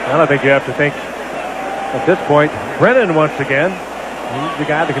 Well, I think you have to think at this point, Brennan once again. He's the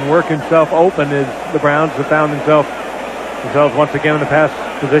guy that can work himself open as the Browns have found themselves once again in the pass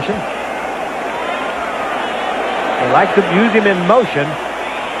position. They like to use him in motion,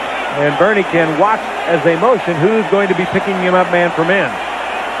 and Bernie can watch as they motion who's going to be picking him up man for man.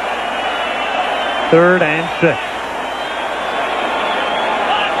 3rd and 6.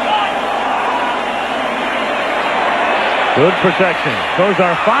 Good protection.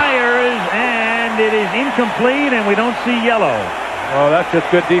 Kozar fires, and it is incomplete, and we don't see yellow. Oh, that's just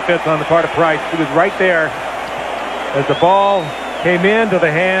good defense on the part of Price. He was right there as the ball came into the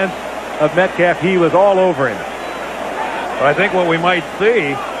hands of Metcalf. He was all over him. But I think what we might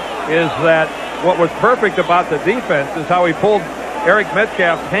see is that what was perfect about the defense is how he pulled Eric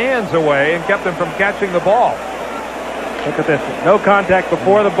Metcalf's hands away and kept him from catching the ball. Look at this. No contact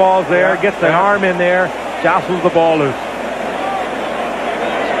before the ball's there. Gets the arm in there. Jostles the ball loose.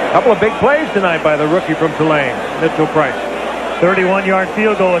 A couple of big plays tonight by the rookie from Tulane, Mitchell Price. 31-yard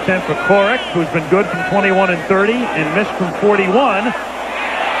field goal attempt for Korek, who's been good from 21 and 30 and missed from 41.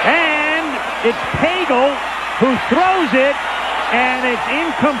 And it's Pagel who throws it, and it's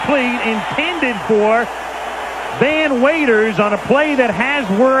incomplete, intended for Van Waiters on a play that has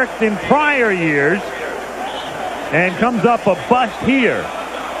worked in prior years, and comes up a bust here.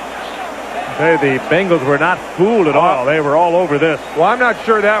 The Bengals were not fooled at all. They were all over this. Well, I'm not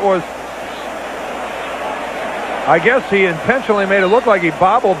sure that was... I guess he intentionally made it look like he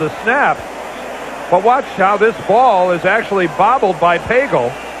bobbled the snap. But watch how this ball is actually bobbled by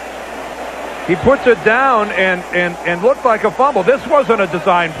Pagel. He puts it down and looked like a fumble. This wasn't a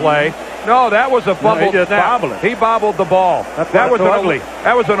design play. No, that was a fumbled snap. He bobbled the ball. That was ugly.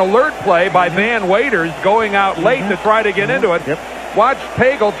 That was an alert play by Van Waiters going out late to try to get into it. Watch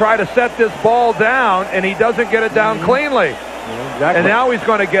Pagel try to set this ball down, and he doesn't get it down cleanly. Exactly. And now he's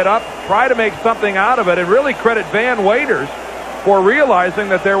going to get up, try to make something out of it, and really credit Van Waiters for realizing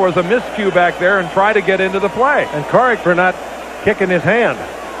that there was a miscue back there and try to get into the play. And Korek for not kicking his hand.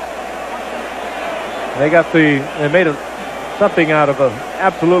 They made something out of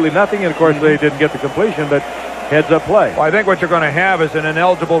absolutely nothing, and of course they didn't get the completion, but heads-up play. Well, I think what you're going to have is an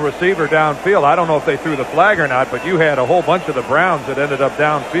ineligible receiver downfield. I don't know if they threw the flag or not, but you had a whole bunch of the Browns that ended up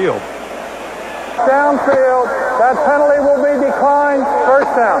downfield. Downfield. That penalty will be declined.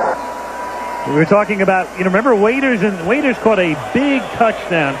 First down. We were talking about, remember Waiters, and Waiters caught a big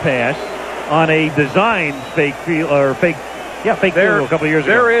touchdown pass on a designed fake field field goal a couple of years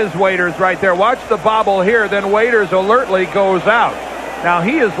ago. There is Waiters right there. Watch the bobble here. Then Waiters alertly goes out. Now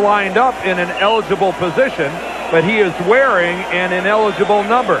he is lined up in an eligible position, but he is wearing an ineligible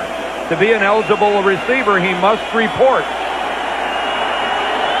number. To be an eligible receiver, he must report.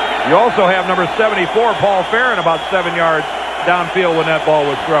 You also have number 74, Paul Farron, about 7 yards downfield when that ball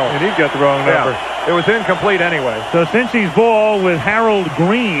was thrown. And he's got the wrong number. Yeah, it was incomplete anyway. So Cincy's ball with Harold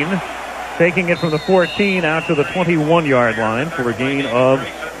Green taking it from the 14 out to the 21-yard line for a gain of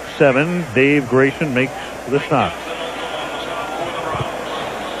 7. Dave Grayson makes the stop.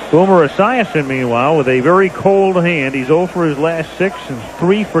 Boomer Esiason, meanwhile, with a very cold hand. He's 0 for his last 6 and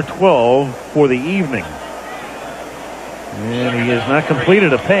 3 for 12 for the evening. And he has not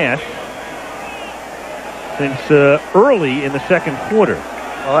completed a pass since early in the second quarter.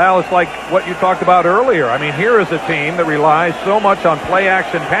 Well, Al, it's like what you talked about earlier. I mean, here is a team that relies so much on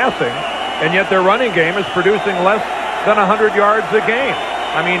play-action passing, and yet their running game is producing less than 100 yards a game.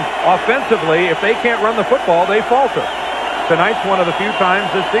 I mean, offensively, if they can't run the football, they falter. Tonight's one of the few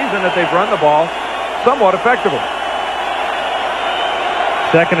times this season that they've run the ball somewhat effectively.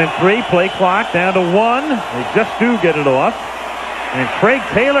 2nd and 3, play clock down to 1. They just do get it off. And Craig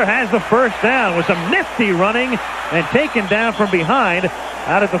Taylor has the first down with some nifty running and taken down from behind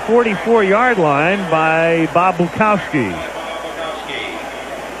out at the 44-yard line by Bob Bukowski.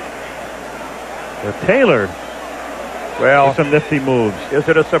 So Taylor, well, some nifty moves. Is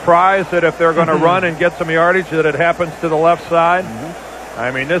it a surprise that if they're going to run and get some yardage that it happens to the left side?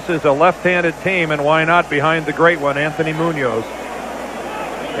 I mean, this is a left-handed team, and why not behind the great one, Anthony Munoz.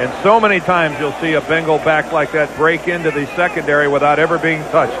 And so many times you'll see a Bengal back like that break into the secondary without ever being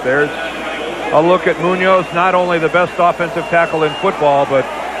touched. There's a look at Munoz, not only the best offensive tackle in football, but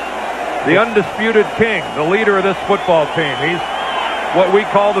the undisputed king, the leader of this football team. He's what we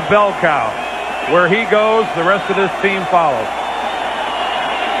call the bell cow. Where he goes, the rest of this team follows.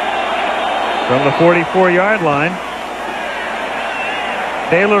 From the 44-yard line,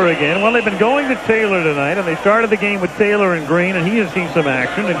 Taylor again. Well, they've been going to Taylor tonight, and they started the game with Taylor and Green, and he has seen some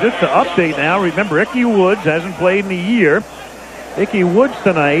action. And just to update now, remember, Ickey Woods hasn't played in a year. Ickey Woods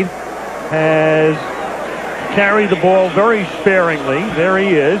tonight has carried the ball very sparingly. There he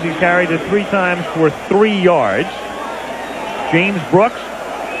is. He's carried it 3 times for 3 yards. James Brooks,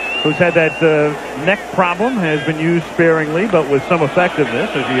 who's had that neck problem, has been used sparingly, but with some effectiveness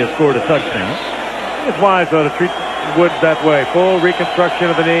as he has scored a touchdown. It's wise, though, to treat Woods that way. Full reconstruction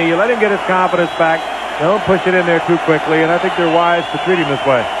of the knee. You let him get his confidence back. Don't push it in there too quickly, and I think they're wise to treat him this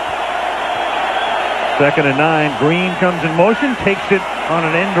way. 2nd and 9. Green comes in motion, takes it on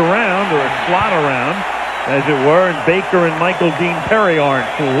an end around, or a slot around, as it were, and Baker and Michael Dean Perry aren't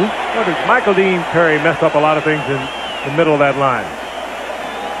fooled. Michael Dean Perry messed up a lot of things in the middle of that line.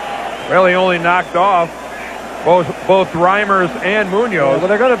 Well, he only knocked off both Reimers and Munoz. Yeah, well,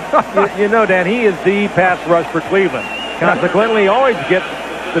 they're going to, Dan, he is the pass rush for Cleveland. Consequently, he always gets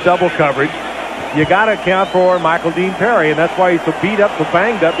the double coverage. You got to account for Michael Dean Perry, and that's why he's so beat up, so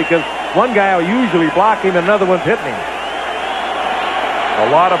banged up, because one guy will usually block him and another one's hitting him. A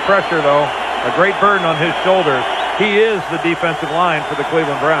lot of pressure, though. A great burden on his shoulders. He is the defensive line for the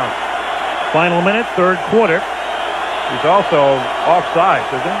Cleveland Browns. Final minute, 3rd quarter. He's also offside,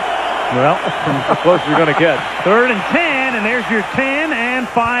 isn't he? Well, as close as you're going to get. 3rd and 10, and there's your 10 and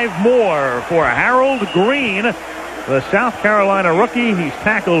 5 more for Harold Green, the South Carolina rookie. He's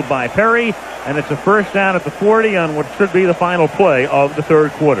tackled by Perry, and it's a first down at the 40 on what should be the final play of the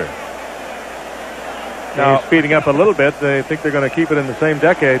 3rd quarter. Now, speeding up a little bit. They think they're going to keep it in the same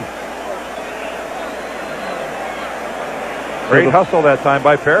decade. Great hustle that time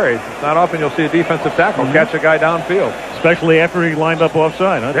by Perry. It's not often you'll see a defensive tackle catch a guy downfield. Especially after he lined up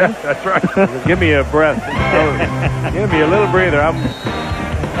offside, huh? Yeah, that's right. Give me a breath. Give me a little breather. I'm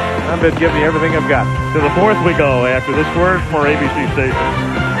going to give me everything I've got. To the 4th we go after this word from our ABC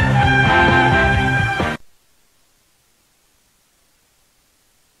station.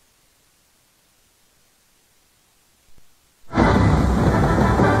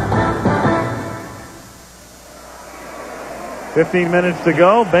 "15 minutes to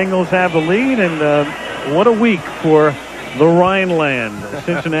go. Bengals have the lead, and what a week for the Rhineland.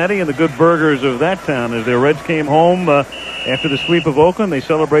 Cincinnati and the good burgers of that town, as their Reds came home after the sweep of Oakland. They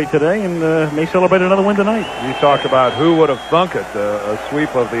celebrate today and may celebrate another win tonight. You talk about who would have thunk it, a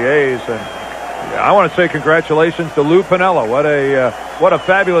sweep of the A's, and I want to say congratulations to Lou Piniella. What a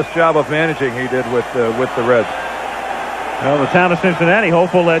fabulous job of managing he did with the Reds. Well, the town of Cincinnati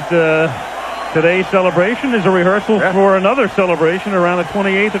hopeful that Today's celebration is a rehearsal for another celebration around the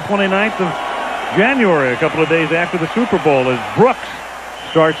 28th or 29th of January, a couple of days after the Super Bowl, as Brooks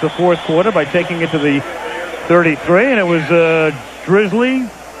starts the fourth quarter by taking it to the 33. And it was a drizzly,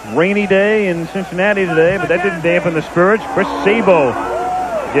 rainy day in Cincinnati today, but that didn't dampen the spirits. Chris Sabo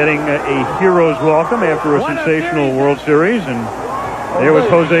getting a hero's welcome after a sensational World Series. And there was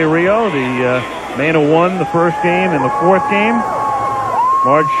Jose Rio, the man who won the first game and the fourth game.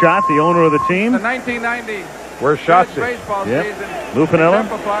 Marge Schott, the owner of the team. The 1990 Where's Shotzi? Baseball season. Lou Piniella.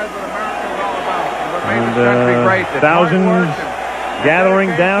 And thousands gathering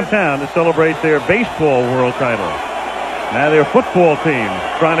downtown to celebrate their baseball world title. Now their football team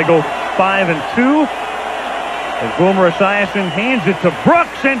trying to go 5-2. As Boomer Esiason hands it to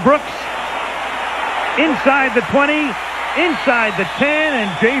Brooks, and Brooks inside the 20, inside the 10,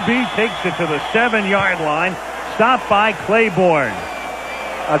 and JB takes it to the 7-yard line. Stopped by Claiborne.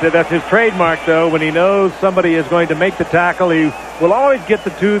 I said that's his trademark, though. When he knows somebody is going to make the tackle, he will always get the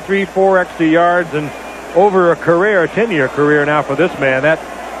 2, 3, 4 extra yards. And over a career, a 10-year career now for this man, that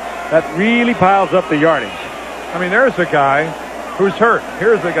really piles up the yardage. I mean, there's a guy who's hurt.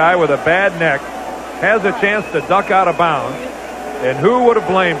 Here's a guy with a bad neck, has a chance to duck out of bounds, and who would have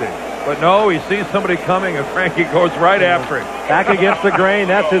blamed him? But no, he sees somebody coming, and Frankie goes right after him. Back against the grain,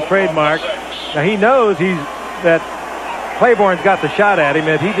 that's his trademark. Now, he knows that Claiborne's got the shot at him,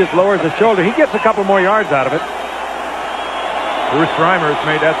 and he just lowers his shoulder. He gets a couple more yards out of it. Bruce Reimer's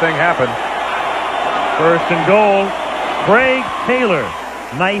made that thing happen. First and goal. Craig Taylor,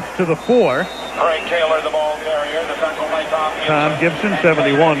 knife to the 4. Craig Taylor, the ball carrier. The tackle by Tom Gibson,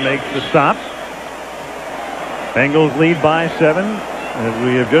 71, makes the stop. Bengals lead by 7 as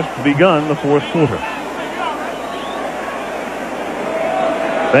we have just begun the fourth quarter.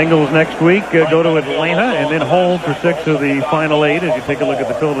 Bengals next week go to Atlanta and then home for 6 of the final 8 as you take a look at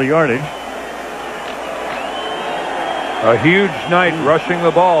the total yardage. A huge night rushing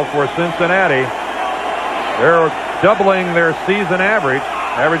the ball for Cincinnati. They're doubling their season average,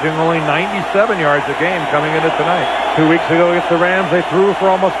 averaging only 97 yards a game coming into tonight. 2 weeks ago against the Rams, they threw for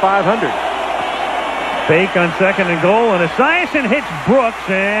almost 500. Fake on second and goal, and Esiason hits Brooks,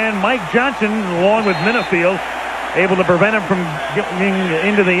 and Mike Johnson, along with Minifield, able to prevent him from getting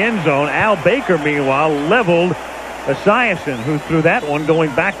into the end zone. Al Baker, meanwhile, leveled Esiason, who threw that one going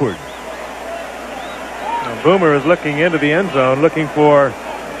backwards. Now, Boomer is looking into the end zone, looking for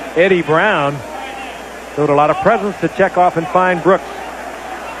Eddie Brown. Showed a lot of presence to check off and find Brooks.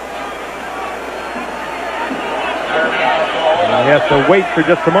 He has to wait for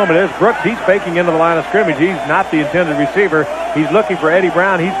just a moment. There's Brooks. He's faking into the line of scrimmage. He's not the intended receiver. He's looking for Eddie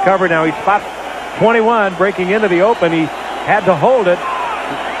Brown. He's covered now. He spots 21 breaking into the open. He had to hold it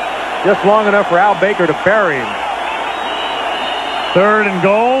just long enough for Al Baker to bury him. Third and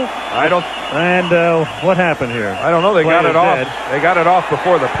goal. And what happened here? I don't know. They got it off. They got it off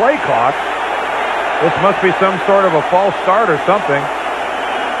before the play clock. This must be some sort of a false start or something.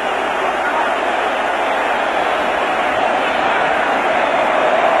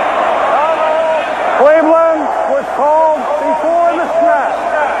 Cleveland was called before the snap.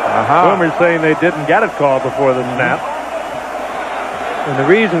 Boomer's saying they didn't get it called before the snap. And the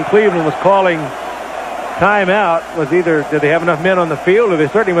reason Cleveland was calling timeout was either did they have enough men on the field or they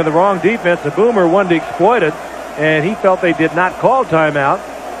certainly were the wrong defense. The Boomer wanted to exploit it, and he felt they did not call timeout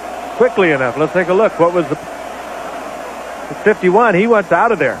quickly enough. Let's take a look. What was the 51? He wants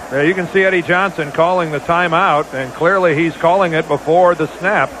out of there. Yeah, you can see Eddie Johnson calling the timeout, and clearly he's calling it before the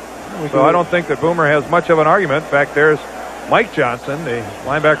snap. So I don't think that Boomer has much of an argument. In fact, there's Mike Johnson, the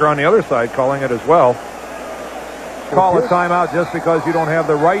linebacker on the other side, calling it as well. Call a timeout just because you don't have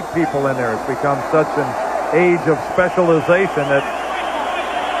the right people in there. It's become such an age of specialization that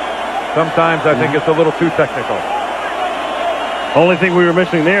sometimes I think it's a little too technical. Only thing we were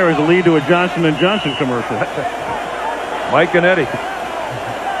missing there is a lead to a Johnson & Johnson commercial. Mike and Eddie.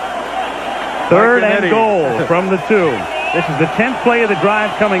 Third and goal from the 2. This is the 10th play of the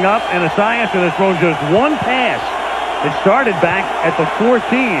drive coming up, and Esiason has thrown just one pass. It started back at the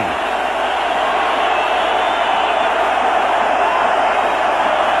 14.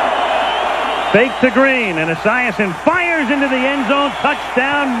 Fake to Green, and Esiason fires into the end zone.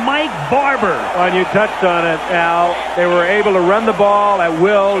 Touchdown, Mike Barber. And you touched on it, Al. They were able to run the ball at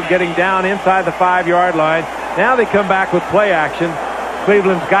will, getting down inside the 5-yard line. Now they come back with play action.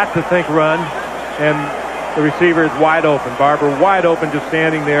 Cleveland's got to think run, and the receiver is wide open. Barber wide open, just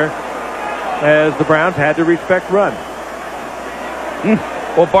standing there, as the Browns had to respect run.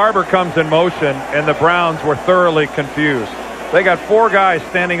 Well, Barber comes in motion, and the Browns were thoroughly confused. They got 4 guys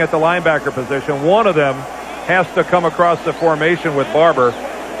standing at the linebacker position. One of them has to come across the formation with Barber,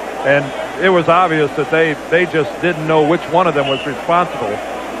 and it was obvious that they just didn't know which one of them was responsible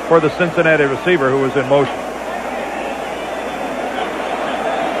for the Cincinnati receiver who was in motion.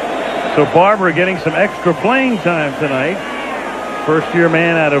 So Barber getting some extra playing time tonight. First-year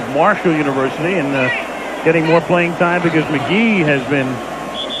man out of Marshall University, and getting more playing time because McGee has been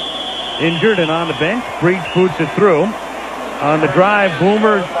injured and on the bench. Breach boots it through. On the drive,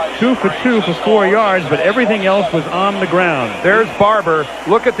 Boomer 2 for 2 for 4 yards, but everything else was on the ground. There's Barber.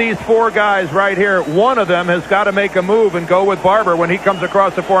 Look at these 4 guys right here. One of them has got to make a move and go with Barber when he comes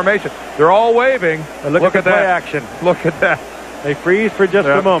across the formation. They're all waving. And look at the play action. Look at that. They freeze for just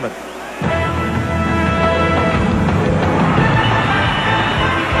a moment.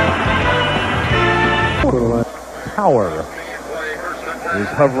 Power is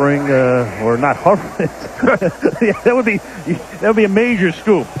hovering, or not hovering. Yeah, that would be a major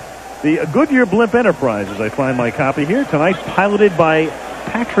scoop. The Goodyear Blimp Enterprises, I find my copy here tonight, piloted by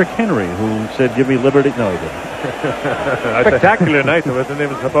Patrick Henry, who said, "Give me liberty." No, he didn't. Spectacular night, though, isn't it? It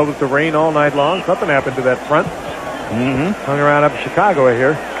was supposed to rain all night long. Something happened to that front. Hung around up in Chicago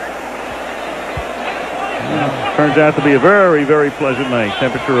here. Turns out to be a very, very pleasant night.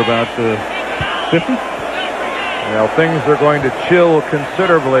 Temperature about 50. Well, things are going to chill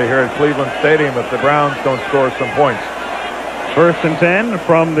considerably here at Cleveland Stadium if the Browns don't score some points. 1st and 10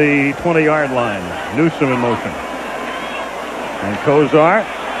 from the 20-yard line. Newsom in motion. And Kozar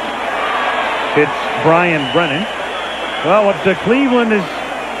hits Brian Brennan. Well, what Cleveland is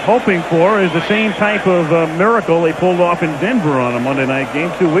hoping for is the same type of miracle they pulled off in Denver on a Monday night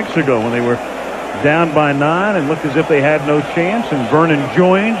game 2 weeks ago when they were down by 9 and looked as if they had no chance. And Vernon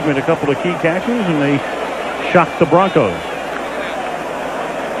Joines made a couple of key catches, and they shocked the Broncos.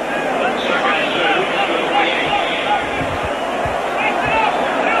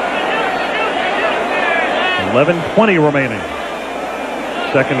 11:20 remaining.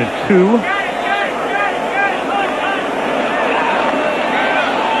 2nd and 2.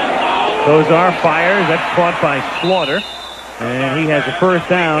 Kozar fires. That's caught by Slaughter. And he has a first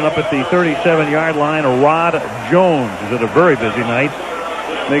down up at the 37-yard line. Rod Jones is at a very busy night.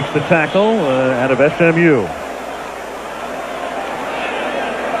 Makes the tackle out of SMU.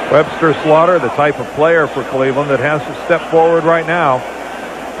 Webster Slaughter, the type of player for Cleveland that has to step forward right now.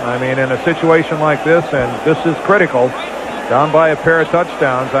 I mean, in a situation like this, and this is critical, down by a pair of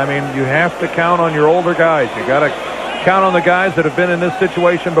touchdowns, I mean, you have to count on your older guys. You got to count on the guys that have been in this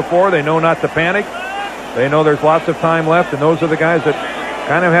situation before. They know not to panic. They know there's lots of time left, and those are the guys that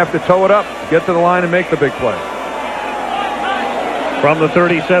kind of have to toe it up, get to the line, and make the big play. From the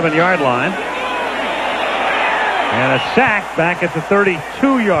 37-yard line. And a sack back at the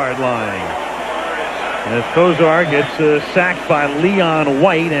 32-yard line. As Kozar gets sacked by Leon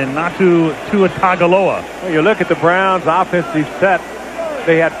White and Natu Tuatagaloa. Well, you look at the Browns' offensive set.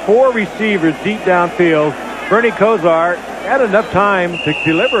 They had 4 receivers deep downfield. Bernie Kozar had enough time to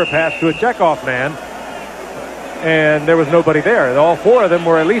deliver a pass to a checkoff man, and there was nobody there. All 4 of them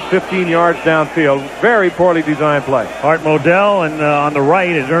were at least 15 yards downfield. Very poorly designed play. Art Modell, and on the right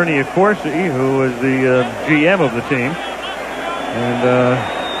is Ernie Accorsi, who is the GM of the team. And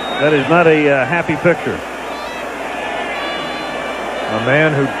that is not a happy picture. A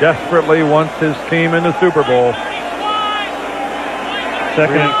man who desperately wants his team in the Super Bowl.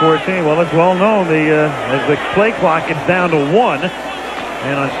 2nd and 14. Well, it's well known as the play clock gets down to 1.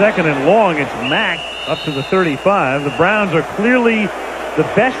 And on 2nd and long, it's Mack up to the 35. The Browns are clearly the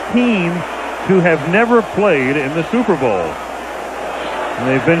best team to have never played in the Super Bowl. And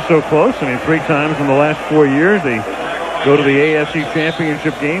they've been so close. I mean, 3 times in the last 4 years. They go to the AFC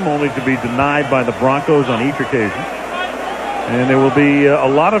Championship game only to be denied by the Broncos on each occasion. And there will be a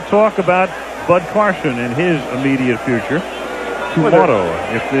lot of talk about Bud Carson and his immediate future tomorrow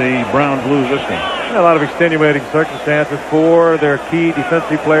if the Browns lose this one. A lot of extenuating circumstances for their key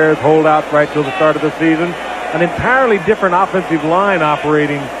defensive players, holdouts right till the start of the season. An entirely different offensive line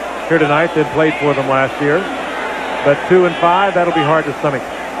operating here tonight than played for them last year. But 2 and 5, that'll be hard to stomach.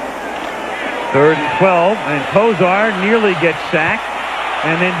 3rd and 12, and Kozar nearly gets sacked,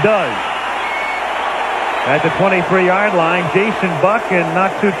 and then does. At the 23-yard line, Jason Buck and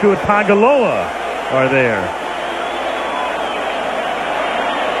Natu Tuatagaloa are there.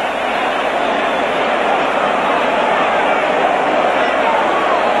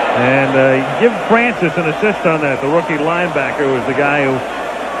 And give Francis an assist on that. The rookie linebacker was the guy who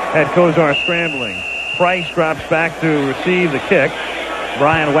had Kozar scrambling. Price drops back to receive the kick.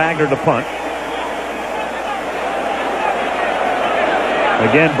 Brian Wagner to punt.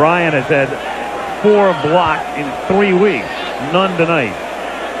 Again, Brian has had 4 blocks in 3 weeks. None tonight.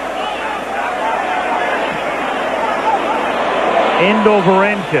 End over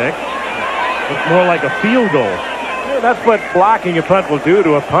end kick. It's more like a field goal. Yeah, that's what blocking a punt will do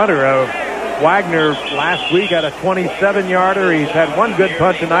to a punter. Wagner last week had a 27-yarder. He's had one good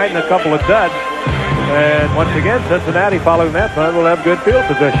punt tonight and a couple of duds. And once again, Cincinnati, following that punt, will have good field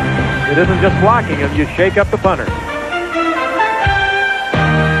position. It isn't just blocking him. You shake up the punter.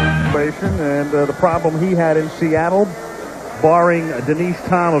 And the problem he had in Seattle, barring Denise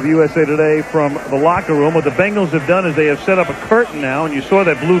Tom of USA Today from the locker room, what the Bengals have done is they have set up a curtain now, and you saw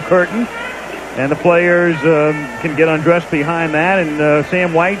that blue curtain, and the players can get undressed behind that. And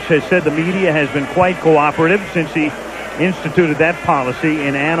Sam White has said the media has been quite cooperative since he instituted that policy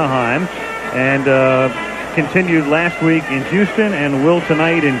in Anaheim, and continued last week in Houston and will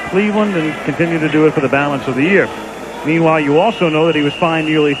tonight in Cleveland, and continue to do it for the balance of the year. Meanwhile, you also know that he was fined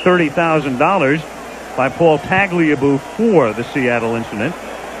nearly $30,000 by Paul Tagliabue for the Seattle incident.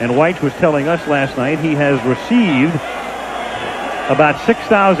 And White was telling us last night he has received about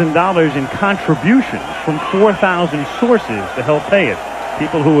 $6,000 in contributions from 4,000 sources to help pay it.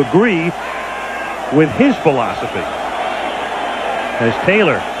 People who agree with his philosophy. As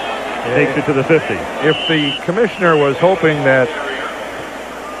Taylor takes it to the 50. If the commissioner was hoping that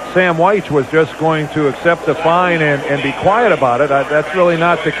Sam White was just going to accept the fine and be quiet about it, that's really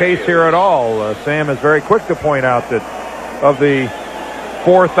not the case here at all. Sam is very quick to point out that of the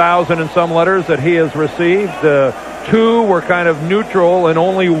 4,000 and some letters that he has received, 2 were kind of neutral, and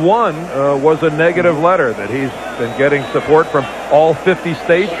only 1 was a negative letter, that he's been getting support from all 50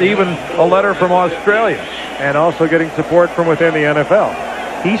 states, even a letter from Australia. And also getting support from within the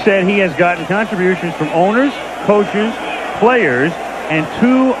NFL. He said he has gotten contributions from owners, coaches, players, and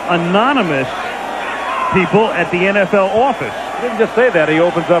 2 anonymous people at the NFL office. He didn't just say that. He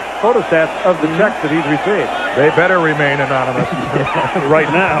opens up photostats of the checks that he's received. They better remain anonymous.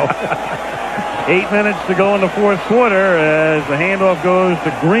 Right now. 8 minutes to go in the fourth quarter as the handoff goes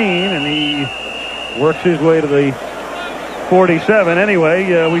to Green, and he works his way to the 47. Anyway,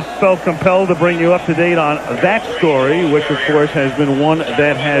 we felt compelled to bring you up to date on that story, which, of course, has been one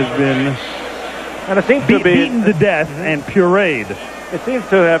that has been and it seems to be beaten to death and pureed. It seems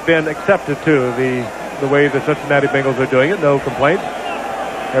to have been accepted, too, the way the Cincinnati Bengals are doing it. No complaints.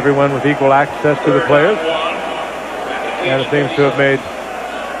 Everyone with equal access to the players. And it seems to have made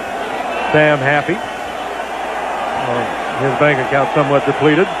Sam happy. His bank account somewhat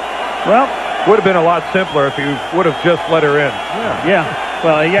depleted. Well, would have been a lot simpler if he would have just let her in. Yeah.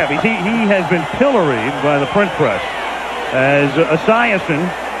 Well, yeah, because he has been pilloried by the print press as Esiason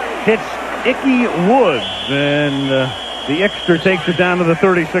hits Icky Woods, and the Ickster takes it down to the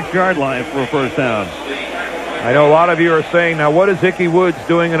 36-yard line for a first down. I know a lot of you are saying, now what is Icky Woods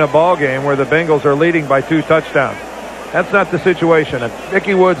doing in a ball game where the Bengals are leading by 2 touchdowns? That's not the situation.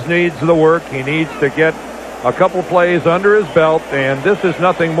 Icky Woods needs the work. He needs to get a couple plays under his belt, and this is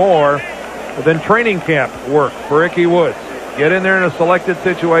nothing more than training camp work for Icky Woods. Get in there in a selected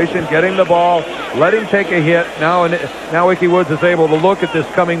situation, get him the ball, let him take a hit. Now Icky Woods is able to look at this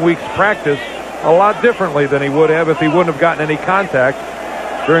coming week's practice a lot differently than he would have if he wouldn't have gotten any contact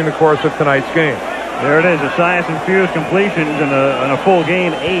during the course of tonight's game. There it is. Esiason fewest completions in a full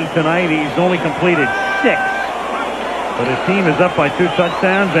game, 8 tonight. He's only completed 6. But his team is up by 2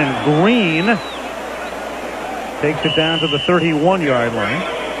 touchdowns, and Green takes it down to the 31-yard line.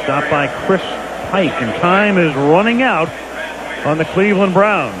 Stopped by Chris Pike, and time is running out on the Cleveland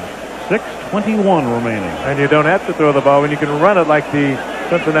Browns. 6:21 remaining. And you don't have to throw the ball when you can run it like the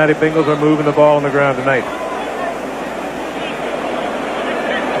Cincinnati Bengals are moving the ball on the ground tonight.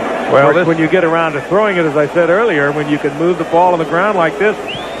 Well, when you get around to throwing it, as I said earlier, when you can move the ball on the ground like this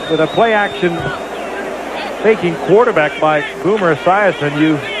with a play action taking quarterback by Boomer Esiason,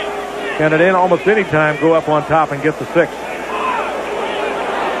 you can at almost any time go up on top and get the 6.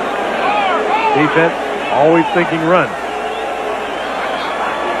 Defense always thinking run.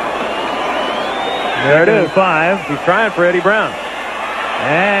 There it is. 5. He's trying for Eddie Brown.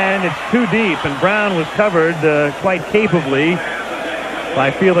 And it's too deep, and Brown was covered quite capably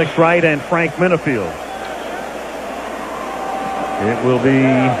by Felix Wright and Frank Minifield. It will be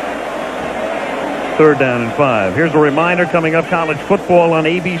 3rd down and 5. Here's a reminder, coming up, college football on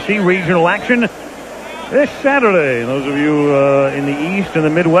ABC regional action this Saturday. Those of you in the East and the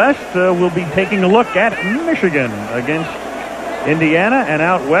Midwest will be taking a look at Michigan against Indiana, and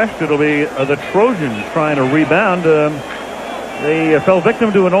out west it'll be the Trojans trying to rebound. They fell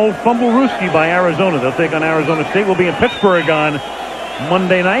victim to an old fumble-rooski by Arizona. They'll take on Arizona State. We'll be in Pittsburgh on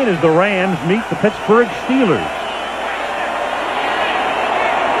Monday night as the Rams meet the Pittsburgh Steelers.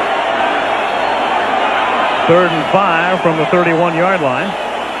 3rd and 5 from the 31-yard line.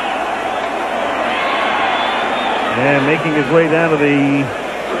 And making his way down to the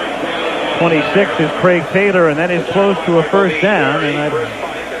 26 is Craig Taylor, and that is close to a first down, and I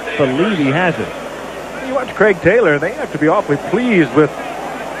believe he has it. You watch Craig Taylor, they have to be awfully pleased with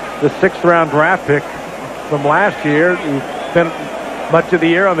the 6th-round draft pick from last year, who spent much of the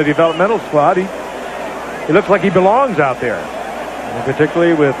year on the developmental squad. He looks like he belongs out there, and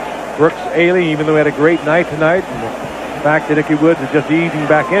particularly with Brooks Ailey, even though he had a great night tonight, and the fact that Ickey Woods is just easing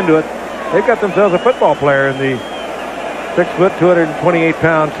back into it. They've got themselves a football player in the 6-foot,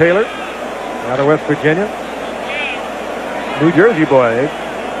 228-pound Taylor out of West Virginia. New Jersey boy. They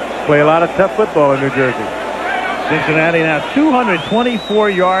play a lot of tough football in New Jersey. Cincinnati now 224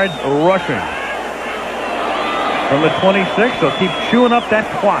 yards rushing. From the 26, they'll keep chewing up that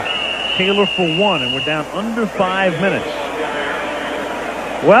clock. Taylor for 1, and we're down under 5 minutes.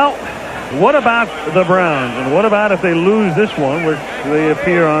 Well, what about the Browns? And what about if they lose this one, which they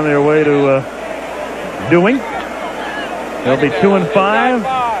appear on their way to doing? They'll be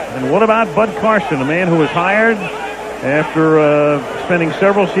 2-5. And what about Bud Carson, a man who was hired after spending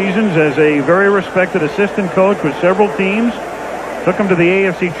several seasons as a very respected assistant coach with several teams? Took him to the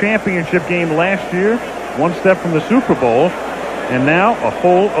AFC Championship game last year, one step from the Super Bowl, and now a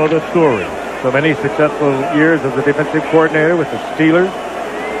whole other story. So many successful years as a defensive coordinator with the Steelers.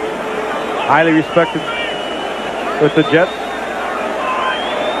 Highly respected with the Jets.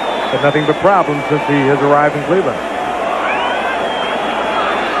 But nothing but problems since he has arrived in Cleveland.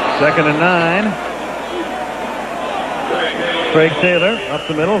 2nd and 9. Craig Taylor up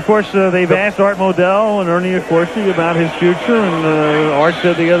the middle. Of course, they've asked Art Modell and Ernie Accorsi about his future, and Art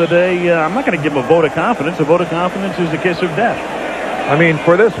said the other day, I'm not going to give him a vote of confidence. A vote of confidence is a kiss of death. I mean,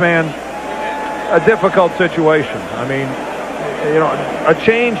 for this man, a difficult situation. I mean, you know, a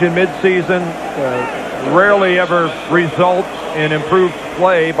change in midseason rarely ever results in improved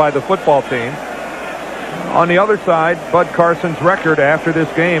play by the football team. On the other side, Bud Carson's record after this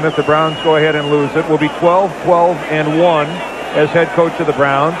game, if the Browns go ahead and lose it, will be 12-12-1 as head coach of the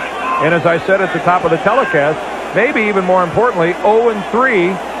Browns. And as I said at the top of the telecast, maybe even more importantly,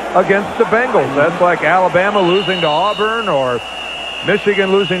 0-3 against the Bengals. That's like Alabama losing to Auburn, or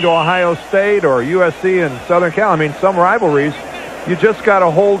Michigan losing to Ohio State, or USC and Southern Cal. I mean, some rivalries, you just got to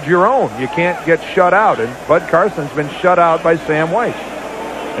hold your own. You can't get shut out. And Bud Carson's been shut out by Sam White.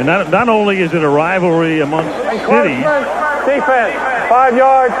 And not only is it a rivalry amongst cities. Defense, 5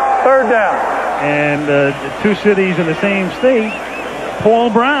 yards, 3rd down. And 2 cities in the same state. Paul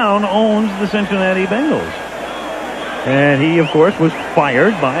Brown owns the Cincinnati Bengals. And he, of course, was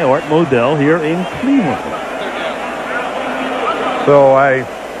fired by Art Modell here in Cleveland. So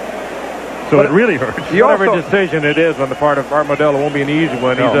it really hurts. Whatever decision it is on the part of Art Modell, it won't be an easy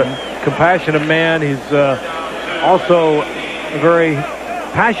one. He's a compassionate man. He's also a very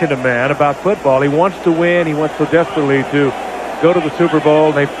passionate man about football. He wants to win. He wants so desperately to go to the Super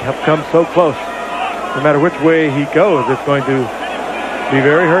Bowl. They've come so close. No matter which way he goes, it's going to be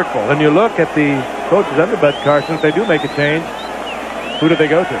very hurtful. And you look at the coaches under Bud Carson, if they do make a change, who do they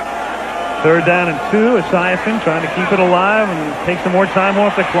go to? 3rd down and 2. Esiason trying to keep it alive and take some more time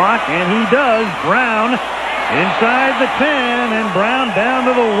off the clock, and he does. Brown inside the 10, and Brown down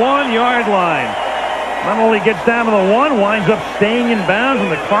to the 1-yard line. Not only gets down to the 1, winds up staying in bounds,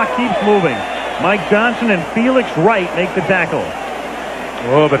 and the clock keeps moving. Mike Johnson and Felix Wright make the tackle.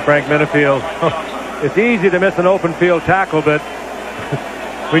 Oh, but Frank Minifield, it's easy to miss an open field tackle, but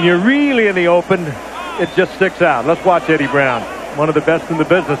when you're really in the open, it just sticks out. Let's watch Eddie Brown, one of the best in the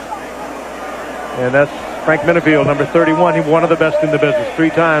business. And that's Frank Minifield, number 31. He's one of the best in the business. 3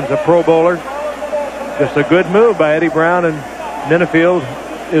 times a Pro Bowler. Just a good move by Eddie Brown, and Minifield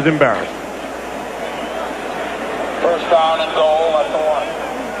is embarrassed. 1st down and goal at the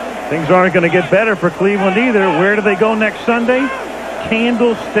 1. Things aren't going to get better for Cleveland either. Where do they go next Sunday?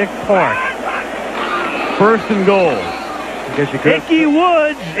 Candlestick Park. 1st and goal. Ickey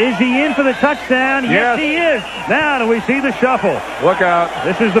Woods, is he in for the touchdown? Yes, he is. Now do we see the shuffle? Look out.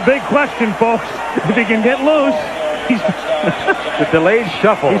 This is the big question, folks. If he can get loose. The delayed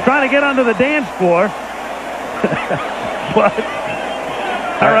shuffle. He's trying to get onto the dance floor. But,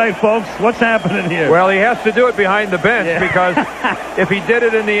 all right, folks, what's happening here? Well, he has to do it behind the bench because if he did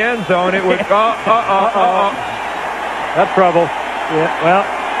it in the end zone, it would... That's trouble. Yeah,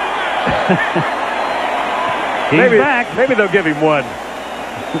 well... He's back. Maybe they'll give him one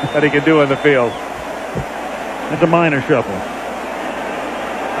that he can do in the field. It's a minor shuffle.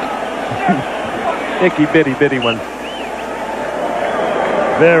 Icky bitty one.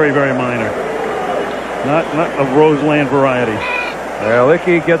 Very, very minor. Not a Roseland variety. Well,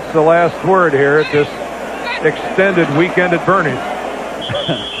 Ickey gets the last word here at this extended weekend at Bernie's.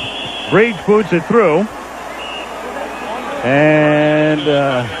 Rage boots it through. And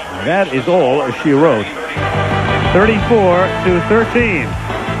that is all she wrote. 34-13.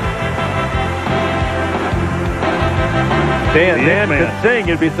 Dan could sing.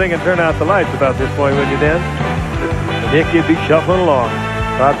 You'd be singing "Turn Out the Lights" about this point, wouldn't you, Dan? Nick, you'd be shuffling along.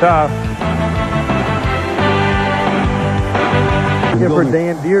 Ta-ta. Here for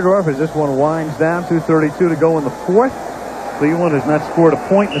Dan Deerdorf as this one winds down. 2:32 to go in the fourth. Cleveland has not scored a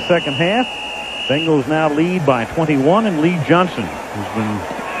point in the second half. Bengals now lead by 21, and Lee Johnson, who's been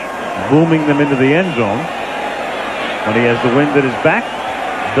booming them into the end zone when he has the wind at his back,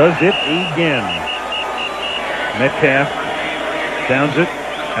 does it again. Metcalf downs it.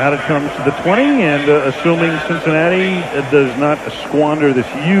 Out it comes to the 20, and assuming Cincinnati does not squander this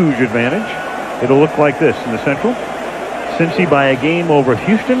huge advantage, it'll look like this in the Central. Cincy by a game over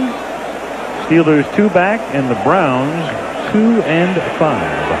Houston. Steelers 2 back, and the Browns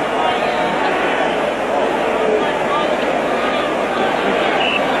 2-5.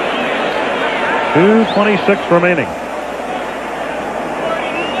 2:26 remaining.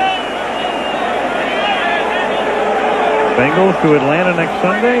 Bengals to Atlanta next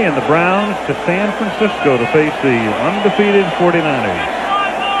Sunday, and the Browns to San Francisco to face the undefeated 49ers.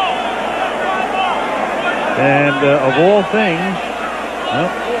 And of all things,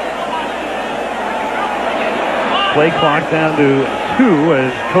 play clock down to 2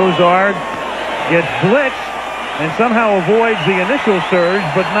 as Kozar gets blitzed and somehow avoids the initial surge,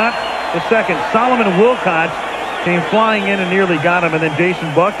 but not the second. Solomon Wilcox came flying in and nearly got him, and then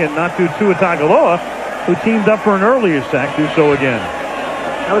Jason Buck and not Tua Tagovailoa, who teamed up for an earlier sack, do so again.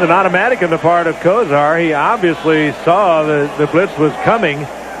 That was an automatic on the part of Kozar. He obviously saw the blitz was coming.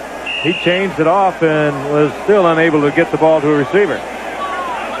 He changed it off and was still unable to get the ball to a receiver.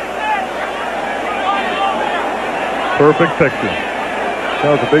 Perfect picture.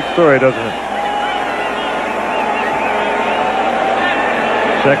 Tells a big story, doesn't it?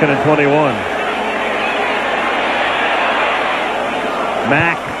 2nd and 21.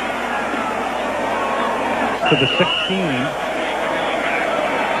 Mack to the 16.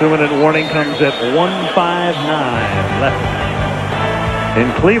 2-minute warning comes at 1:59 left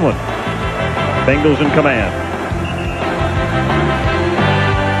in Cleveland. Bengals in command.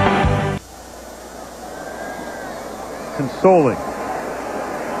 Consoling.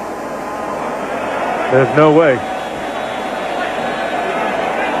 There's no way.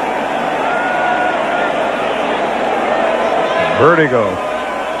 Vertigo.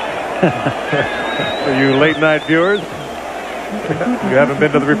 For you late night viewers, you haven't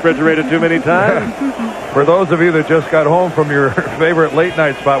been to the refrigerator too many times. For those of you that just got home from your favorite late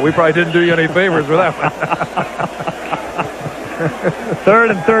night spot, we probably didn't do you any favors with that one.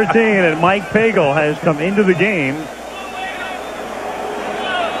 3rd and 13, and Mike Pagel has come into the game,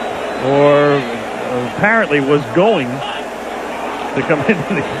 or apparently was going to come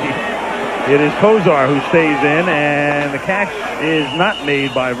into the game. It is Kozar who stays in, and the catch is not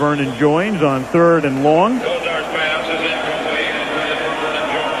made by Vernon Joins on 3rd and long.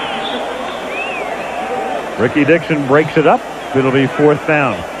 Ricky Dixon breaks it up. It'll be 4th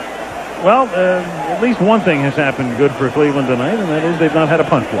down. Well, at least one thing has happened good for Cleveland tonight, and that is they've not had a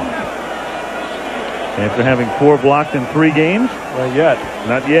punt block. After having 4 blocked in 3 games. Not yet.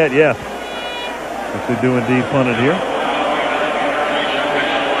 Not yet, yes. But they do indeed punt it here.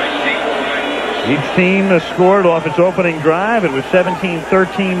 Each team has scored off its opening drive. It was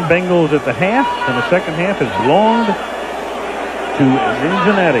 17-13 Bengals at the half, and the second half has belonged to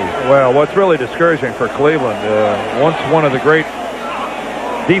Cincinnati. Well, what's really discouraging for Cleveland, once one of the great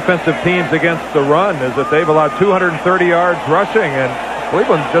defensive teams against the run, is that they've allowed 230 yards rushing, and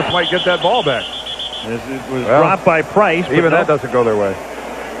Cleveland just might get that ball back. It was dropped by Price. Even that doesn't go their way.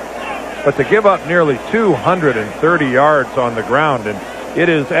 But to give up nearly 230 yards on the ground, and it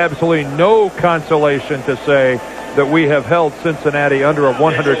is absolutely no consolation to say that we have held Cincinnati under a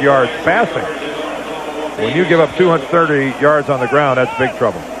 100 yards passing. When you give up 230 yards on the ground, that's big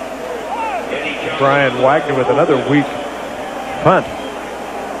trouble. Brian Wagner with another weak punt.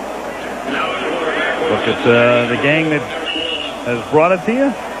 Look at the gang that has brought it to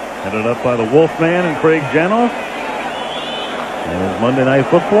you. Headed up by the Wolfman and Craig Janoff. And Monday Night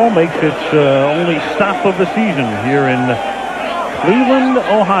Football makes its only stop of the season here in Cleveland,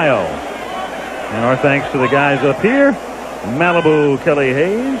 Ohio. And our thanks to the guys up here, Malibu, Kelly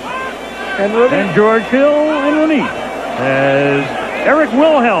Hayes, and George Hill and Rooney, as Eric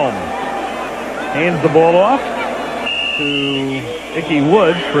Wilhelm hands the ball off to Ickey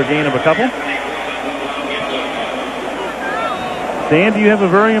Woods for a gain of a couple. Dan, do you have a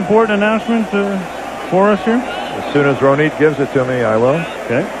very important announcement for us here? As soon as Ronit gives it to me, I will.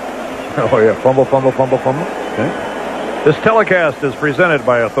 Okay. Oh, yeah. Fumble, fumble, fumble, fumble. Okay. This telecast is presented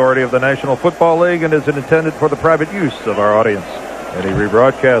by authority of the National Football League and is intended for the private use of our audience. Any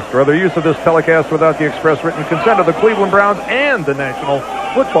rebroadcast or other use of this telecast without the express written consent of the Cleveland Browns and the National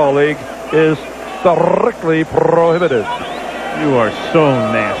Football League is strictly prohibited. You are so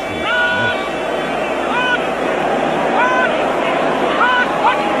nasty.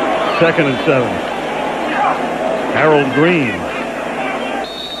 Second and 7. Harold Green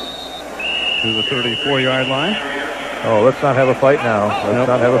to the 34-yard line. Oh, let's not have a fight now. Let's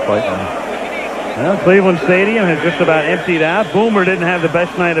not have a fight now. Well, Cleveland Stadium has just about emptied out. Boomer didn't have the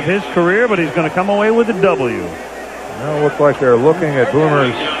best night of his career, but he's going to come away with a W. Well, it looks like they're looking at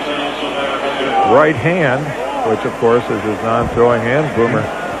Boomer's right hand, which, of course, is his non-throwing hand. Boomer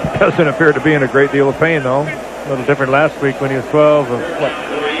doesn't appear to be in a great deal of pain, though. A little different last week when he was 12 of,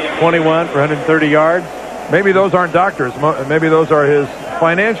 21 for 130 yards. Maybe those aren't doctors. Maybe those are his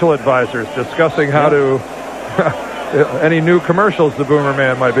financial advisors discussing how to any new commercials the Boomer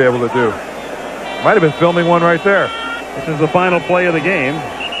man might be able to do. Might have been filming one right there. This is the final play of the game.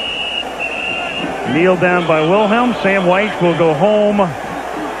 Kneel down by Wilhelm. Sam White will go home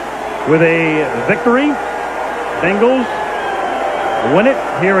with a victory. Bengals win it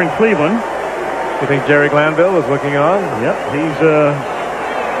here in Cleveland. You think Jerry Glanville is looking on? Yep, he's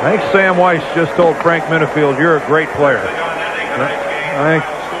I think Sam Weiss just told Frank Minifield, "You're a great player." I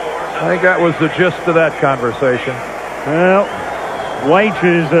think that was the gist of that conversation. Well, White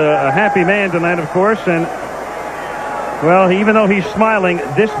is a happy man tonight, of course, and well, even though he's smiling,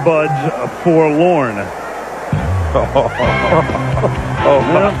 this bud's forlorn.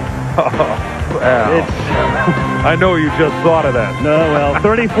 I know you just thought of that. No, well,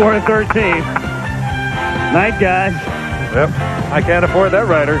 34-13. Night, guys. Yep. I can't afford that,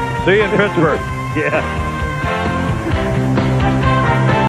 Ryder. See you in Pittsburgh. Yeah.